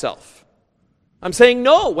dividing myself. I'm saying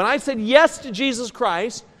no. When I said yes to Jesus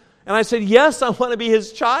Christ, And I said, yes, I want to be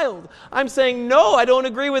his child. I'm saying, no, I don't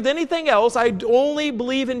agree with anything else. I only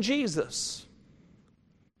believe in Jesus.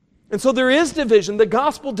 And so there is division. The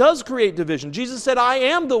gospel does create division. Jesus said, I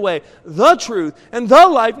am the way, the truth, and the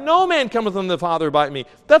life. No man cometh unto the Father by me.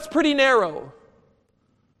 That's pretty narrow.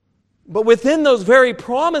 But within those very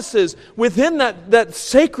promises, within that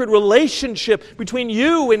sacred relationship between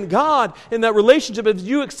you and God, in that relationship, if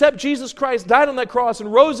you accept Jesus Christ, died on that cross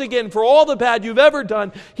and rose again for all the bad you've ever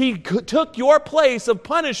done, He took your place of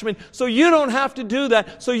punishment so you don't have to do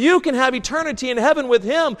that, so you can have eternity in heaven with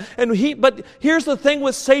Him. But here's the thing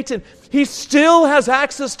with Satan. He still has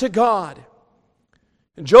access to God.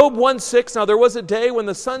 In Job 1:6, now there was a day when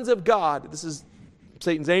the sons of God, this is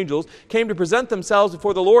Satan's angels, came to present themselves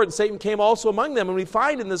before the Lord, and Satan came also among them. And we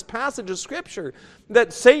find in this passage of Scripture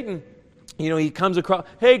that Satan, he comes across,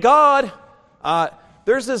 hey, God,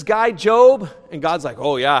 there's this guy, Job. And God's like,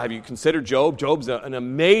 oh, yeah, have you considered Job? Job's an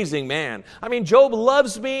amazing man. I mean, Job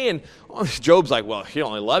loves me. And Job's like, well, he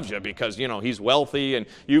only loves you because, he's wealthy, and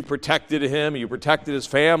you protected him, you protected his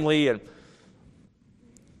family. And,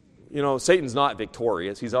 Satan's not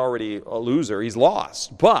victorious. He's already a loser. He's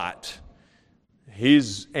lost. But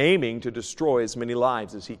he's aiming to destroy as many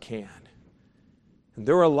lives as he can. And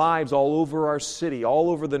there are lives all over our city, all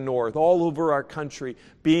over the north, all over our country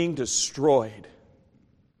being destroyed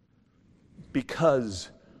because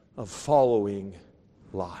of following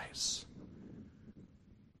lies.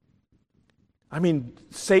 I mean,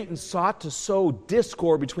 Satan sought to sow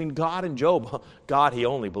discord between God and Job. God, he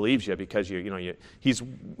only believes you because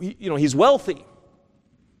he's wealthy.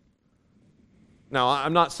 Now,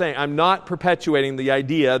 I'm not perpetuating the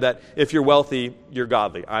idea that if you're wealthy, you're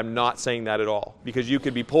godly. I'm not saying that at all. Because you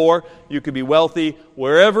could be poor, you could be wealthy,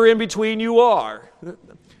 wherever in between you are.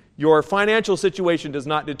 Your financial situation does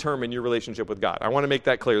not determine your relationship with God. I want to make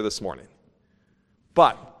that clear this morning.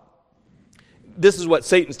 But this is what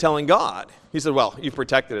Satan's telling God. He said, well, you've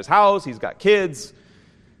protected his house, he's got kids.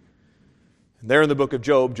 And there in the book of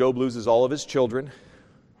Job, Job loses all of his children.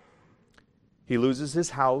 He loses his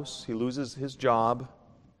house. He loses his job.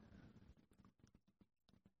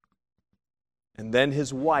 And then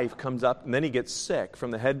his wife comes up, and then he gets sick.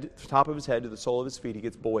 From the top of his head to the sole of his feet, he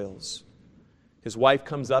gets boils. His wife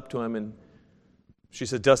comes up to him, and she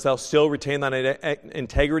says, dost thou still retain thine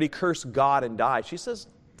integrity? Curse God and die. She says,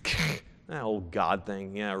 that old God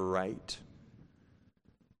thing, yeah, right.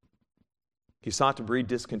 He sought to breed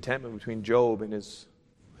discontentment between Job and his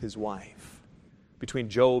wife. Between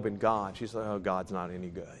Job and God. She's like, oh, God's not any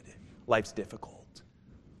good. Life's difficult.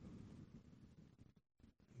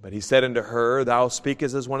 But he said unto her, thou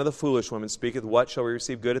speakest as one of the foolish women speaketh. What shall we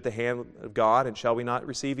receive good at the hand of God, and shall we not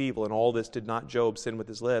receive evil? And all this did not Job sin with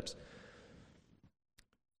his lips.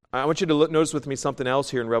 I want you to notice with me something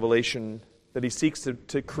else here in Revelation, that he seeks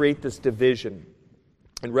to create this division.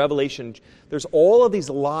 In Revelation, there's all of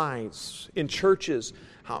these lies in churches.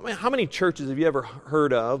 How many churches have you ever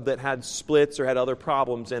heard of that had splits or had other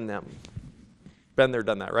problems in them? Been there,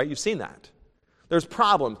 done that, right? You've seen that. There's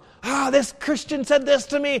problems. This Christian said this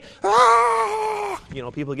to me.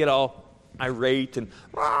 People get all irate and,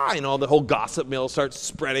 the whole gossip mill starts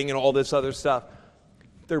spreading and all this other stuff.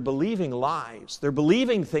 They're believing lies. They're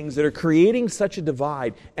believing things that are creating such a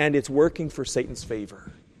divide, and it's working for Satan's favor.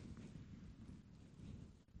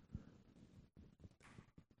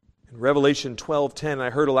 In Revelation 12:10, I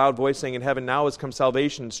heard a loud voice saying in heaven, now has come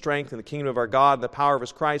salvation and strength in the kingdom of our God and the power of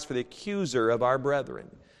his Christ, for the accuser of our brethren.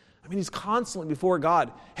 I mean, he's constantly before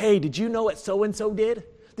God. Hey, did you know what so-and-so did?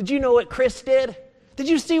 Did you know what Chris did? Did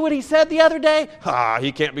you see what he said the other day?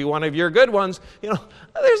 He can't be one of your good ones.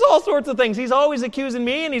 There's all sorts of things. He's always accusing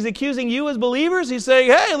me, and he's accusing you as believers. He's saying,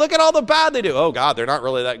 hey, look at all the bad they do. Oh, God, they're not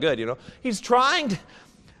really that good, He's trying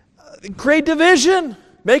to create division.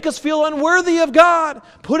 Make us feel unworthy of God.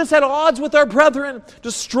 Put us at odds with our brethren.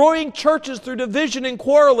 Destroying churches through division and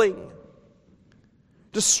quarreling.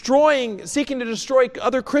 Seeking to destroy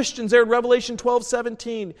other Christians there in Revelation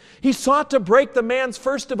 12:17. He sought to break the man's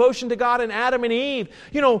first devotion to God in Adam and Eve.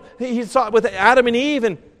 He sought with Adam and Eve,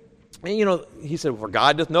 and he said, for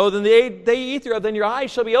God doth know that they eat thereof, then your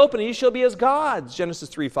eyes shall be open, and ye shall be as gods. Genesis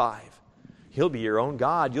 3:5. He'll be your own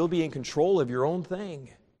God. You'll be in control of your own thing.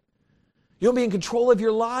 You'll be in control of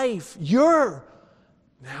your life. You're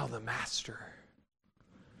now the master.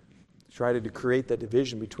 He tried to create that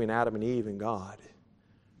division between Adam and Eve and God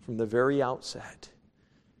from the very outset.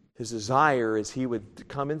 His desire is he would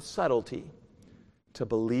come in subtlety to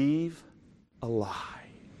believe a lie.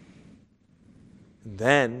 And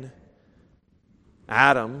then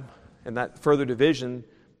Adam, and that further division,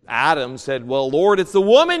 Adam said, well, Lord, it's the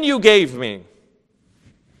woman you gave me.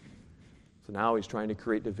 So now he's trying to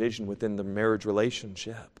create division within the marriage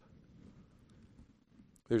relationship.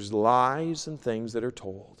 There's lies and things that are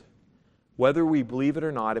told. Whether we believe it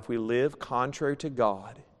or not, if we live contrary to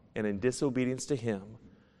God and in disobedience to Him,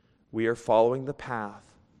 we are following the path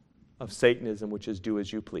of Satanism, which is do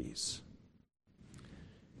as you please.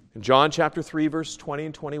 In John chapter 3, verse 20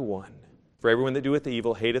 and 21, for everyone that doeth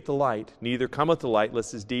evil hateth the light, neither cometh the light,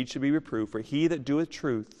 lest his deeds should be reproved. For he that doeth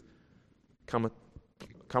truth cometh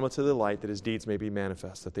to the light, that his deeds may be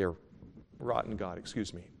manifest, that they are wrought in God.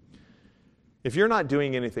 If you're not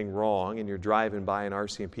doing anything wrong and you're driving by an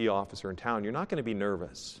RCMP officer in town, you're not going to be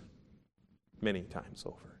nervous many times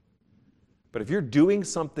over. But if you're doing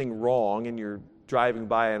something wrong and you're driving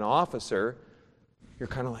by an officer, you're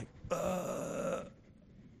kind of like,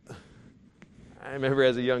 I remember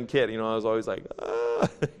as a young kid, I was always like,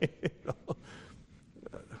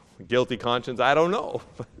 guilty conscience, I don't know.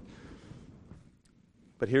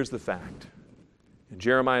 But here's the fact. In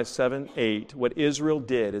Jeremiah 7:8, what Israel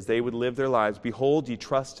did as they would live their lives, behold, ye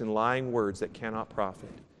trust in lying words that cannot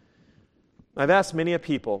profit. I've asked many a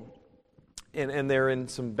people, and they're in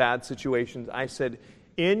some bad situations. I said,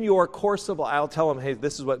 in your course of life, I'll tell them, hey,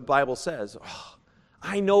 this is what the Bible says. Oh,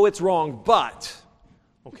 I know it's wrong, but...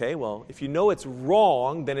 Okay, well, if you know it's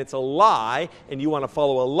wrong, then it's a lie, and you want to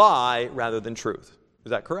follow a lie rather than truth.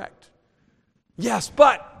 Is that correct? Yes,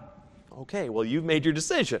 but... Okay, well, you've made your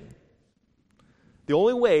decision. The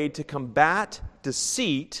only way to combat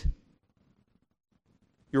deceit,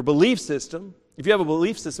 your belief system, if you have a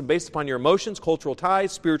belief system based upon your emotions, cultural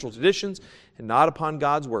ties, spiritual traditions, and not upon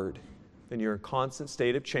God's Word, then you're in a constant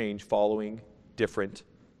state of change following different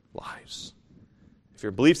lives. If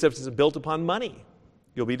your belief system is built upon money,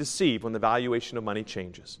 you'll be deceived when the valuation of money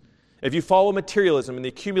changes. If you follow materialism and the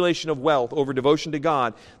accumulation of wealth over devotion to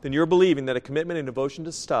God, then you're believing that a commitment and devotion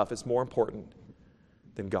to stuff is more important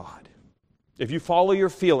than God. If you follow your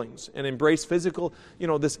feelings and embrace physical,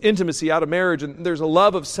 this intimacy out of marriage, and there's a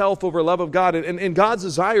love of self over love of God, and God's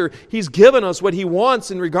desire, He's given us what He wants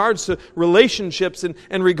in regards to relationships and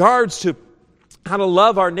in regards to how to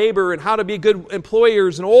love our neighbor and how to be good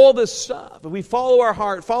employers and all this stuff. If we follow our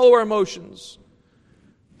heart, follow our emotions,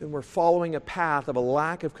 then we're following a path of a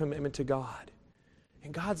lack of commitment to God.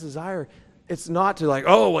 And God's desire, it's not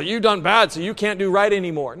to you've done bad, so you can't do right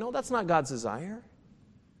anymore. No, that's not God's desire.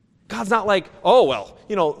 God's not like,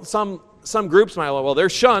 some groups might like, well, they're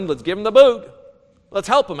shunned, let's give them the boot. Let's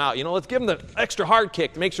help them out, let's give them the extra hard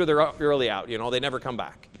kick to make sure they're early out, they never come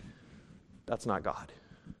back. That's not God.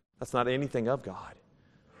 That's not anything of God.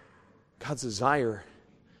 God's desire,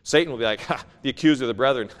 Satan will be like, the accuser of the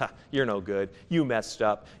brethren, you're no good, you messed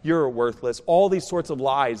up, you're worthless. All these sorts of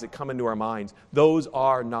lies that come into our minds, those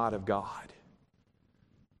are not of God.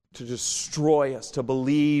 To destroy us, to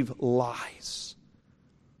believe lies.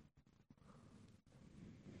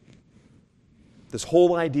 This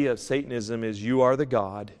whole idea of Satanism is you are the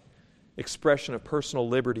God, expression of personal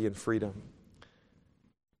liberty and freedom.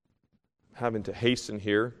 I'm having to hasten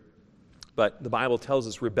here, but the Bible tells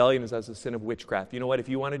us rebellion is as a sin of witchcraft. You know what? If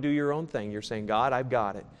you want to do your own thing, you're saying, God, I've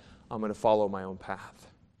got it. I'm going to follow my own path.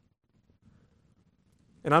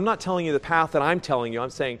 And I'm not telling you the path that I'm telling you. I'm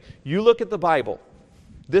saying, you look at the Bible.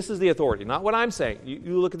 This is the authority. Not what I'm saying.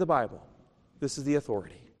 You look at the Bible. This is the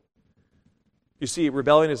authority. You see,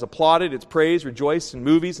 rebellion is applauded, it's praised, rejoiced in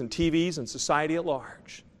movies and TVs and society at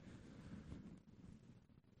large.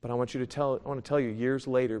 But I want to tell you, years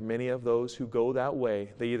later, many of those who go that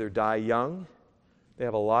way, they either die young, they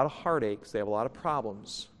have a lot of heartaches, they have a lot of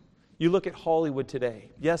problems. You look at Hollywood today.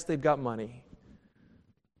 Yes, they've got money,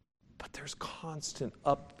 but there's constant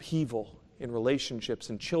upheaval in relationships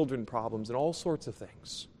and children problems and all sorts of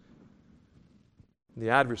things. The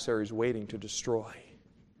adversary is waiting to destroy.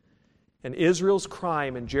 And Israel's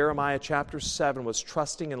crime in Jeremiah chapter 7 was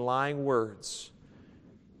trusting in lying words.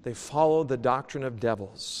 They followed the doctrine of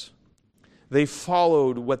devils. They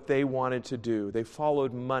followed what they wanted to do. They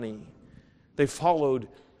followed money. They followed,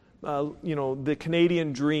 the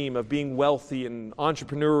Canadian dream of being wealthy and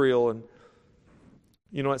entrepreneurial. And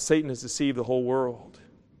you know what? Satan has deceived the whole world.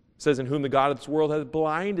 It says, in whom the God of this world has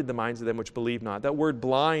blinded the minds of them which believe not. That word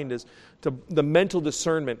blind is to the mental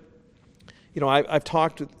discernment. I've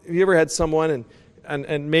talked with, have you ever had someone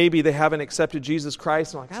and maybe they haven't accepted Jesus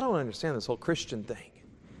Christ, and I don't understand this whole Christian thing.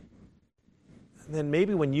 And then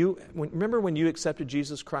maybe when you accepted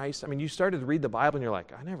Jesus Christ, you started to read the Bible and you're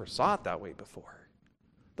like, I never saw it that way before.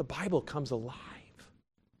 The Bible comes alive.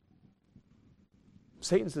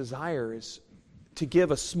 Satan's desire is to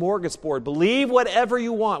give a smorgasbord. Believe whatever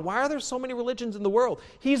you want. Why are there so many religions in the world?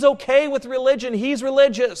 He's okay with religion. He's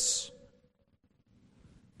religious.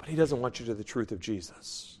 But he doesn't want you to the truth of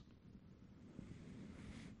Jesus.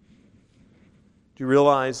 Do you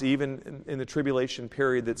realize even in the tribulation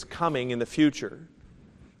period that's coming in the future,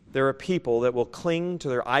 there are people that will cling to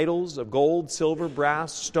their idols of gold, silver,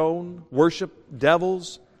 brass, stone, worship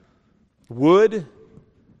devils, wood,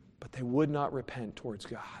 but they would not repent towards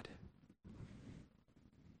God.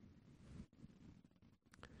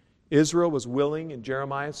 Israel was willing in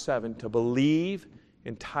Jeremiah 7 to believe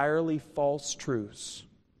entirely false truths.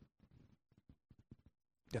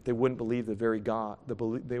 Yet they wouldn't believe the very God.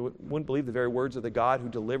 They wouldn't believe the very words of the God who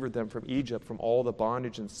delivered them from Egypt, from all the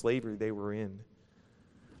bondage and slavery they were in.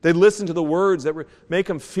 They'd listen to the words that would make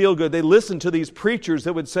them feel good. They listened to these preachers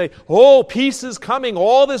that would say, oh, peace is coming.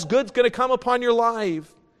 All this good's going to come upon your life.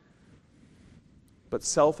 But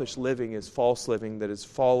selfish living is false living that is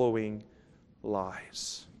following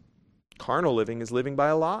lies. Carnal living is living by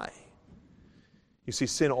a lie. You see,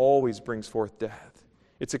 sin always brings forth death.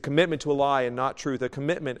 It's a commitment to a lie and not truth, a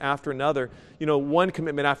commitment after another. One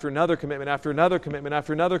commitment after another commitment after another commitment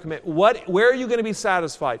after another commitment. Where are you going to be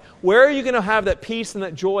satisfied? Where are you going to have that peace and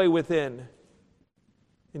that joy within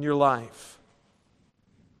in your life?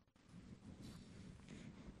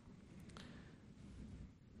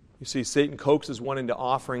 You see, Satan coaxes one into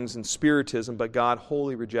offerings and spiritism, but God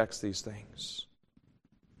wholly rejects these things.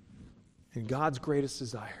 And God's greatest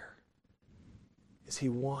desire is He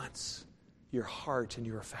wants your heart and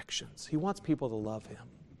your affections. He wants people to love Him.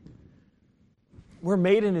 We're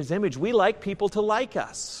made in His image. We like people to like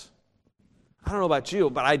us. I don't know about you,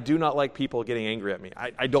 but I do not like people getting angry at me.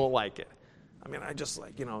 I don't like it. I mean, I just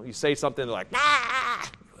like, you say something, they're like,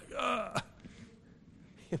 ah! You're like,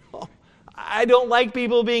 ugh. I don't like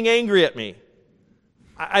people being angry at me.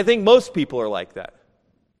 I think most people are like that.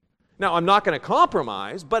 Now, I'm not going to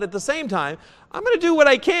compromise, but at the same time, I'm going to do what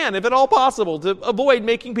I can, if at all possible, to avoid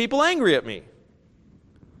making people angry at me.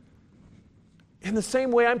 In the same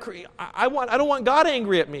way, I don't want God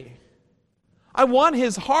angry at me. I want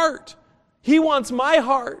His heart. He wants my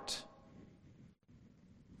heart.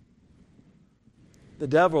 The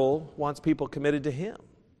devil wants people committed to him,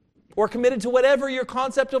 or committed to whatever your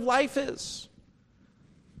concept of life is.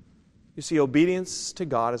 You see, obedience to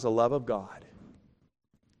God is a love of God.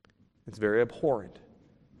 It's very abhorrent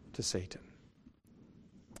to Satan.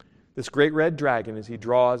 This great red dragon, as he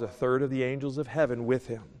draws a third of the angels of heaven with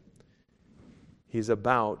him, he's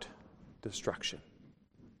about destruction.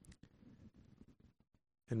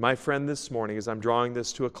 And my friend, this morning, as I'm drawing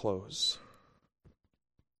this to a close,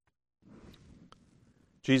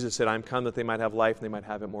 Jesus said, I'm come that they might have life and they might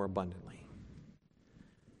have it more abundantly.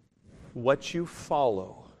 What you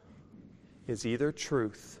follow is either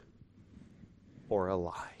truth or a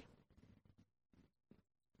lie.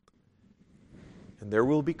 And there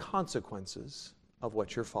will be consequences of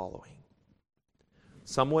what you're following.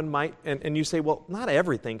 Someone might, and you say, well, not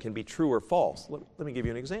everything can be true or false. Let me give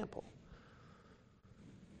you an example.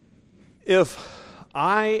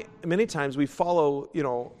 Many times we follow,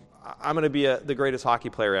 I'm going to be the greatest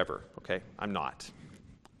hockey player ever. Okay, I'm not.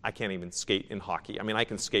 I can't even skate in hockey. I mean, I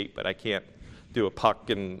can skate, but I can't do a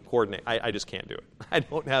puck and coordinate. I just can't do it. I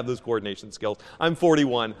don't have those coordination skills. I'm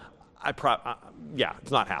 41.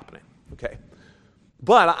 It's not happening. Okay.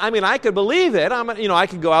 But, I could believe it. I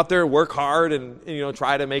could go out there and work hard and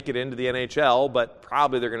try to make it into the NHL, but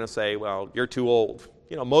probably they're going to say, well, you're too old.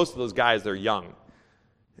 Most of those guys, they're young.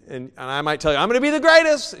 And I might tell you, I'm going to be the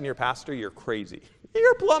greatest. And your pastor, you're crazy.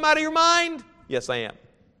 You're plumb out of your mind. Yes, I am.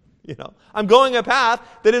 I'm going a path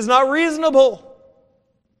that is not reasonable.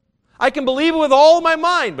 I can believe it with all my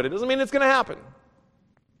mind, but it doesn't mean it's going to happen.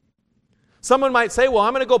 Someone might say, well,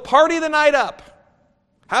 I'm going to go party the night up.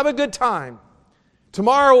 Have a good time.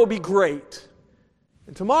 Tomorrow will be great.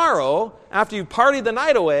 And tomorrow, after you party the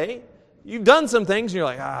night away, you've done some things and you're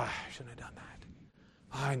like, I shouldn't have done that.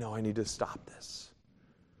 I know I need to stop this.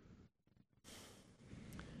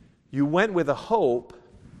 You went with a hope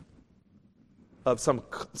of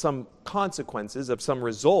some consequences, of some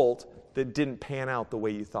result that didn't pan out the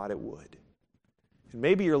way you thought it would. And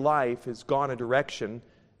maybe your life has gone a direction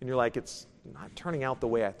and you're like, it's not turning out the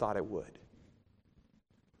way I thought it would.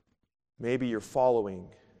 Maybe you're following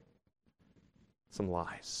some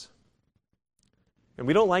lies. And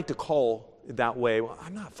we don't like to call it that way. Well,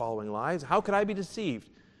 I'm not following lies. How could I be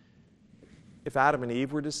deceived? If Adam and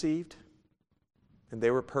Eve were deceived and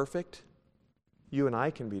they were perfect, you and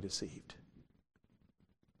I can be deceived.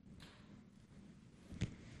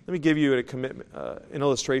 Let me give you an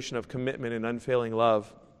illustration of commitment and unfailing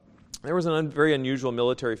love. There was a very unusual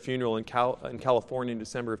military funeral in California in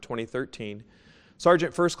December of 2013.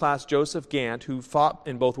 Sergeant First Class Joseph Gant, who fought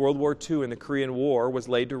in both World War II and the Korean War, was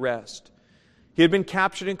laid to rest. He had been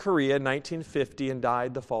captured in Korea in 1950 and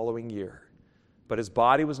died the following year. But his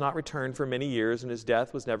body was not returned for many years, and his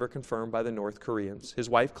death was never confirmed by the North Koreans. His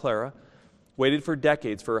wife, Clara, waited for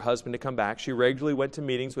decades for her husband to come back. She regularly went to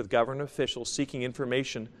meetings with government officials seeking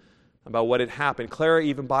information about what had happened. Clara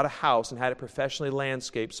even bought a house and had it professionally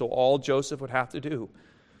landscaped, so all Joseph would have to do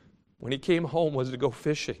when he came home was to go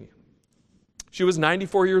fishing. She was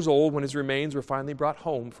 94 years old when his remains were finally brought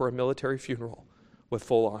home for a military funeral with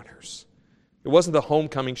full honors. It wasn't the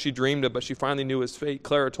homecoming she dreamed of, but she finally knew his fate.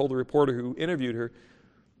 Clara told the reporter who interviewed her,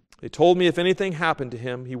 "They told me if anything happened to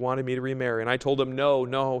him, he wanted me to remarry. And I told him,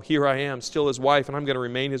 no, here I am, still his wife, and I'm going to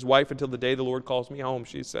remain his wife until the day the Lord calls me home,"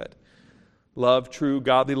 she said. Love, true,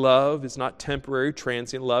 godly love, is not temporary,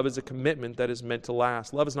 transient. Love is a commitment that is meant to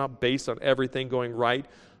last. Love is not based on everything going right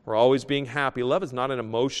or always being happy. Love is not an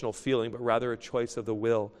emotional feeling, but rather a choice of the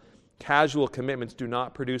will. Casual commitments do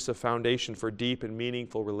not produce a foundation for deep and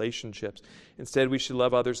meaningful relationships. Instead, we should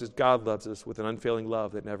love others as God loves us, with an unfailing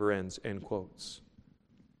love that never ends, end quotes.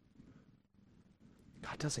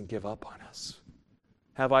 God doesn't give up on us.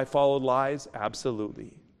 Have I followed lies?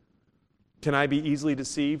 Absolutely. Can I be easily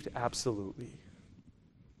deceived? Absolutely.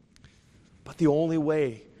 But the only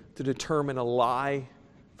way to determine a lie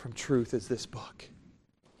from truth is this book.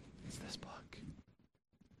 It's this book.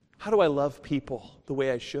 How do I love people the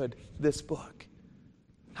way I should? This book.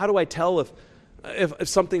 How do I tell if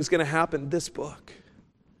something's going to happen? This book.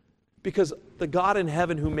 Because the God in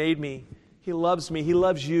heaven who made me, He loves me. He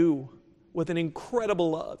loves you with an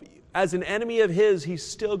incredible love. As an enemy of His, He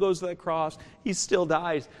still goes to that cross. He still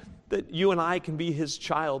dies. That you and I can be His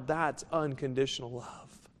child, that's unconditional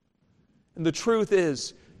love. And the truth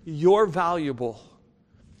is, you're valuable.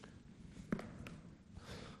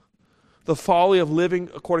 The folly of living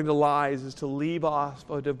according to lies is to leave off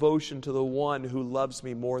a devotion to the one who loves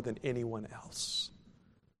me more than anyone else.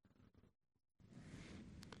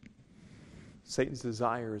 Satan's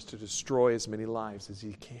desire is to destroy as many lives as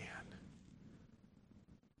he can.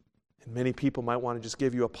 And many people might want to just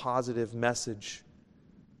give you a positive message.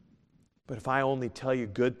 But if I only tell you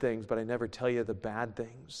good things, but I never tell you the bad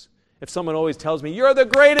things. If someone always tells me, "You're the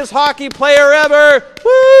greatest hockey player ever!"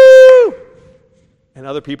 Woo! And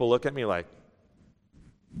other people look at me like,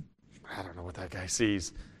 "I don't know what that guy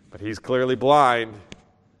sees, but he's clearly blind."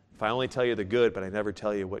 If I only tell you the good, but I never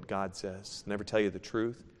tell you what God says, never tell you the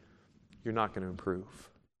truth, you're not going to improve.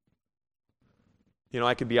 You know,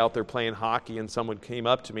 I could be out there playing hockey and someone came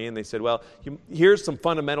up to me and they said, "Well, here's some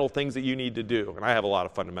fundamental things that you need to do." And I have a lot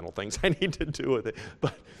of fundamental things I need to do with it.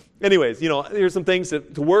 But anyways, here's some things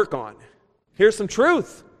to work on. Here's some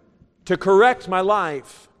truth to correct my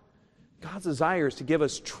life. God's desire is to give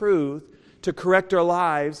us truth to correct our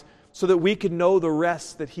lives so that we can know the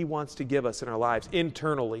rest that He wants to give us in our lives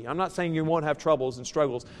internally. I'm not saying you won't have troubles and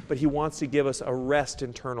struggles, but He wants to give us a rest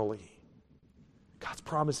internally. God's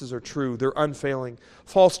promises are true. They're unfailing.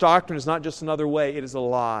 False doctrine is not just another way. It is a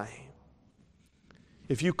lie.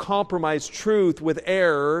 If you compromise truth with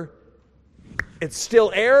error, it's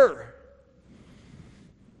still error.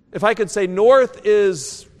 If I could say north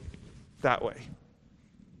is that way,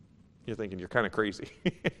 you're thinking you're kind of crazy.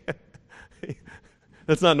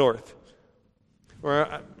 That's not north.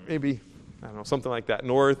 Or maybe, I don't know, something like that.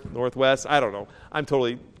 North, northwest, I don't know. I'm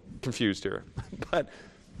totally confused here. But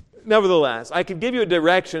nevertheless, I could give you a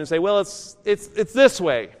direction and say, well, it's this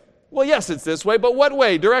way. Well, yes, it's this way, but what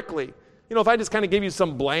way? Directly. If I just kind of give you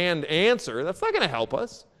some bland answer, that's not going to help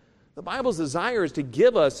us. The Bible's desire is to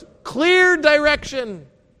give us clear direction. Have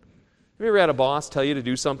you ever had a boss tell you to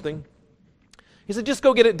do something? He said, "Just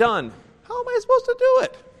go get it done." How am I supposed to do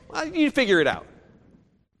it? Well, you figure it out.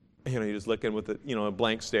 You just look in with a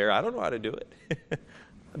blank stare. I don't know how to do it.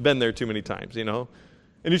 I've been there too many times, And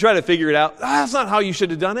you try to figure it out. That's not how you should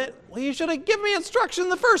have done it. Well, you should have given me instruction in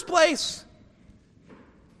the first place.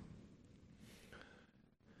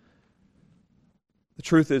 The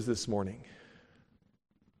truth is this morning,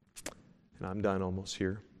 and I'm done almost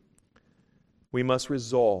here, we must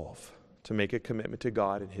resolve to make a commitment to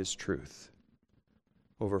God and His truth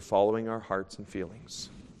over following our hearts and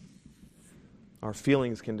feelings. Our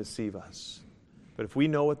feelings can deceive us. But if we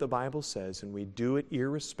know what the Bible says and we do it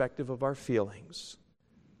irrespective of our feelings,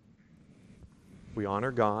 we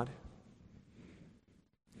honor God,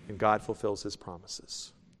 and God fulfills His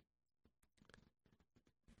promises.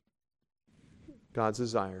 God's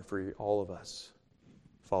desire for all of us,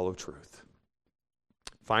 follow truth.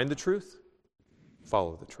 Find the truth,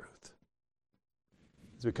 follow the truth.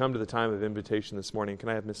 As we come to the time of invitation this morning, can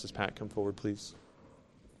I have Mrs. Pat come forward, please?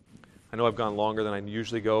 I know I've gone longer than I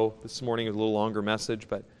usually go. This morning is a little longer message,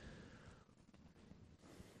 but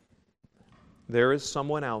there is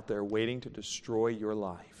someone out there waiting to destroy your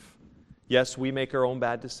life. Yes, we make our own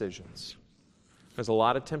bad decisions. There's a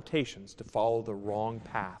lot of temptations to follow the wrong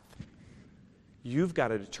path. You've got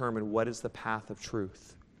to determine what is the path of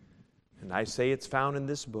truth. And I say it's found in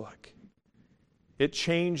this book. It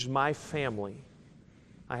changed my family.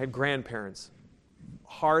 I had grandparents,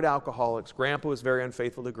 hard alcoholics. Grandpa was very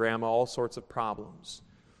unfaithful to Grandma, all sorts of problems.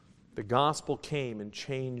 The gospel came and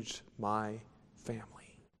changed my family.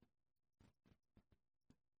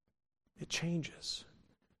 It changes.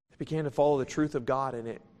 They began to follow the truth of God, and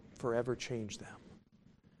it forever changed them.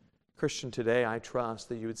 Christian, today I trust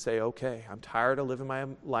that you would say, okay, I'm tired of living my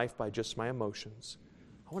life by just my emotions.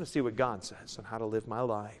 I want to see what God says on how to live my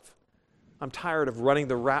life. I'm tired of running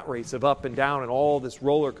the rat race of up and down and all this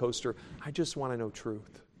roller coaster. I just want to know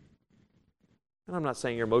truth. And I'm not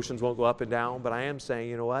saying your emotions won't go up and down, but I am saying,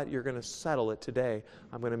 you know what? You're going to settle it today.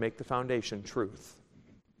 I'm going to make the foundation truth.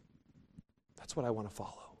 That's what I want to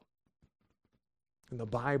follow. And the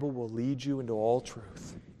Bible will lead you into all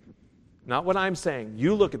truth. Not what I'm saying.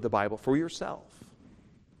 You look at the Bible for yourself.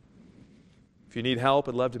 If you need help,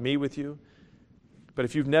 I'd love to meet with you. But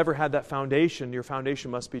if you've never had that foundation, your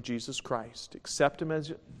foundation must be Jesus Christ. Accept Him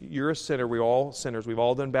as you're a sinner. We're all sinners. We've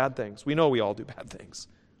all done bad things. We know we all do bad things.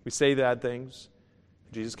 We say bad things.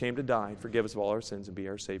 Jesus came to die and forgive us of all our sins and be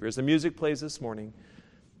our Savior. As the music plays this morning,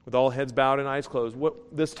 with all heads bowed and eyes closed,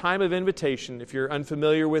 this time of invitation, if you're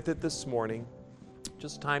unfamiliar with it this morning,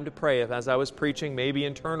 just time to pray. If as I was preaching, maybe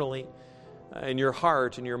internally, in your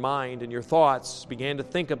heart, in your mind, in your thoughts, began to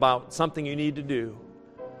think about something you need to do.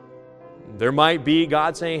 There might be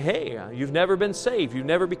God saying, hey, you've never been saved. You've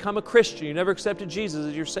never become a Christian. You never accepted Jesus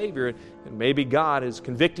as your Savior. And maybe God is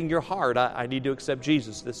convicting your heart. I need to accept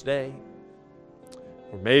Jesus this day.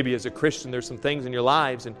 Or maybe as a Christian, there's some things in your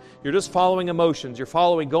lives and you're just following emotions.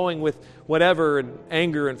 You're going with whatever, and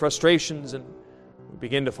anger and frustrations, and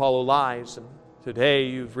begin to follow lies. And today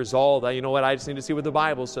you've resolved that, you know what, I just need to see what the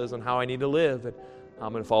Bible says on how I need to live, and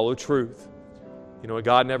I'm going to follow truth. You know what,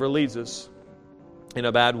 God never leads us in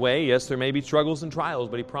a bad way. Yes, there may be struggles and trials,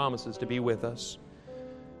 but He promises to be with us.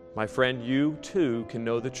 My friend, you too can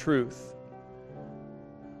know the truth.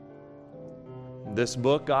 This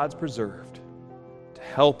book God's preserved to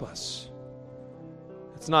help us.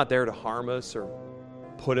 It's not there to harm us or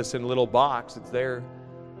put us in a little box. It's there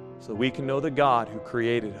so we can know the God who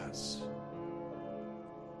created us.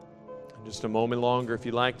 In just a moment longer, if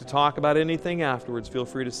you'd like to talk about anything afterwards, feel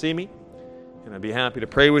free to see me. And I'd be happy to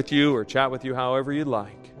pray with you or chat with you however you'd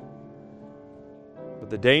like.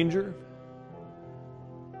 But the danger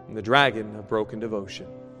and the dragon of broken devotion.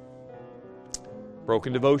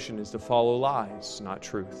 Broken devotion is to follow lies, not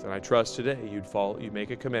truth. And I trust today you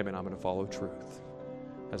make a commitment, I'm going to follow truth,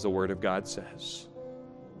 as the Word of God says.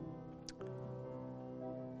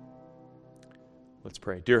 Let's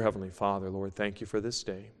pray. Dear Heavenly Father, Lord, thank you for this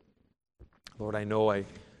day. Lord, I know I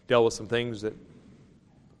dealt with some things that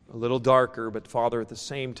a little darker, but Father, at the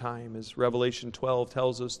same time, as Revelation 12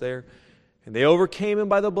 tells us there, and they overcame Him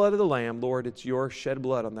by the blood of the Lamb. Lord, it's your shed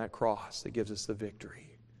blood on that cross that gives us the victory.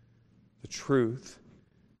 The truth,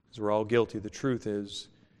 because we're all guilty, the truth is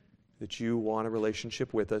that you want a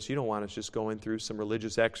relationship with us. You don't want us just going through some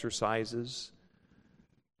religious exercises,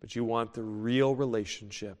 but you want the real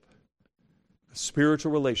relationship, a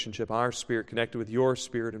spiritual relationship, our spirit connected with your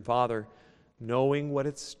spirit. And Father, knowing what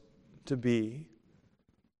it's to be,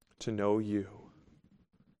 to know you.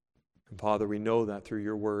 And Father, we know that through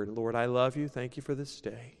your word. Lord, I love you. Thank you for this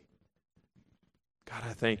day. God,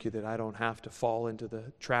 I thank you that I don't have to fall into the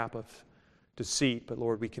trap of deceit, but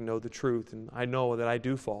Lord, we can know the truth. And I know that I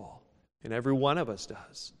do fall, and every one of us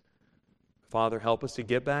does. Father, help us to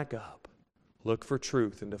get back up, look for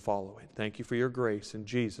truth, and to follow it. Thank you for your grace. In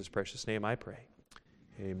Jesus' precious name I pray.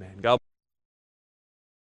 Amen. God